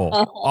 terrible,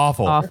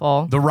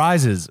 awful. The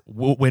rises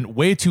went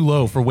way too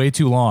low for way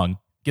too long.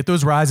 Get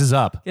those rises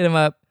up. Get them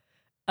up.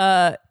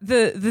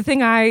 The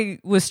thing I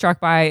was struck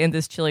by in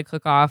this chili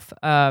cook-off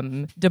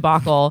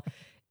debacle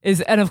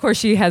is, and of course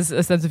she has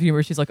a sense of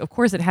humor. She's like, of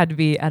course it had to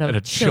be at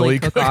a chili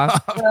cook-off.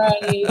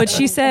 Right. But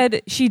she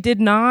said she did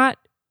not.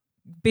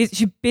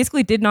 She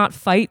basically did not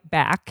fight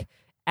back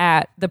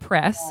at the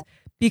press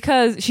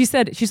because she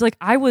said she's like,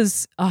 I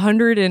was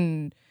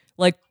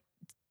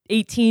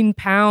 118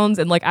 pounds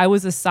and like I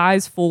was a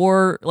size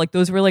 4, like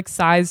those were like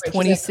size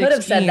 26. I could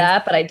have said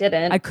that, but I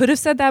didn't. I could have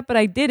said that, but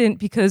I didn't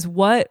because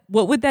what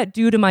would that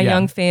do to my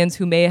young fans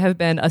who may have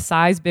been a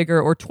size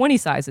bigger or 20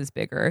 sizes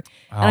bigger?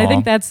 And I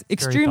think that's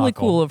extremely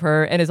cool of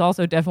her and is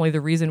also definitely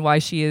the reason why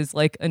she is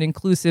like an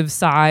inclusive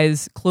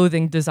size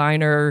clothing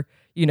designer,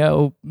 you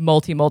know,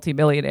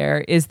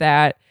 multi-millionaire, is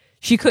that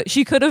she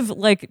could have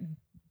like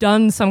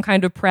done some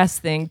kind of press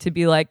thing to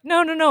be like,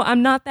 no,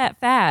 I'm not that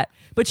fat.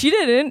 But she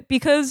didn't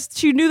because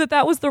she knew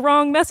that was the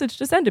wrong message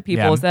to send to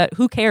people, is that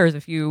who cares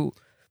if you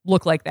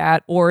look like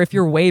that or if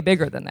you're way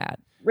bigger than that.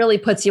 Really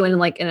puts you in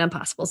like an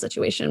impossible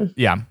situation.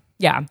 Yeah.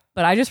 Yeah.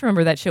 But I just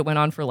remember that shit went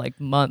on for like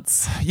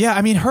months. Yeah.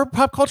 I mean, her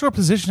pop cultural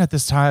position at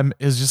this time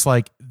is just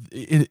like,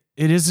 it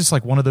is just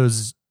like one of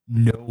those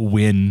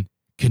no-win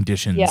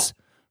conditions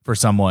for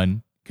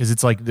someone. Because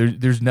it's like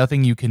there's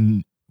nothing you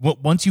can,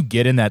 once you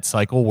get in that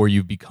cycle where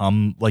you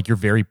become like your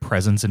very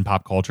presence in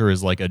pop culture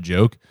is like a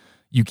joke,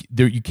 you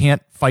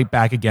can't fight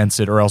back against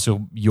it, or else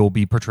you'll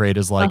be portrayed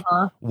as like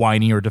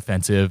whiny or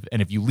defensive.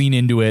 And if you lean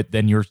into it,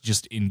 then you're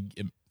just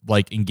engaging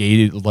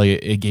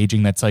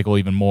that cycle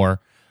even more.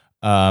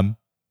 I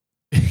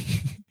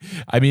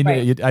mean,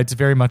 it's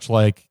very much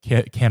like,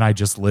 can I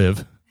just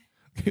live?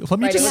 Let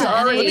me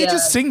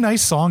just sing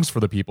nice songs for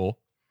the people.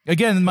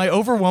 Again, my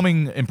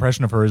overwhelming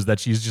impression of her is that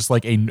she's just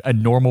like a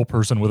normal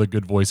person with a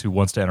good voice who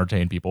wants to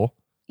entertain people.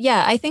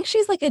 Yeah, I think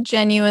she's like a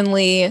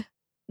genuinely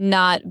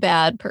not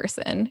bad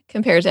person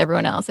compared to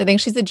everyone else. I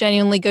think she's a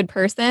genuinely good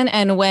person.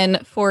 And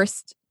when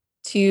forced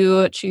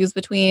to choose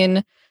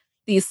between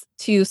these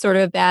two sort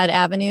of bad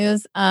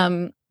avenues,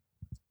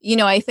 you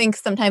know, I think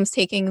sometimes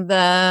taking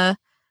the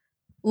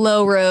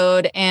low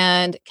road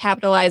and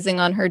capitalizing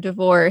on her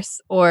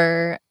divorce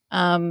or,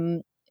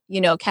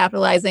 you know,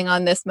 capitalizing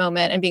on this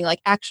moment and being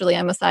like, actually,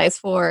 I'm a size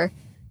 4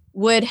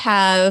 would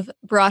have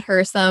brought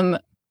her some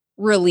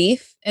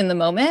relief in the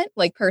moment,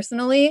 like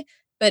personally.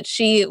 But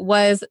she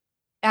was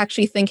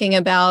actually thinking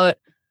about,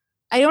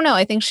 I don't know,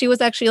 I think she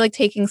was actually like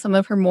taking some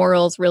of her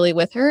morals really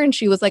with her. And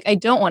she was like, I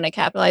don't want to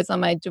capitalize on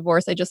my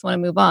divorce. I just want to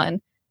move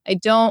on. I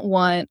don't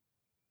want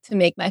to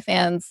make my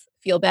fans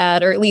feel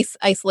bad, or at least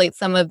isolate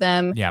some of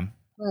them. Yeah.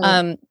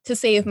 To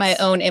save my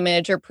own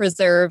image or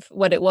preserve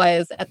what it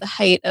was at the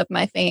height of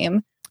my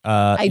fame.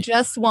 I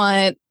just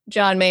want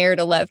John Mayer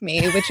to love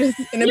me, which is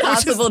an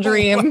impossible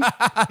dream.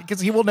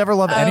 Because he will never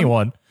love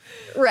anyone.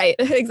 Right,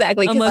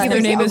 exactly. Unless their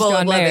name is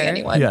John Mayer.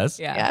 Anyone. Yes.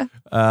 Yeah.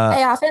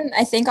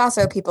 I think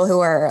also people who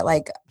are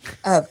like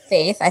of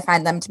faith, I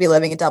find them to be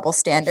living a double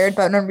standard.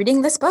 But when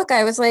reading this book,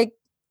 I was like,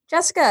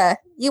 Jessica,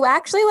 you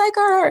actually like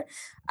are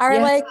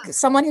like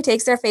someone who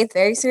takes their faith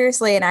very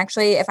seriously. And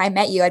actually, if I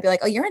met you, I'd be like,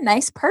 oh, you're a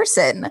nice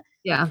person.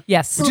 Yeah.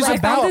 Yes. Which is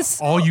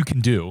about all you can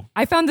do.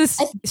 I found this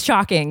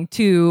shocking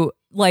to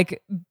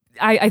like,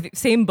 I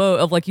same boat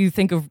of like, you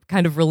think of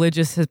kind of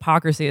religious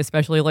hypocrisy,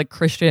 especially like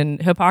Christian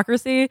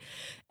hypocrisy.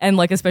 And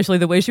like, especially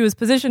the way she was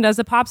positioned as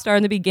a pop star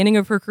in the beginning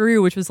of her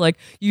career, which was like,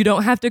 you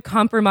don't have to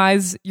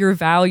compromise your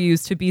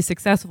values to be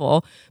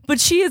successful, but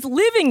she is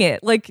living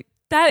it. Like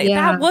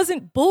that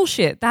wasn't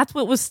bullshit. That's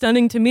what was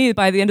stunning to me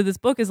by the end of this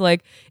book is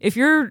like, if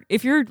you're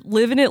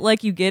living it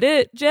like you get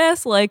it,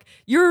 Jess, like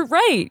you're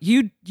right.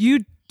 You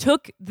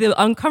took the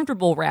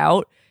uncomfortable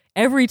route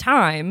every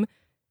time.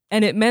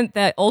 And it meant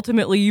that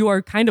ultimately you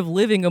are kind of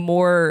living a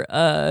more,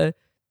 I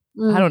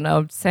don't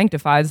know,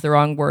 sanctified is the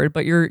wrong word,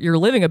 but you're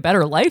living a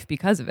better life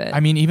because of it. I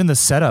mean, even the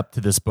setup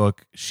to this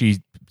book, she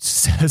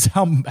says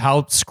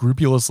how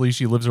scrupulously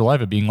she lives her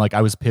life of being like,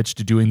 I was pitched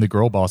to doing the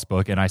Girl Boss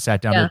book, and I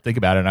sat down to think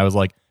about it, and I was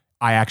like,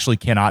 I actually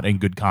cannot in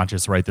good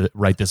conscience write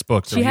this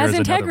book. So she has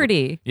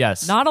integrity.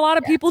 Yes. Not a lot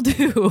of people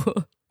do.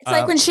 It's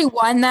like when she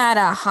won that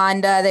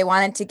Honda, they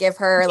wanted to give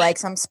her like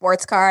some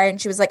sports car, and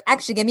she was like,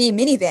 actually give me a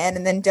minivan,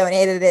 and then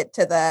donated it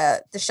to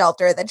the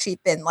shelter that she'd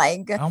been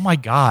like, oh my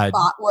God,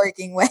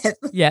 working with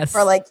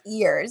for like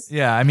years.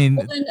 Yeah. I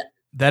mean,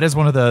 that is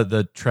one of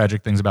the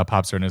tragic things about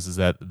pop starness is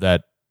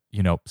that,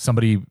 you know,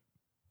 somebody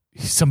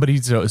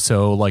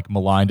so like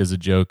maligned as a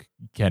joke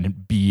can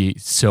be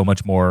so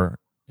much more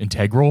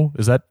integral.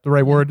 Is that the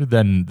right word?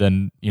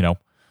 Than you know,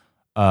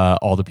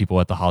 all the people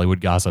at the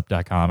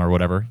HollywoodGossip.com or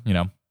whatever, you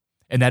know.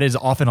 And that is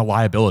often a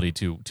liability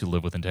to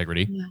live with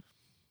integrity. Yeah.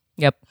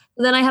 Yep.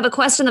 Then I have a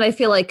question that I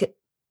feel like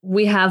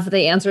we have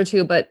the answer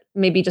to, but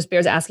maybe just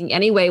bears asking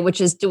anyway,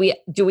 which is, do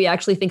we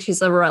actually think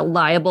she's a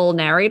reliable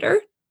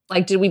narrator?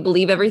 Like, did we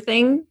believe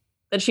everything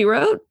that she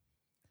wrote?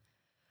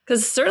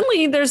 Because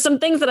certainly there's some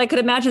things that I could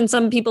imagine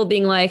some people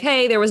being like,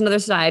 hey, there was another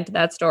side to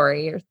that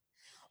story.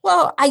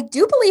 Well, I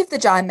do believe the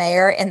John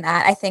Mayer in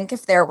that. I think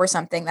if there were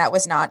something that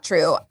was not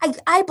true,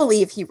 I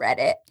believe he read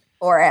it,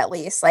 or at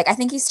least like I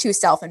think he's too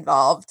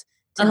self-involved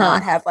to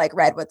not have like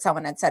read what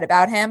someone had said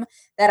about him.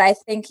 That I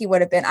think he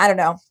would have been, I don't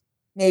know,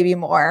 maybe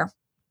more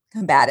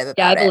combative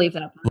about it. Yeah, I believe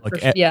that.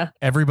 Look,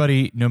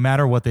 everybody, no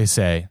matter what they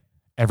say,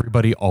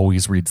 everybody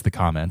always reads the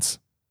comments.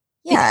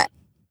 Yeah,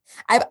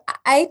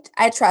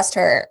 I trust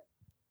her.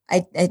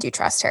 I do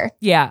trust her.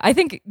 Yeah, I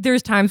think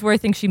there's times where I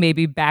think she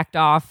maybe backed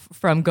off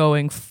from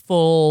going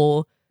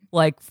full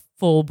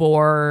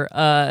bore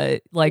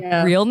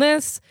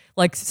realness,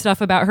 like stuff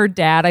about her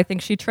dad. I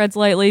think she treads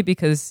lightly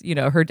because, you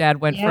know, her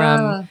dad went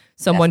from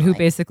someone who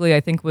basically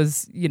I think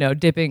was, you know,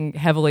 dipping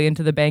heavily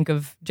into the bank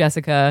of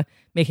Jessica,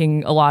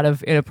 making a lot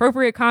of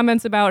inappropriate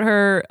comments about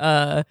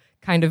her,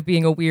 kind of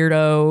being a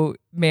weirdo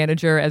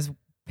manager as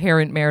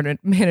parent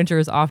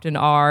managers often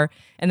are.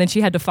 And then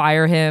she had to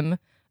fire him.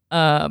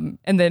 And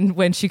then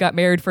when she got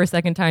married for a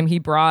second time, he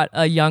brought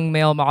a young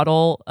male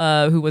model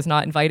who was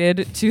not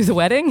invited to the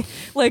wedding.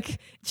 Like,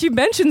 she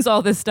mentions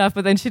all this stuff,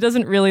 but then she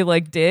doesn't really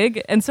like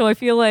dig. And so I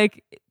feel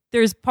like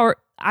there's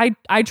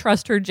I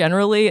trust her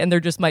generally, and there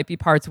just might be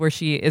parts where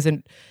she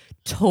isn't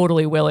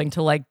totally willing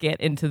to like get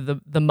into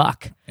the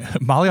muck.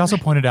 Molly also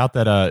pointed out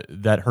that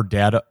that her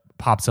dad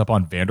pops up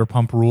on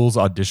Vanderpump Rules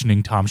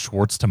auditioning Tom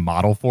Schwartz to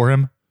model for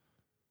him.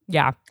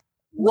 Yeah.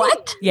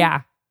 What?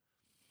 Yeah.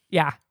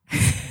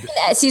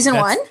 Season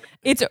 1?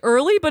 It's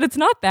early, but it's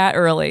not that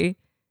early.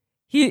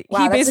 He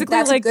basically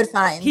that's like a good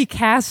find. He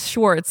casts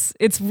Schwartz.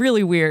 It's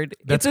really weird.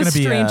 It's a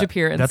strange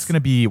appearance. That's going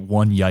to be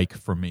one yike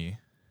for me.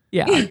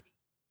 Yeah.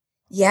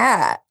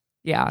 Yeah.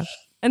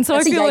 And so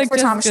That's I feel like for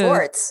Tom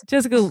Schwartz.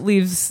 Jessica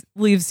leaves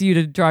you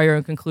to draw your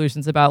own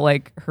conclusions about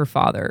like her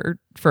father,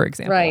 for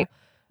example. Right.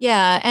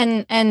 Yeah,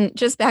 and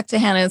just back to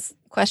Hannah's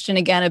question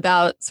again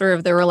about sort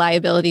of the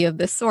reliability of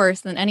this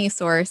source than any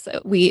source.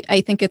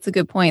 I think it's a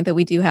good point that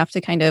we do have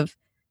to kind of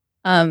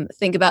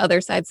think about other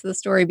sides of the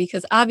story,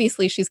 because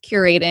obviously she's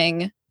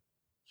curating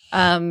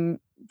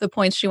the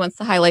points she wants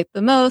to highlight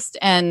the most,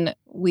 and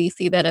we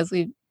see that as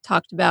we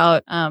talked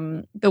about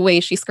the way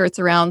she skirts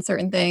around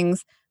certain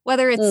things,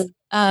 whether it's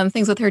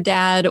things with her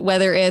dad,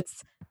 whether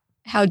it's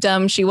how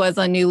dumb she was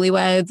on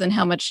Newlyweds and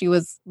how much she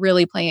was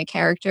really playing a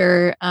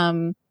character.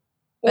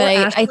 But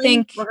I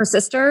think or her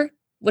sister,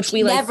 which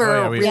we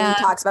never really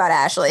talks about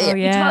Ashley. Oh,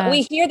 yeah.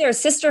 We hear their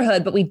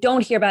sisterhood, but we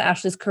don't hear about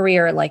Ashley's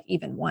career like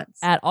even once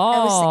at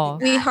all.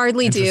 We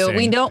hardly do.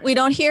 We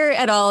don't hear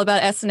at all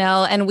about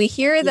SNL, and we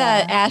hear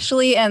that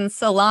Ashley and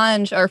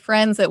Solange are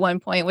friends at one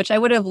point, which I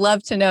would have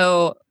loved to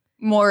know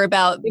more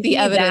about the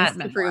evidence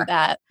to prove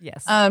that.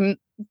 Yes.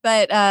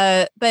 But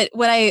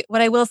what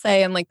I will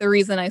say, and like the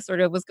reason I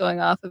sort of was going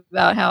off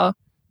about how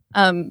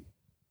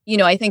you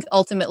know, I think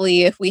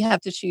ultimately, if we have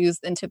to choose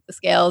and tip the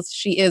scales,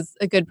 she is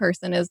a good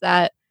person, is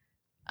that,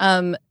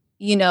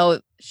 you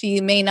know,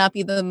 she may not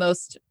be the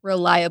most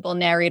reliable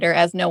narrator,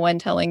 as no one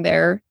telling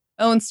their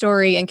own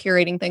story and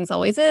curating things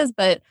always is.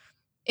 But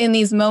in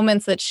these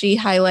moments that she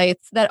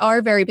highlights that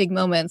are very big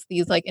moments,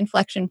 these like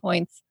inflection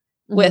points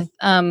with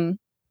the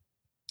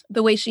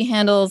way she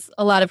handles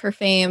a lot of her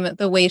fame,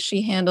 the way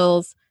she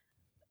handles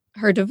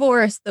her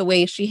divorce, the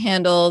way she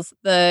handles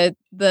the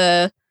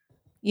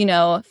you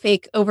know,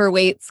 fake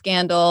overweight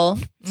scandal,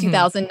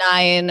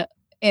 2009,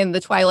 in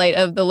the twilight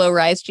of the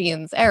low-rise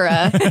jeans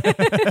era.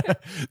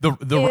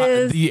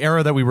 the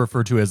era that we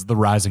refer to as the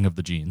rising of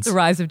the jeans. The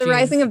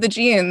rising of the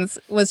jeans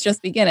was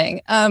just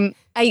beginning.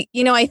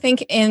 I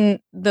think in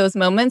those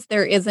moments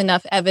there is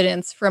enough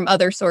evidence from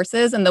other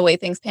sources and the way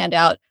things panned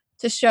out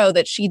to show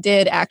that she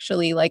did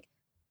actually like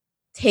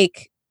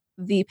take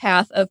the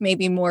path of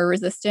maybe more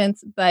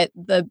resistance, but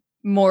the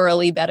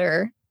morally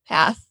better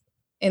path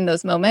in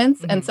those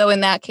moments. And so in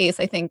that case,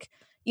 I think,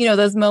 you know,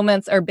 those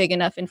moments are big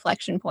enough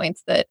inflection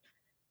points that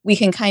we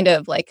can kind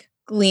of like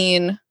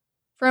glean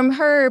from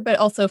her, but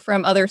also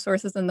from other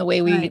sources in the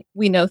way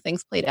we know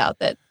things played out,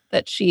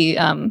 that she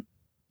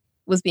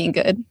was being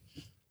good.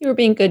 You were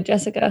being good,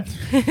 Jessica.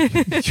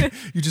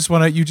 you just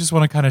want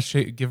to kind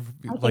of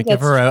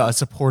give her a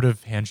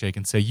supportive handshake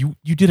and say you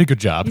did a good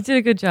job. You did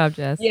a good job,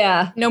 Jess.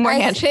 Yeah. No more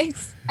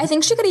handshakes. I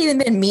think she could have even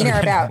been meaner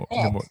about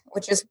Nick,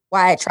 which is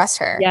why I trust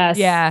her. Yes.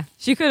 Yeah.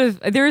 She could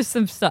have. There was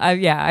some stuff.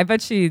 I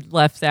bet she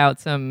left out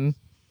some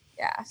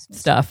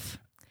stuff.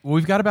 Well,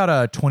 we've got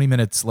about 20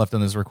 minutes left on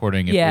this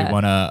recording. If we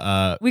want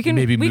to, we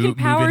can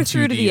power move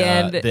through to the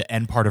end, the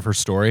end part of her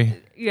story.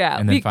 Yeah,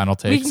 and then final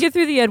takes. We can get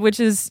through the end, which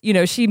is, you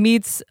know, she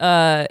meets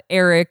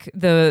Eric,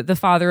 the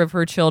father of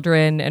her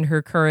children, and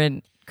her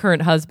current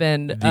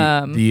husband,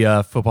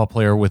 the football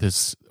player with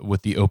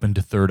the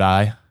opened third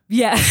eye.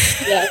 Yeah.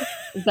 Yeah.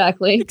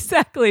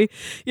 Exactly.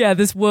 Yeah.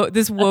 This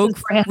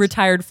woke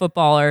retired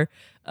footballer.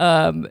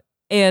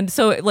 And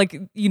so, like,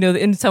 you know,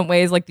 in some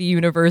ways, like the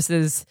universe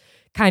is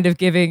kind of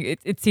giving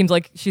it seems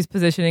like she's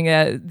positioning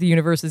the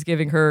universe is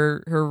giving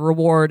her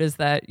reward is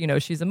that, you know,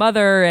 she's a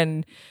mother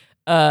and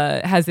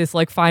has this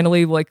like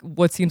finally like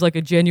what seems like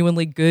a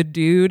genuinely good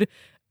dude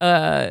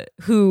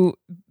who,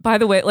 by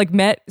the way, like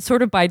met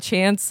sort of by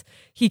chance.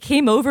 He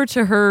came over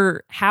to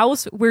her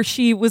house where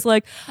she was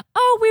like,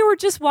 oh, we were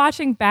just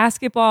watching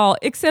basketball,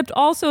 except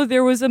also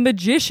there was a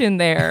magician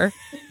there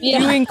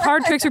doing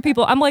card tricks for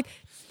people. I'm like,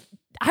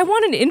 I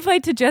want an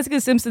invite to Jessica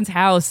Simpson's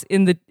house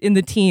in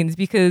the teens,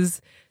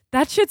 because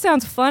that shit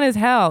sounds fun as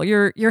hell.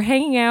 You're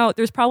hanging out.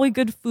 There's probably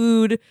good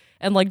food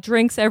and like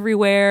drinks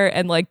everywhere,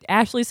 and like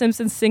Ashley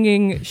Simpson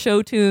singing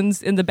show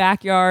tunes in the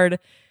backyard.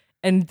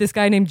 And this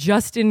guy named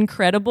Justin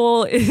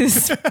Credible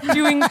is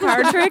doing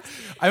card tricks.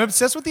 I'm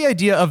obsessed with the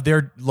idea of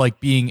there like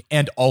being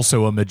and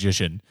also a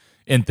magician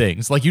in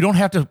things. Like you don't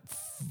have to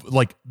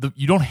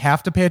you don't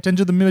have to pay attention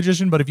to the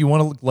magician, but if you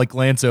want to like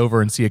glance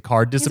over and see a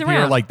card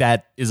disappear, like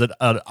that is an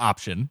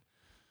option.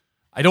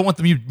 I don't want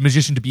the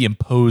magician to be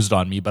imposed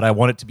on me, but I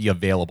want it to be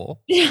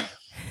available. Yeah.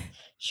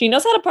 She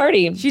knows how to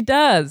party. She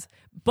does,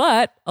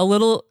 but a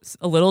little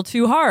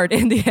too hard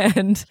in the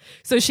end.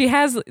 So she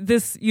has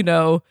this, you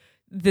know,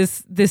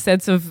 this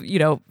sense of, you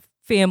know,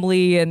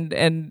 family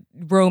and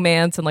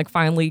romance and like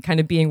finally kind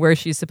of being where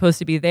she's supposed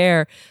to be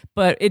there.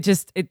 But it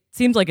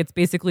seems like it's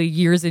basically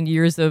years and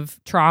years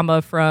of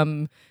trauma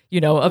from, you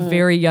know, a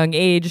very young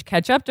age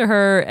catch up to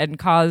her and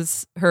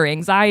cause her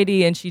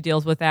anxiety. And she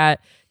deals with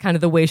that kind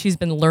of the way she's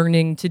been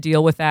learning to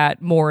deal with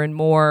that more and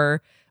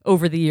more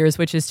over the years,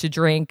 which is to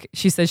drink.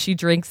 She says she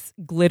drinks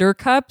glitter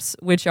cups,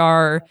 which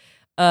are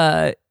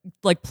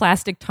like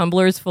plastic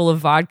tumblers full of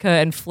vodka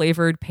and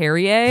flavored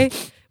Perrier,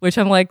 which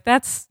I'm like,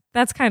 that's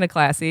kind of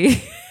classy.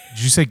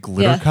 Did you say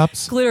glitter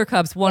cups? Glitter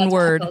cups, one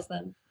word.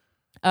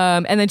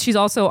 And then she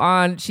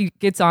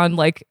gets on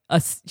like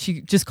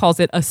she just calls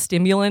it a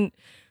stimulant.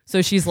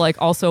 So she's like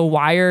also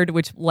wired,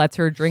 which lets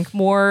her drink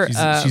more.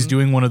 She's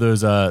doing one of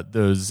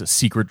those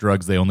secret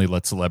drugs they only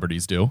let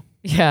celebrities do.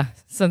 Yeah,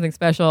 something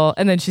special.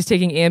 And then she's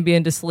taking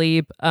Ambien to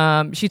sleep.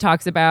 She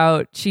talks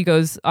about she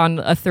goes on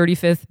a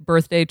 35th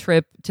birthday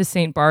trip to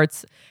St.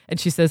 Bart's, and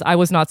she says, I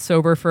was not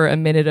sober for a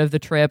minute of the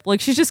trip. Like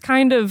she's just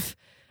kind of,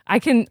 I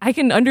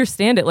can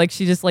understand it. Like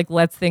she just like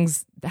let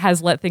things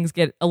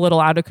get a little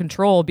out of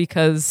control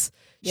because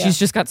she's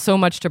just got so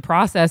much to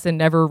process and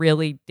never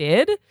really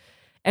did.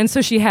 And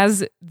so she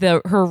has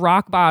her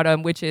rock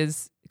bottom, which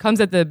comes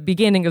at the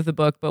beginning of the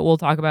book, but we'll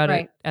talk about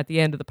it at the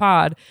end of the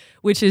pod,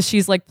 which is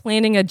she's like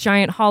planning a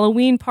giant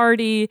Halloween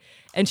party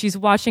and she's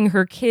watching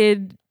her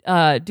kid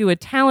do a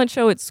talent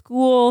show at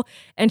school,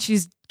 and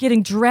she's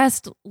getting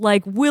dressed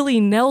like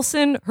Willie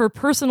Nelson, her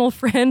personal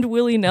friend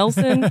Willie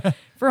Nelson,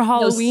 for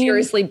Halloween. No,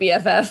 seriously,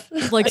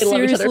 BFF. Like they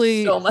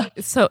seriously, love each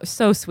other so much.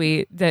 So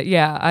sweet.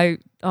 That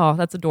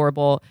that's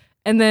adorable.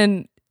 And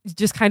then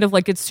just kind of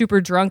like gets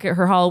super drunk at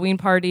her Halloween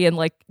party and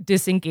like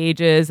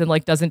disengages and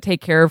like doesn't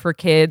take care of her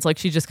kids. Like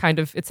she just kind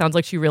of, it sounds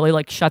like she really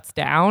like shuts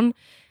down.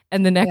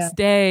 And the next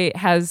day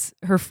has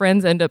her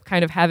friends end up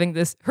kind of having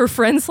this, her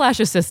friends /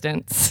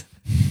 assistants.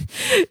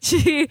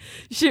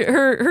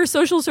 Her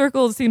social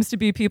circle seems to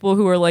be people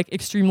who are like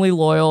extremely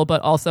loyal,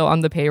 but also on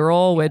the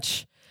payroll,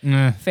 which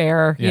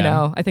fair, you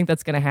know, I think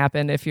that's going to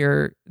happen if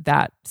you're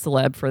that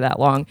celeb for that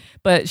long.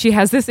 But she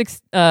has this,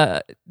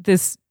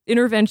 this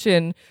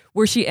intervention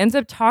where she ends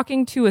up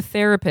talking to a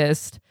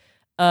therapist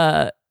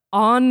on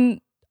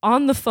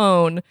the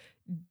phone,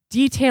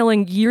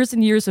 detailing years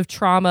and years of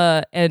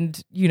trauma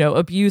and, you know,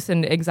 abuse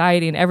and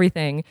anxiety and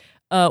everything,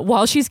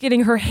 while she's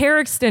getting her hair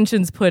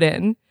extensions put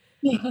in.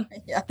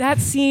 That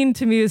scene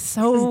to me is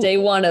so this is day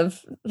one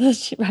of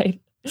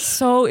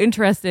so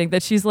interesting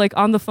that she's like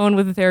on the phone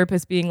with a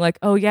therapist being like,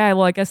 oh yeah,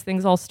 well I guess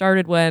things all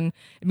started when,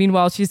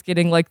 meanwhile she's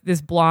getting like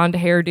this blonde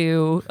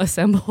hairdo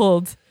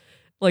assembled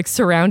like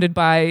surrounded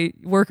by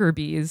worker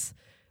bees.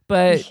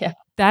 But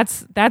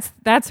that's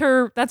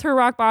her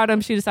rock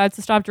bottom. She decides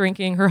to stop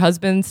drinking. Her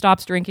husband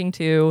stops drinking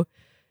too.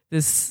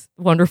 This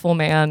wonderful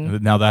man.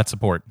 Now that's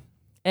support.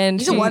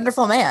 And he's a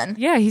wonderful man.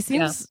 Yeah, he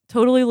seems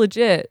totally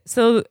legit.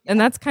 So, and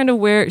that's kind of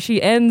where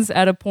she ends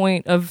at a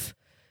point of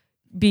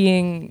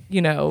being,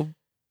 you know,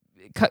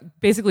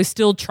 basically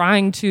still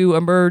trying to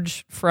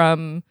emerge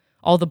from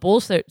all the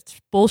bullshit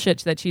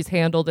that she's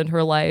handled in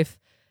her life,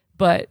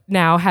 but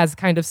now has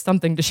kind of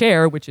something to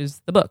share, which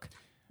is the book.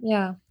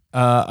 Yeah.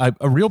 A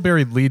real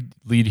buried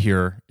lead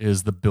here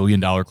is the $1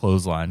 billion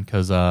clothesline,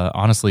 because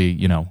honestly,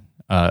 you know,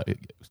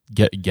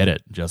 get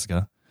it,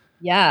 Jessica.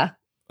 Yeah.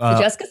 The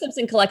Jessica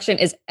Simpson collection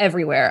is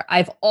everywhere.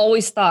 I've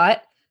always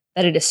thought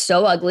that it is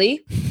so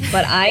ugly,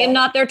 but I am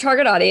not their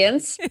target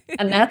audience,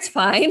 and that's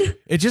fine.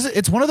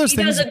 It's one of those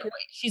things.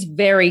 She's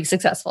very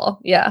successful.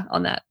 Yeah,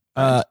 on that.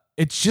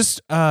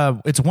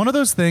 It's one of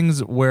those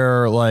things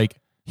where like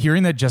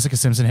hearing that Jessica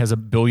Simpson has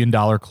 $1 billion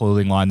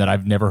clothing line that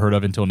I've never heard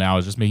of until now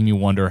is just making me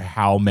wonder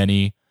how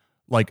many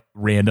like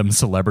random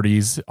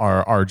celebrities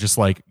are just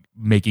like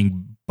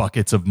making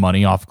buckets of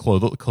money off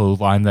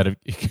clothesline that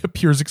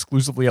appears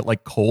exclusively at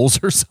like Kohl's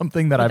or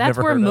something that I've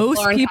never heard of. That's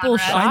where most people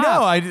shop. I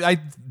know. I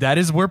that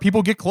is where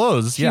people get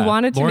clothes. She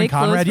wanted to Lauren make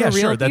Conrad, clothes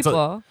for real sure.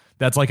 people.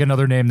 That's like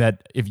another name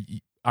that if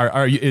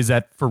is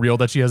that for real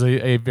that she has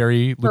a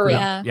very lucrative?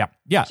 real.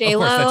 Yeah. Of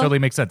J-Lo. course, that totally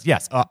makes sense.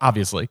 Yes,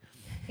 obviously.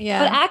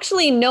 Yeah. But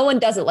actually, no one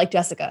does it like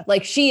Jessica.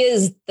 Like, she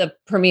is the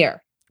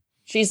premier.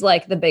 She's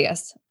like the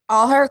biggest.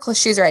 All her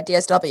shoes are at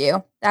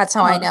DSW. That's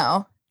how I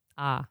know.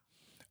 Ah.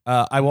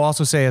 I will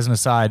also say, as an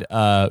aside,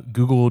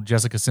 Google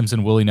Jessica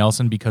Simpson Willie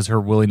Nelson, because her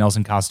Willie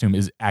Nelson costume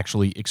is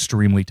actually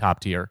extremely top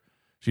tier.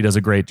 She does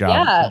a great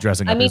job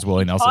dressing up as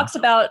Willie Nelson.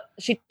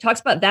 She talks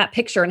about that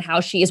picture and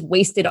how she is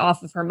wasted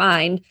off of her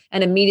mind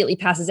and immediately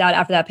passes out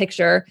after that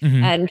picture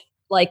and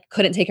like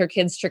couldn't take her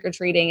kids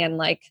trick-or-treating, and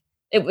like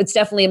it's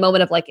definitely a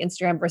moment of like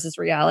Instagram versus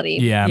reality.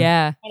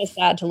 Yeah. Kind of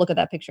sad to look at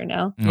that picture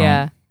now.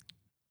 Yeah.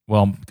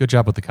 Well, good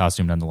job with the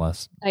costume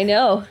nonetheless. I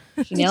know.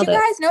 She Did nailed you it.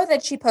 guys know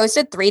that she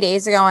posted 3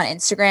 days ago on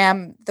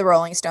Instagram the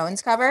Rolling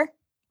Stones cover?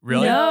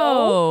 Really?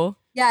 No.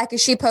 Yeah,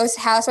 because she posts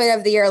Housewife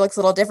of the Year looks a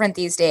little different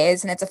these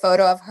days, and it's a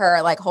photo of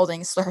her like holding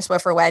her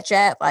Swiffer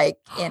Wedget like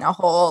in a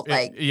whole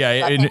like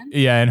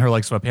in her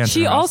like sweatpants.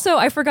 She also,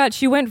 I forgot,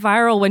 she went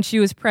viral when she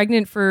was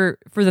pregnant for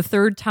the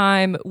third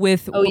time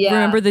with,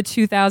 remember the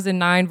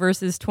 2009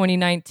 versus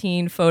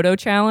 2019 photo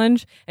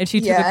challenge? And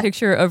she took a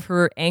picture of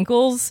her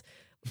ankles,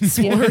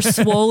 her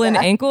swollen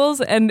ankles,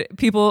 and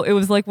people, it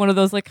was like one of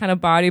those like kind of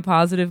body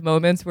positive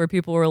moments where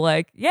people were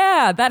like,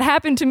 yeah, that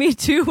happened to me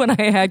too when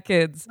I had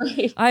kids.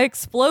 Right. I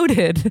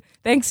exploded.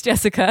 Thanks,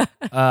 Jessica.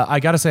 I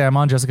gotta say, I'm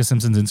on Jessica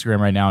Simpson's Instagram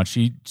right now, and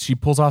she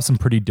pulls off some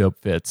pretty dope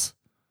fits.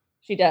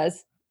 She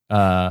does.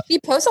 She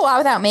posts a lot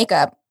without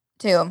makeup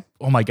too.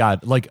 Oh my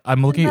god! Like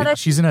I'm looking at,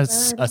 she's in a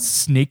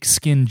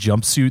snakeskin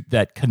jumpsuit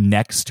that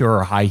connects to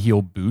her high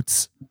heel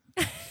boots.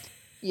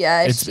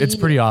 Yeah, it's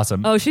pretty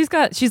awesome. Oh, she's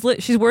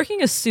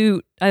working a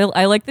suit.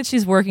 I like that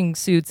she's working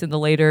suits in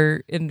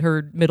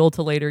her middle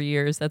to later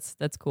years.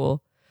 That's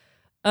cool.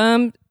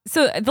 So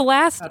the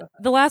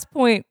last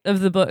point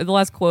of the book, the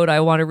last quote I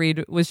want to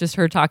read was just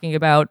her talking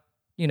about,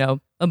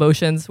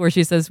 emotions, where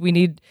she says we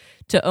need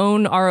to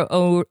own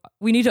our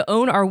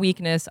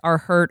weakness, our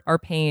hurt, our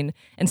pain,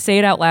 and say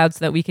it out loud so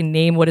that we can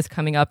name what is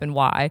coming up and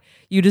why.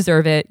 You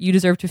deserve it. You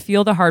deserve to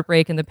feel the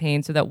heartbreak and the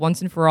pain so that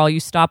once and for all you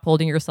stop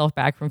holding yourself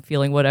back from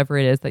feeling whatever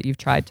it is that you've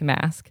tried to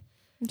mask.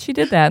 And she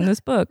did that in this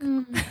book.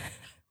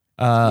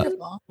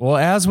 Well,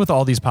 as with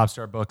all these pop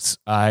star books,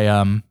 I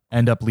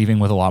end up leaving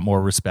with a lot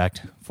more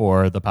respect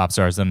for the pop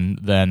stars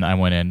than I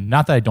went in.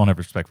 Not that I don't have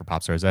respect for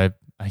pop stars.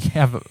 I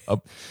have,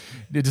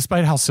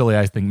 despite how silly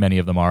I think many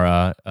of them are,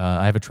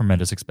 I have a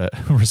tremendous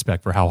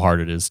respect for how hard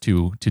it is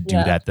to do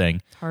that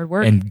thing. It's hard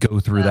work. And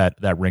go through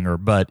that ringer.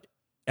 But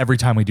every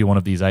time we do one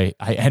of these, I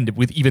end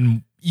with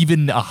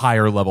even a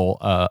higher level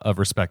of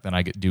respect than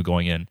I do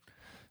going in.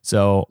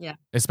 So,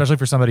 especially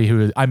for somebody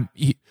who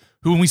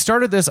when we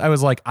started this, I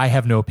was like, I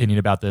have no opinion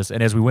about this.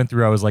 And as we went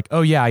through, I was like,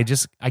 oh yeah, I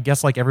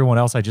guess like everyone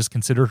else, I just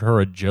considered her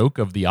a joke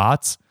of the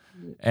aughts.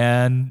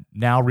 And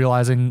now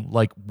realizing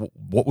like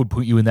what would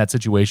put you in that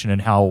situation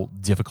and how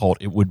difficult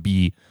it would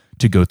be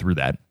to go through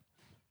that.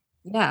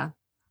 Yeah.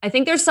 I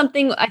think there's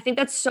something, I think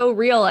that's so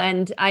real.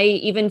 And I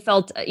even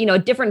felt, a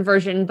different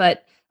version,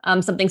 but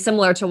something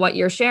similar to what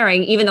you're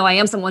sharing, even though I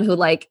am someone who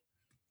like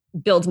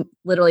builds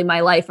literally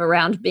my life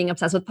around being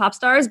obsessed with pop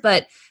stars.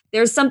 But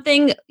there's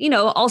something,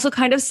 also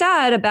kind of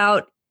sad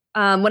about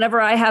whenever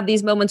I have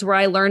these moments where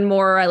I learn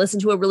more, I listen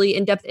to a really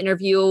in-depth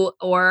interview,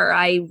 or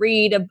I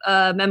read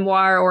a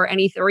memoir or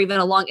anything, or even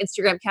a long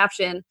Instagram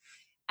caption,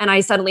 and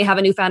I suddenly have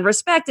a newfound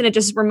respect. And it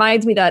just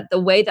reminds me that the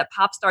way that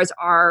pop stars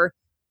are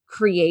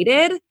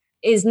created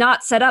is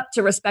not set up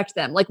to respect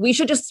them. Like, we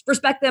should just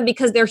respect them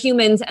because they're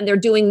humans and they're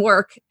doing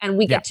work, and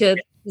we get to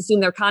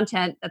consume their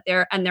content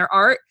and their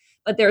art.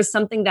 But there's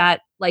something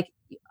that, like,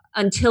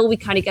 until we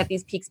kind of get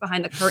these peeks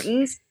behind the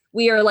curtains,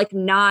 we are like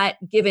not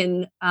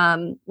given,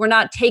 we're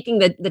not taking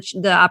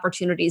the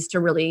opportunities to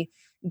really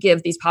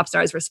give these pop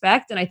stars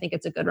respect. And I think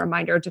it's a good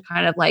reminder to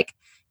kind of like,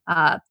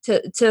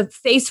 to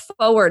face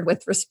forward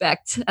with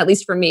respect, at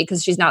least for me,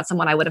 because she's not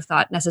someone I would have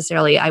thought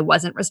necessarily I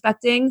wasn't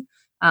respecting.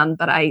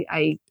 But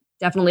I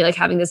definitely like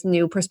having this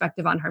new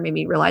perspective on her made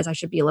me realize I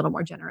should be a little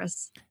more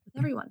generous with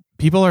everyone.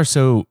 People are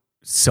so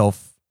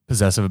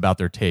self-possessive about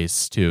their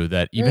tastes too,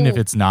 that even if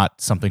it's not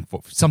something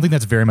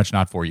that's very much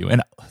not for you.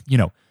 And,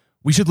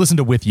 we should listen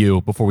to With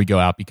You before we go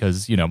out,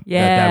 because,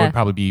 that would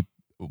probably be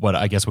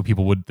what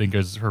people would think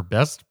is her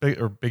best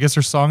or biggest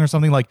or song or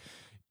something. Like,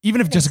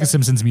 even if Jessica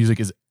Simpson's music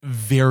is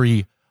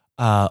very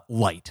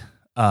light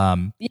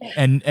and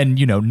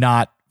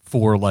not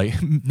for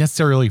like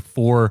necessarily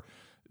for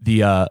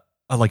the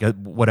like a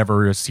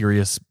whatever a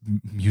serious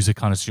music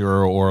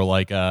connoisseur, or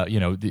like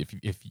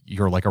if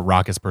you're like a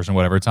raucous person,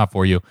 whatever, it's not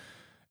for you.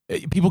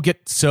 People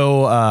get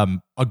so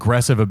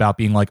aggressive about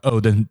being like,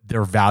 oh, then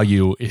their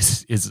value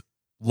is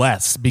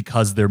less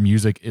because their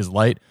music is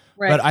light.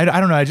 Right. But I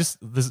don't know. I just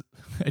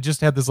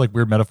had this like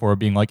weird metaphor of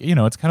being like,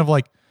 it's kind of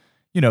like,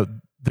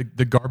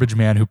 the garbage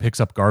man who picks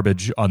up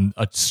garbage on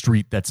a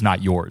street that's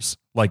not yours.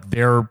 Like,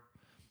 they're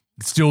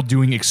still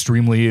doing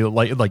extremely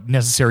like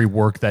necessary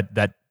work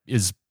that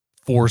is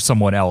for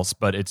someone else,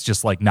 but it's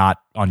just like not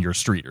on your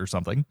street or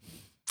something.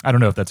 I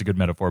don't know if that's a good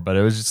metaphor, but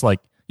it was just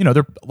like,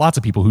 there are lots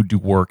of people who do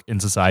work in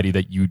society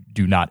that you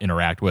do not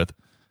interact with,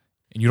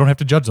 and you don't have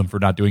to judge them for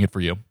not doing it for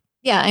you.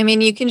 Yeah, I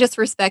mean, you can just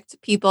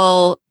respect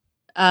people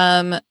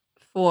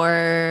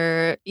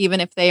for even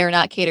if they are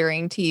not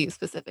catering to you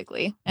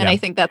specifically. And Yeah. I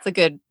think that's a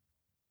good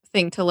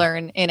thing to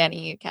learn in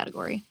any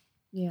category.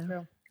 Yeah.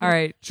 All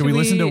right. Should we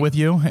listen to With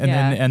You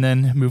and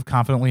then move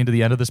confidently into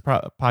the end of this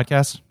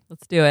podcast?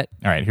 Let's do it.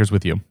 All right, here's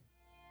With You.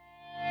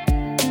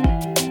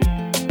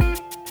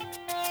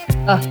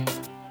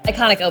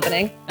 Iconic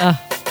opening.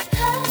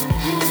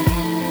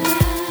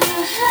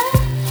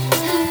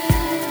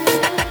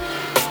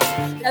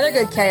 Another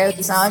good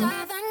karaoke song.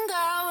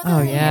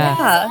 Oh, yeah.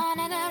 Yeah.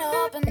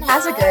 It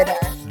has a good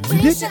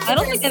I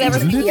don't think I've ever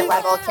intermediate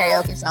level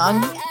karaoke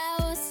song.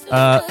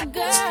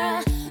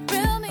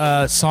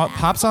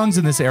 Pop songs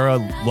in this era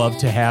love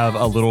to have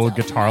a little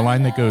guitar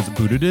line that goes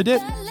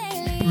boo-doo-doo-dit,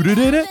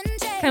 boo-doo-doo-dit.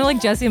 Kind of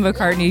like Jesse and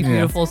McCartney,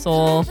 Beautiful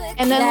Soul.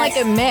 And then Yes.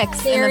 like a mix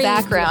in the Very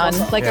background.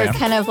 beautiful. Like Yeah. there's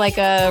kind of like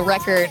a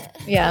record.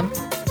 Yeah.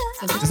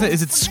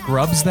 Is it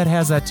Scrubs that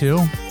has that too?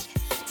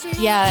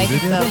 Yeah, I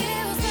think so.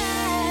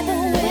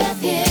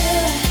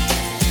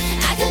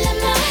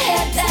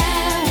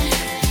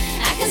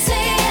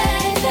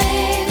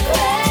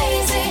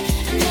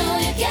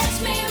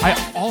 I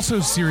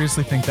also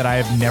seriously think that I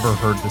have never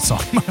heard this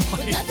song in my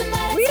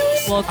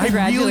life. Well,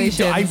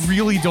 congratulations. I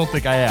really don't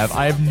think I have.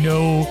 I have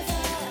no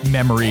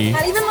memory.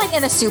 Not even like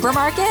in a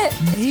supermarket.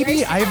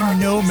 Maybe I have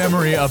no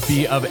memory of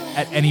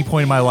at any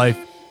point in my life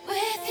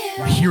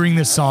hearing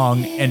this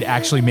song and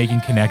actually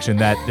making connection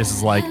that this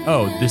is like,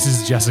 oh, this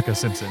is Jessica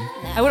Simpson.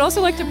 I would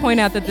also like to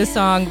point out that this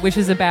song, which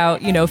is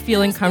about,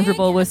 feeling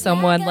comfortable with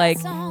someone, like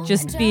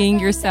just being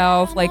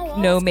yourself, like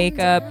no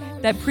makeup,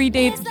 that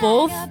predates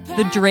both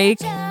the Drake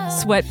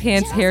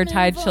sweatpants, hair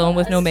tied, chilling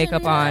with no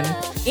makeup on,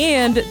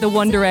 and the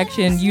One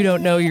Direction, You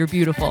Don't Know You're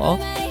Beautiful.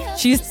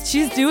 She's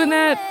doing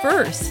that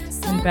first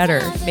and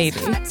better, maybe.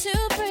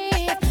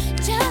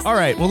 All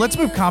right, well, let's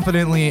move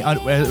confidently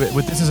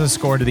with this as a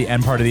score to the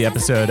end part of the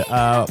episode.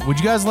 Would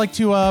you guys like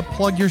to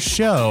plug your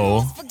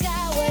show?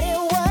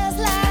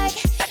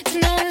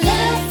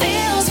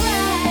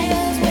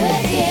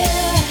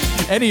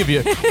 Any of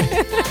you?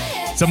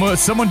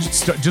 Someone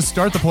just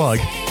start the plug.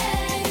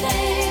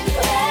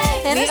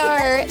 We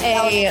are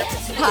a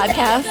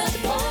podcast,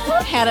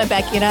 Hannah,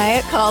 Becky, and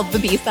I, called The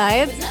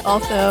B-Sides,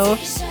 also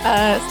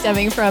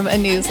stemming from a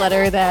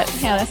newsletter that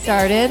Hannah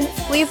started.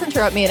 Please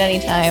interrupt me at any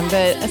time,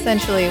 but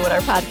essentially what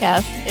our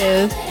podcast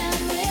is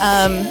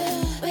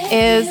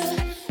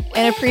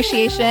an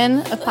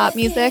appreciation of pop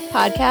music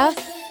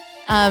podcast,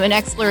 an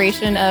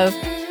exploration of,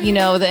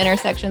 the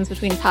intersections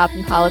between pop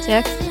and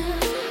politics.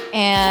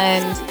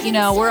 And,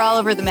 we're all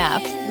over the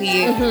map. We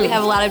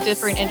have a lot of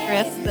different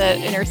interests that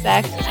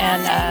intersect,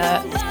 and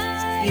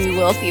you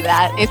will see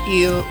that if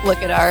you look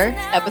at our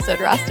episode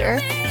roster.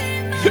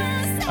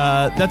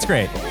 That's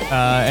great.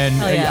 And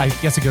yeah. I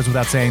guess it goes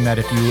without saying that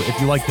if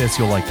you like this,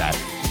 you'll like that.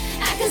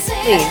 Please.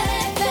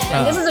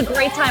 And this is a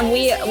great time.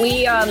 We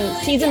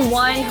season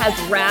 1 has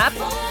wrapped.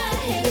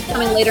 This is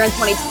coming later in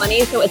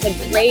 2020, so it's a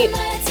great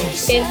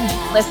binge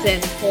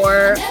listen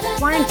for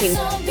quarantine.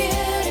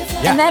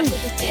 Yeah. And then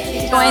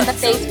join the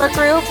Facebook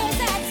group.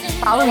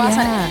 Follow us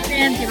on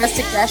Instagram. Give us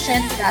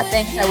suggestions about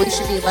things that we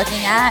should be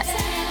looking at.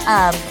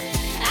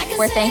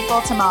 We're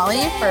thankful to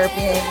Molly for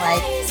being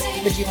like,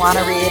 would you want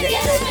to read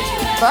this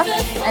book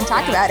and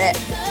talk about it?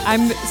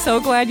 I'm so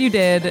glad you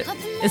did,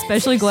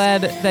 especially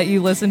glad that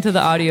you listened to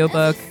the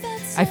audiobook.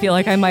 I feel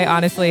like I might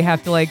honestly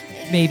have to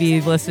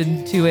maybe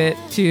listen to it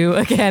too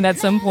again at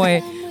some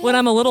point when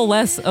I'm a little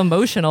less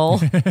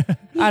emotional.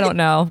 I don't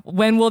know.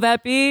 When will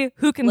that be?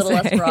 Who can Little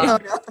say? less raw.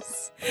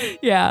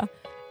 Yeah.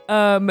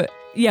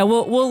 Yeah,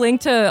 we'll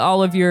link to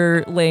all of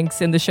your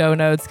links in the show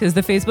notes because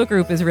the Facebook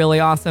group is really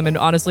awesome and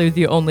honestly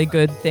the only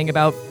good thing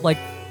about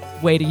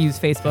way to use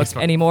Facebook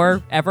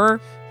anymore ever.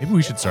 Maybe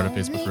we should start a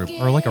Facebook group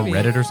or a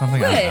Reddit or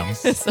something. I don't know.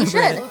 It's so You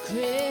should.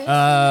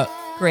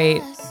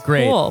 great.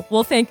 Great. Cool.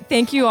 Well,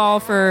 thank you all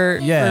for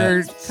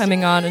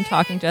coming on and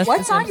talking, Jessica.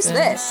 What song is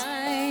Simpson. this?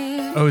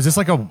 Oh, is this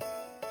a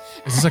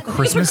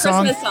Christmas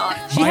song? Christmas song.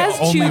 She My has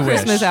only 2 wish.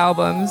 Christmas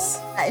albums.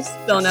 Nice.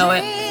 Don't know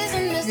it.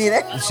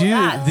 Neither.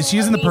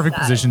 She's in the perfect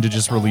position to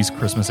just release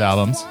Christmas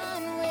albums.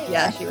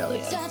 Yeah, she really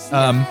is.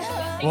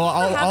 Well,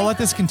 I'll let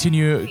this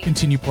continue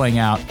playing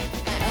out.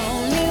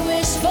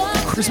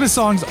 Christmas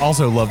songs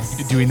also love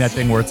doing that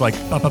thing where it's like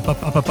bum.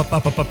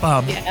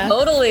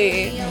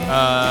 Totally.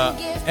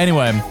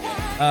 Anyway,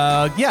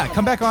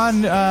 come back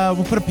on.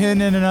 We'll put a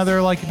pin in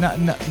another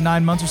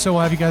 9 months or so.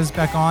 We'll have you guys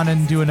back on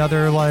and do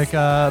another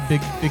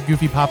big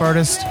goofy pop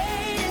artist.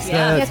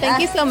 Yeah,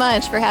 thank you so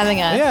much for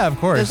having us. Yeah, of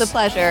course. It was a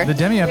pleasure. The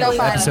Demi Real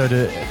fun. episode.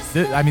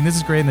 This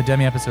is great, and the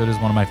Demi episode is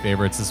one of my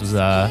favorites. This was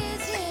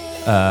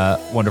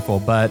wonderful.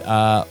 But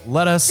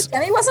let us.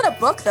 Demi wasn't a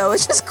book though;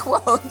 it's just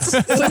quotes.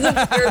 It was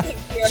a weird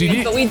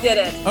experience, but we did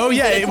it. Oh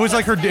yeah, it was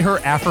like her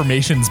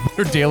affirmations,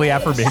 her daily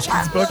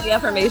affirmations book. The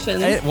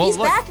affirmations. Hey, well, He's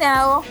back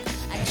now.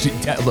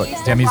 Look,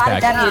 Demi's A lot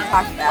of back. Demi to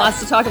talk about. Lots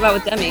to talk about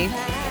with Demi.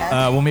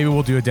 Well, maybe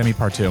we'll do a Demi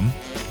part 2.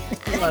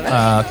 Love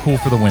it. Cool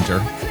for the winter.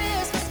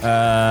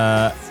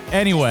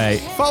 Anyway,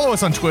 follow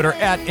us on Twitter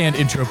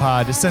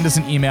 @andintropod. Send us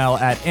an email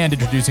at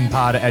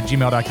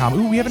andintroducingpod@gmail.com.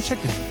 Ooh, we haven't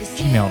checked the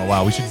Gmail in a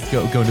while. We should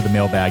go into the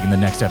mailbag in the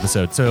next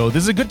episode. So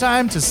this is a good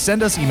time to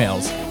send us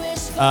emails.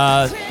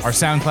 Our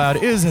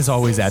SoundCloud is, as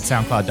always, at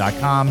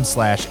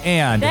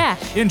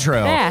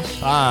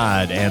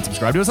soundcloud.com/andintropod. And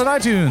subscribe to us on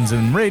iTunes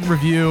and rate and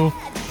review.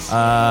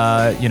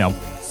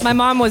 My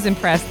mom was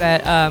impressed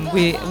that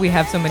we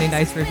have so many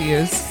nice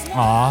reviews.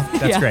 Aw,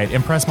 that's great.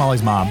 Impress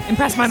Molly's mom.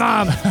 Impress my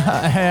mom.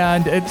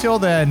 And until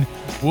then,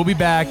 we'll be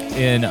back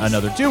in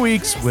another 2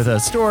 weeks with a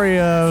story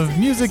of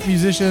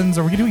musicians.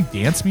 Are we doing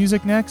dance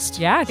music next?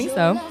 Yeah, I think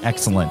so.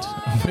 Excellent.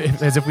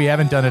 As if we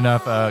haven't done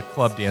enough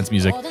club dance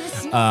music.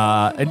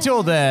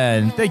 Until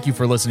then, thank you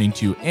for listening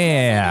to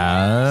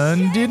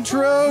And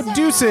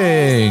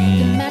Introducing.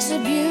 The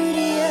massive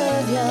beauty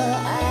of your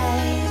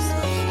eyes,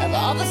 of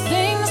all the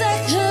things I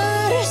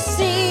could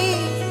see,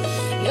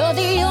 you're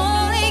the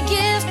only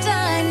gift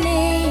I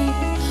need.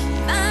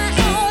 My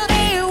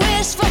only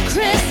wish for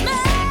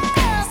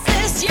Christmas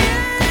is you. Yeah.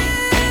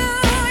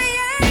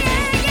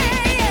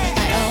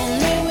 My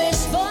only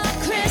wish for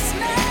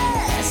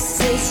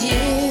Christmas is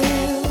you.